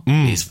are,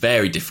 it's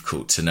very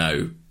difficult to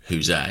know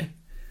who's A.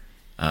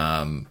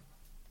 And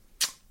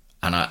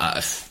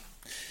I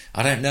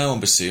don't know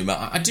on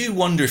Bissouma. I do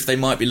wonder if they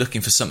might be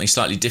looking for something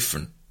slightly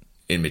different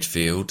in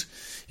midfield.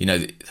 You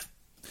know,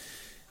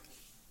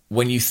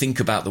 when you think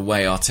about the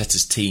way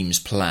Arteta's teams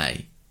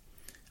play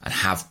and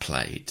have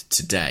played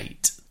to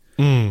date,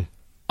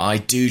 I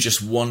do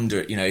just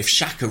wonder, you know, if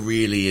Xhaka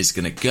really is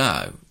going to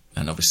go,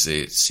 and obviously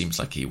it seems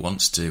like he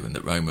wants to and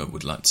that Roma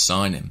would like to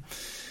sign him,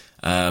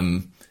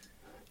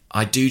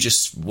 I do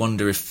just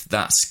wonder if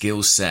that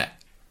skill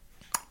set,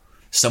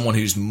 someone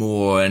who's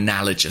more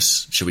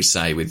analogous, shall we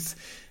say, with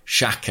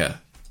Xhaka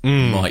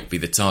might be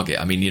the target.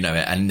 I mean, you know,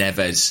 and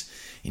Neves,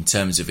 in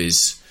terms of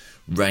his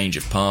range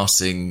of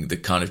passing, the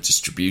kind of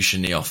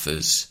distribution he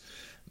offers,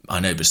 I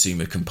know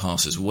Bissouma can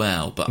pass as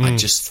well, but I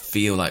just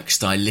feel like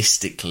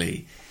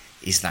stylistically,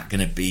 is that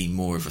going to be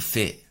more of a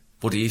fit?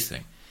 What do you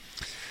think?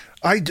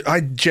 I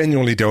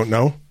genuinely don't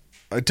know.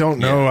 I don't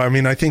know. I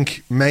mean, I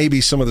think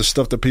maybe some of the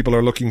stuff that people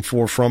are looking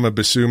for from a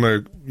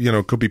Bissouma, you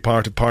know, could be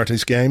part of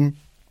Partey's game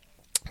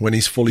when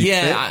he's fully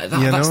fit.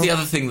 That's the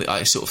other thing that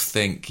I sort of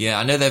think. Yeah,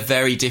 I know they're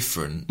very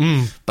different,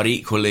 but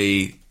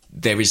equally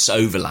there is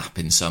overlap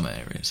in some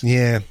areas.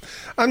 Yeah.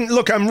 And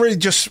look, I'm really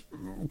just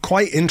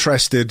quite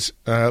interested.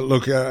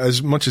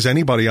 As much as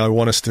anybody, I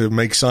want us to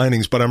make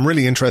signings, but I'm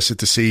really interested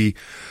to see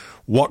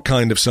what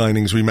kind of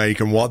signings we make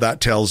and what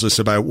that tells us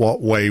about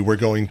what way we're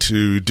going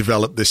to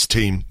develop this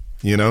team,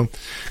 you know?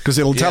 Because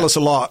it'll tell us a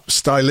lot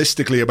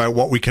stylistically about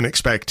what we can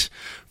expect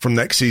from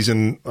next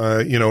season.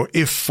 You know,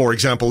 if, for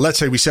example, let's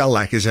say we sell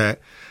Lacazette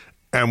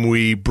and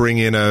we bring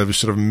in a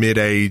sort of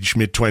mid-age,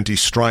 mid-20s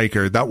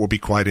striker, that would be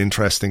quite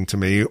interesting to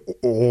me.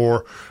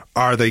 Or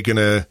are they going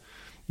to,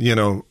 you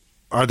know,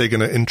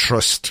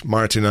 entrust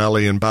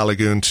Martinelli and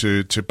Balogun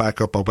to back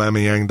up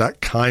Aubameyang,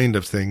 that kind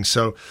of thing.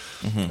 So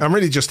I'm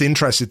really just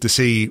interested to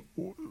see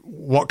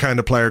what kind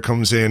of player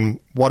comes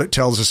in, what it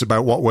tells us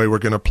about what way we're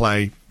going to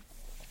play.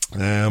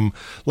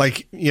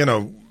 Like, you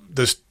know,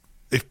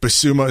 if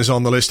Bissouma is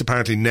on the list,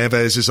 apparently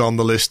Neves is on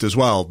the list as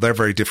well. They're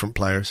very different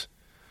players,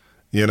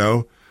 you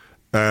know.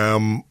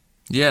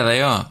 Yeah,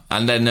 they are.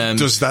 And then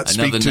does that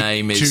another speak to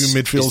name two is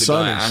midfield the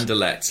guy signings? at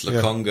Anderlecht,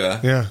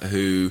 Lokonga,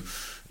 who,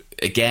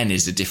 again,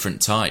 is a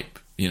different type.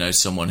 You know,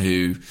 someone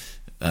who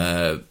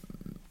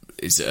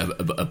is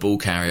a ball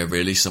carrier,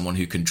 really, someone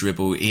who can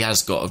dribble. He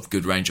has got a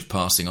good range of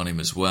passing on him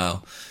as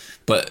well.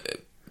 But,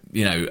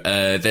 you know,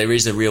 there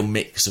is a real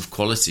mix of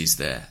qualities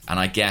there. And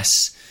I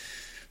guess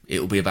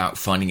it will be about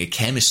finding a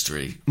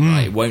chemistry.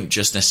 Right? It won't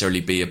just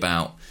necessarily be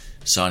about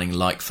signing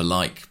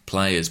like-for-like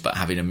players, but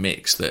having a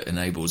mix that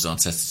enables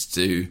Arteta to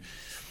do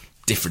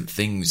different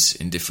things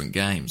in different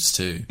games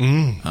too.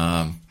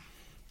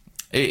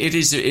 It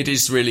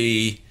is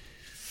really...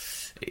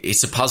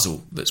 It's a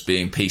puzzle that's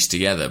being pieced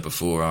together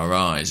before our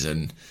eyes,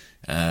 and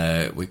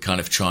we're kind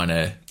of trying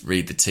to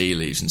read the tea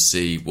leaves and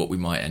see what we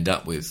might end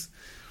up with.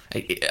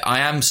 I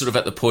am sort of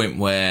at the point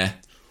where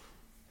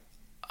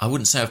I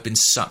wouldn't say I've been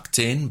sucked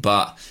in,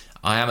 but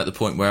I am at the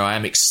point where I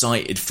am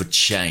excited for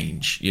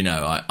change. You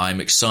know, I'm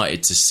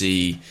excited to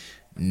see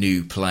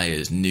new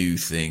players, new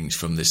things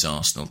from this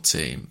Arsenal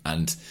team,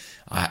 and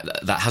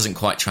that hasn't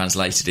quite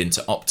translated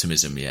into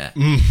optimism yet.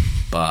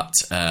 But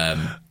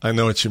I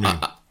know what you mean.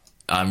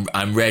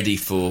 I'm ready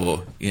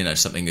for, you know,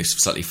 something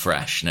slightly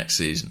fresh next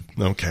season.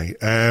 Okay,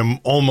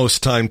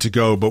 almost time to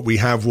go, but we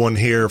have one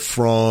here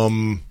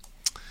from.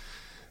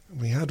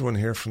 We had one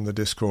here from the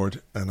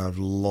Discord, and I've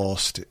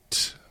lost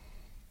it.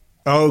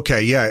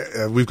 Okay,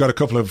 yeah, we've got a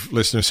couple of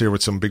listeners here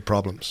with some big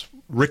problems.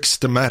 Rick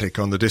Stamatic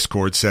on the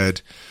Discord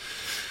said,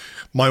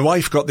 "My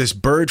wife got this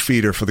bird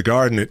feeder for the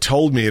garden. It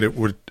told me it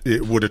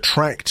would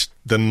attract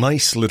the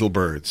nice little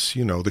birds,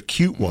 you know, the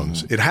cute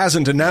ones. It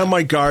hasn't, and now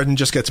my garden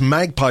just gets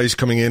magpies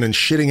coming in and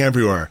shitting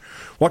everywhere.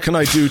 What can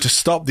I do to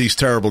stop these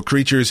terrible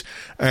creatures?"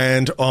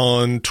 And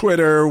on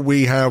Twitter,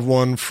 we have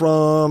one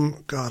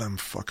from... God, I'm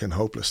fucking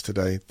hopeless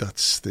today.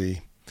 That's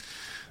the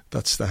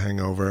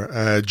hangover.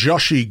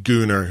 Joshy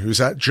Gooner, who's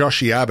at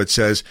Joshy Abbott,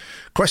 says,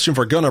 "Question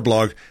for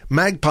Gunnerblog.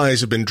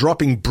 Magpies have been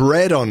dropping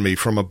bread on me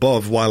from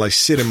above while I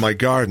sit in my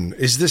garden.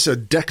 Is this a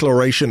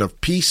declaration of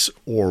peace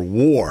or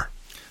war?"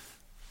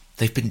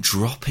 They've been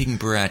dropping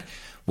bread.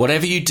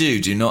 Whatever you do,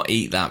 do not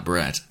eat that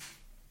bread.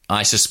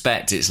 I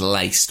suspect it's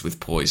laced with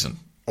poison.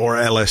 Or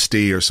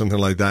LSD or something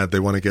like that. They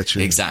want to get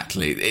you...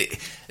 Exactly.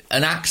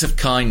 An act of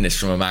kindness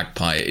from a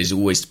magpie is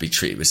always to be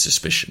treated with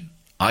suspicion.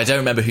 I don't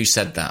remember who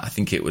said that. I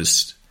think it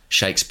was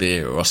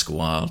Shakespeare or Oscar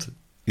Wilde.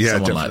 Yeah,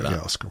 someone like that.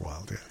 Yeah, Oscar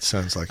Wilde. Yeah, it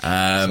sounds like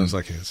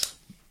his.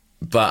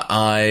 But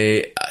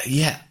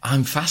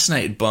I'm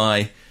fascinated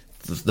by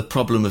the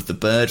problem of the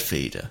bird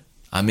feeder.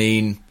 I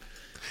mean,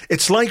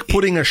 it's like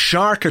putting a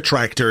shark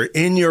attractor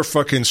in your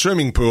fucking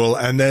swimming pool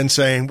and then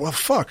saying, "Well,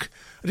 fuck,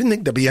 I didn't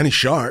think there'd be any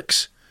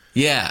sharks."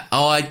 Yeah.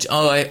 I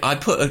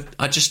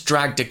just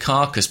dragged a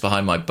carcass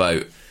behind my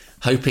boat,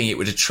 hoping it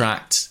would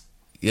attract,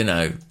 you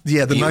know,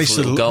 the nice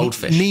little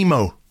goldfish.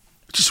 Nemo.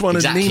 Just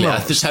wanted Nemo. I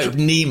just hoped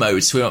Nemo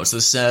would swim up to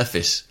the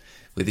surface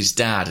with his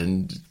dad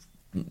and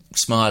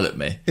smile at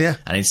me. Yeah.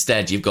 And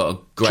instead, you've got a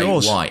great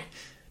Jaws. white.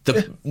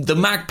 The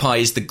magpie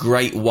is the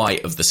great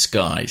white of the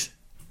skies.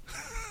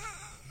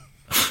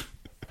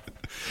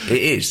 It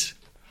is.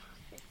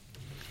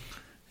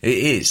 It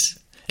is.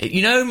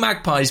 You know,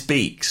 magpies'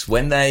 beaks,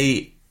 when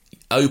they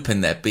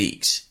open their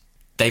beaks,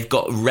 they've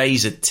got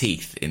razor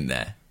teeth in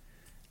there.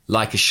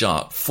 Like a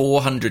shark,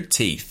 400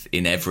 teeth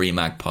in every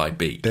magpie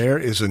beak. There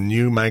is a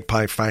new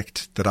magpie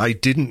fact that I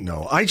didn't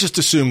know. I just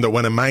assumed that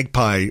when a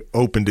magpie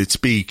opened its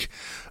beak,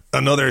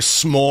 another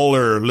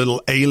smaller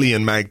little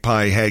alien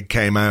magpie head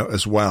came out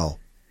as well.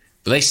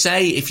 But they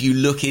say if you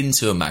look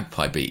into a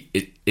magpie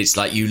beak, it's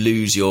like you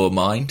lose your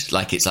mind.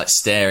 Like it's like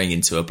staring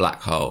into a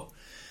black hole,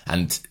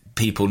 and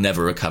people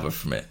never recover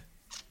from it.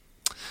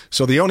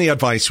 So the only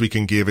advice we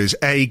can give is,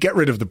 A, get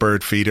rid of the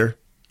bird feeder.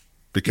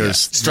 Because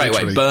straight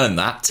away burn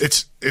that.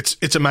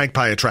 It's a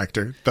magpie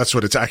attractor. That's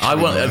what it's actually. I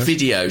want a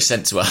video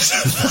sent to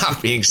us of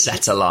that being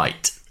set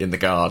alight in the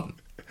garden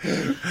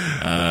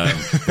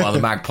while the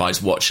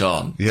magpies watch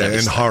on. Yeah,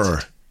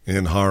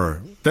 in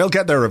horror. They'll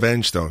get their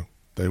revenge, though.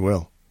 They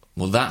will.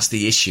 Well, that's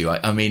the issue.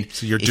 I mean,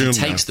 so if he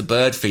takes the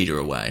bird feeder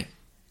away,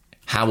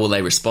 how will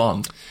they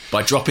respond?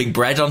 By dropping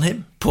bread on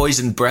him?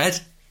 Poisoned bread?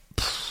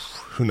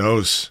 Who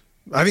knows?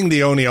 I think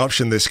the only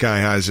option this guy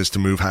has is to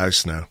move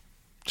house now.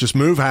 Just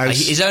move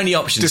house. His only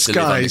option is to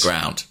live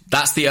underground.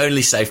 That's the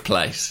only safe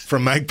place.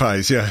 From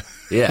magpies, yeah.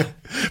 Yeah.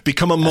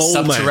 Become a mole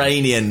man.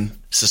 Subterranean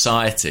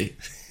society.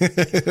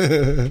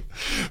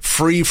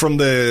 Free from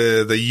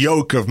the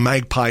yoke of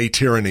magpie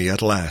tyranny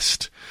at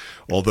last.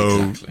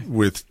 Although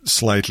with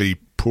slightly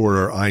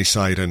poorer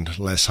eyesight and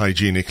less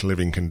hygienic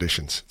living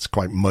conditions. It's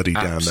quite muddy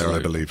down there, I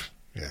believe.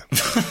 Yeah.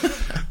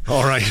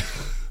 All right.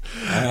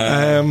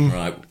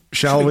 Right.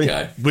 Shall we?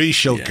 Go? We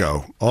shall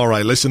go. All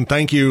right. Listen,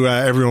 thank you,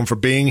 everyone, for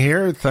being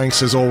here.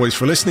 Thanks, as always,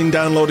 for listening,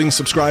 downloading,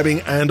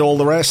 subscribing, and all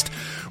the rest.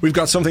 We've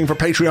got something for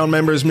Patreon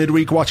members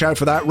midweek. Watch out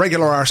for that.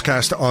 Regular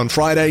Arsecast on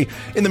Friday.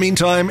 In the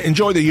meantime,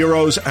 enjoy the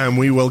Euros, and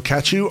we will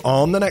catch you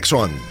on the next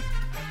one.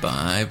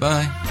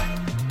 Bye-bye.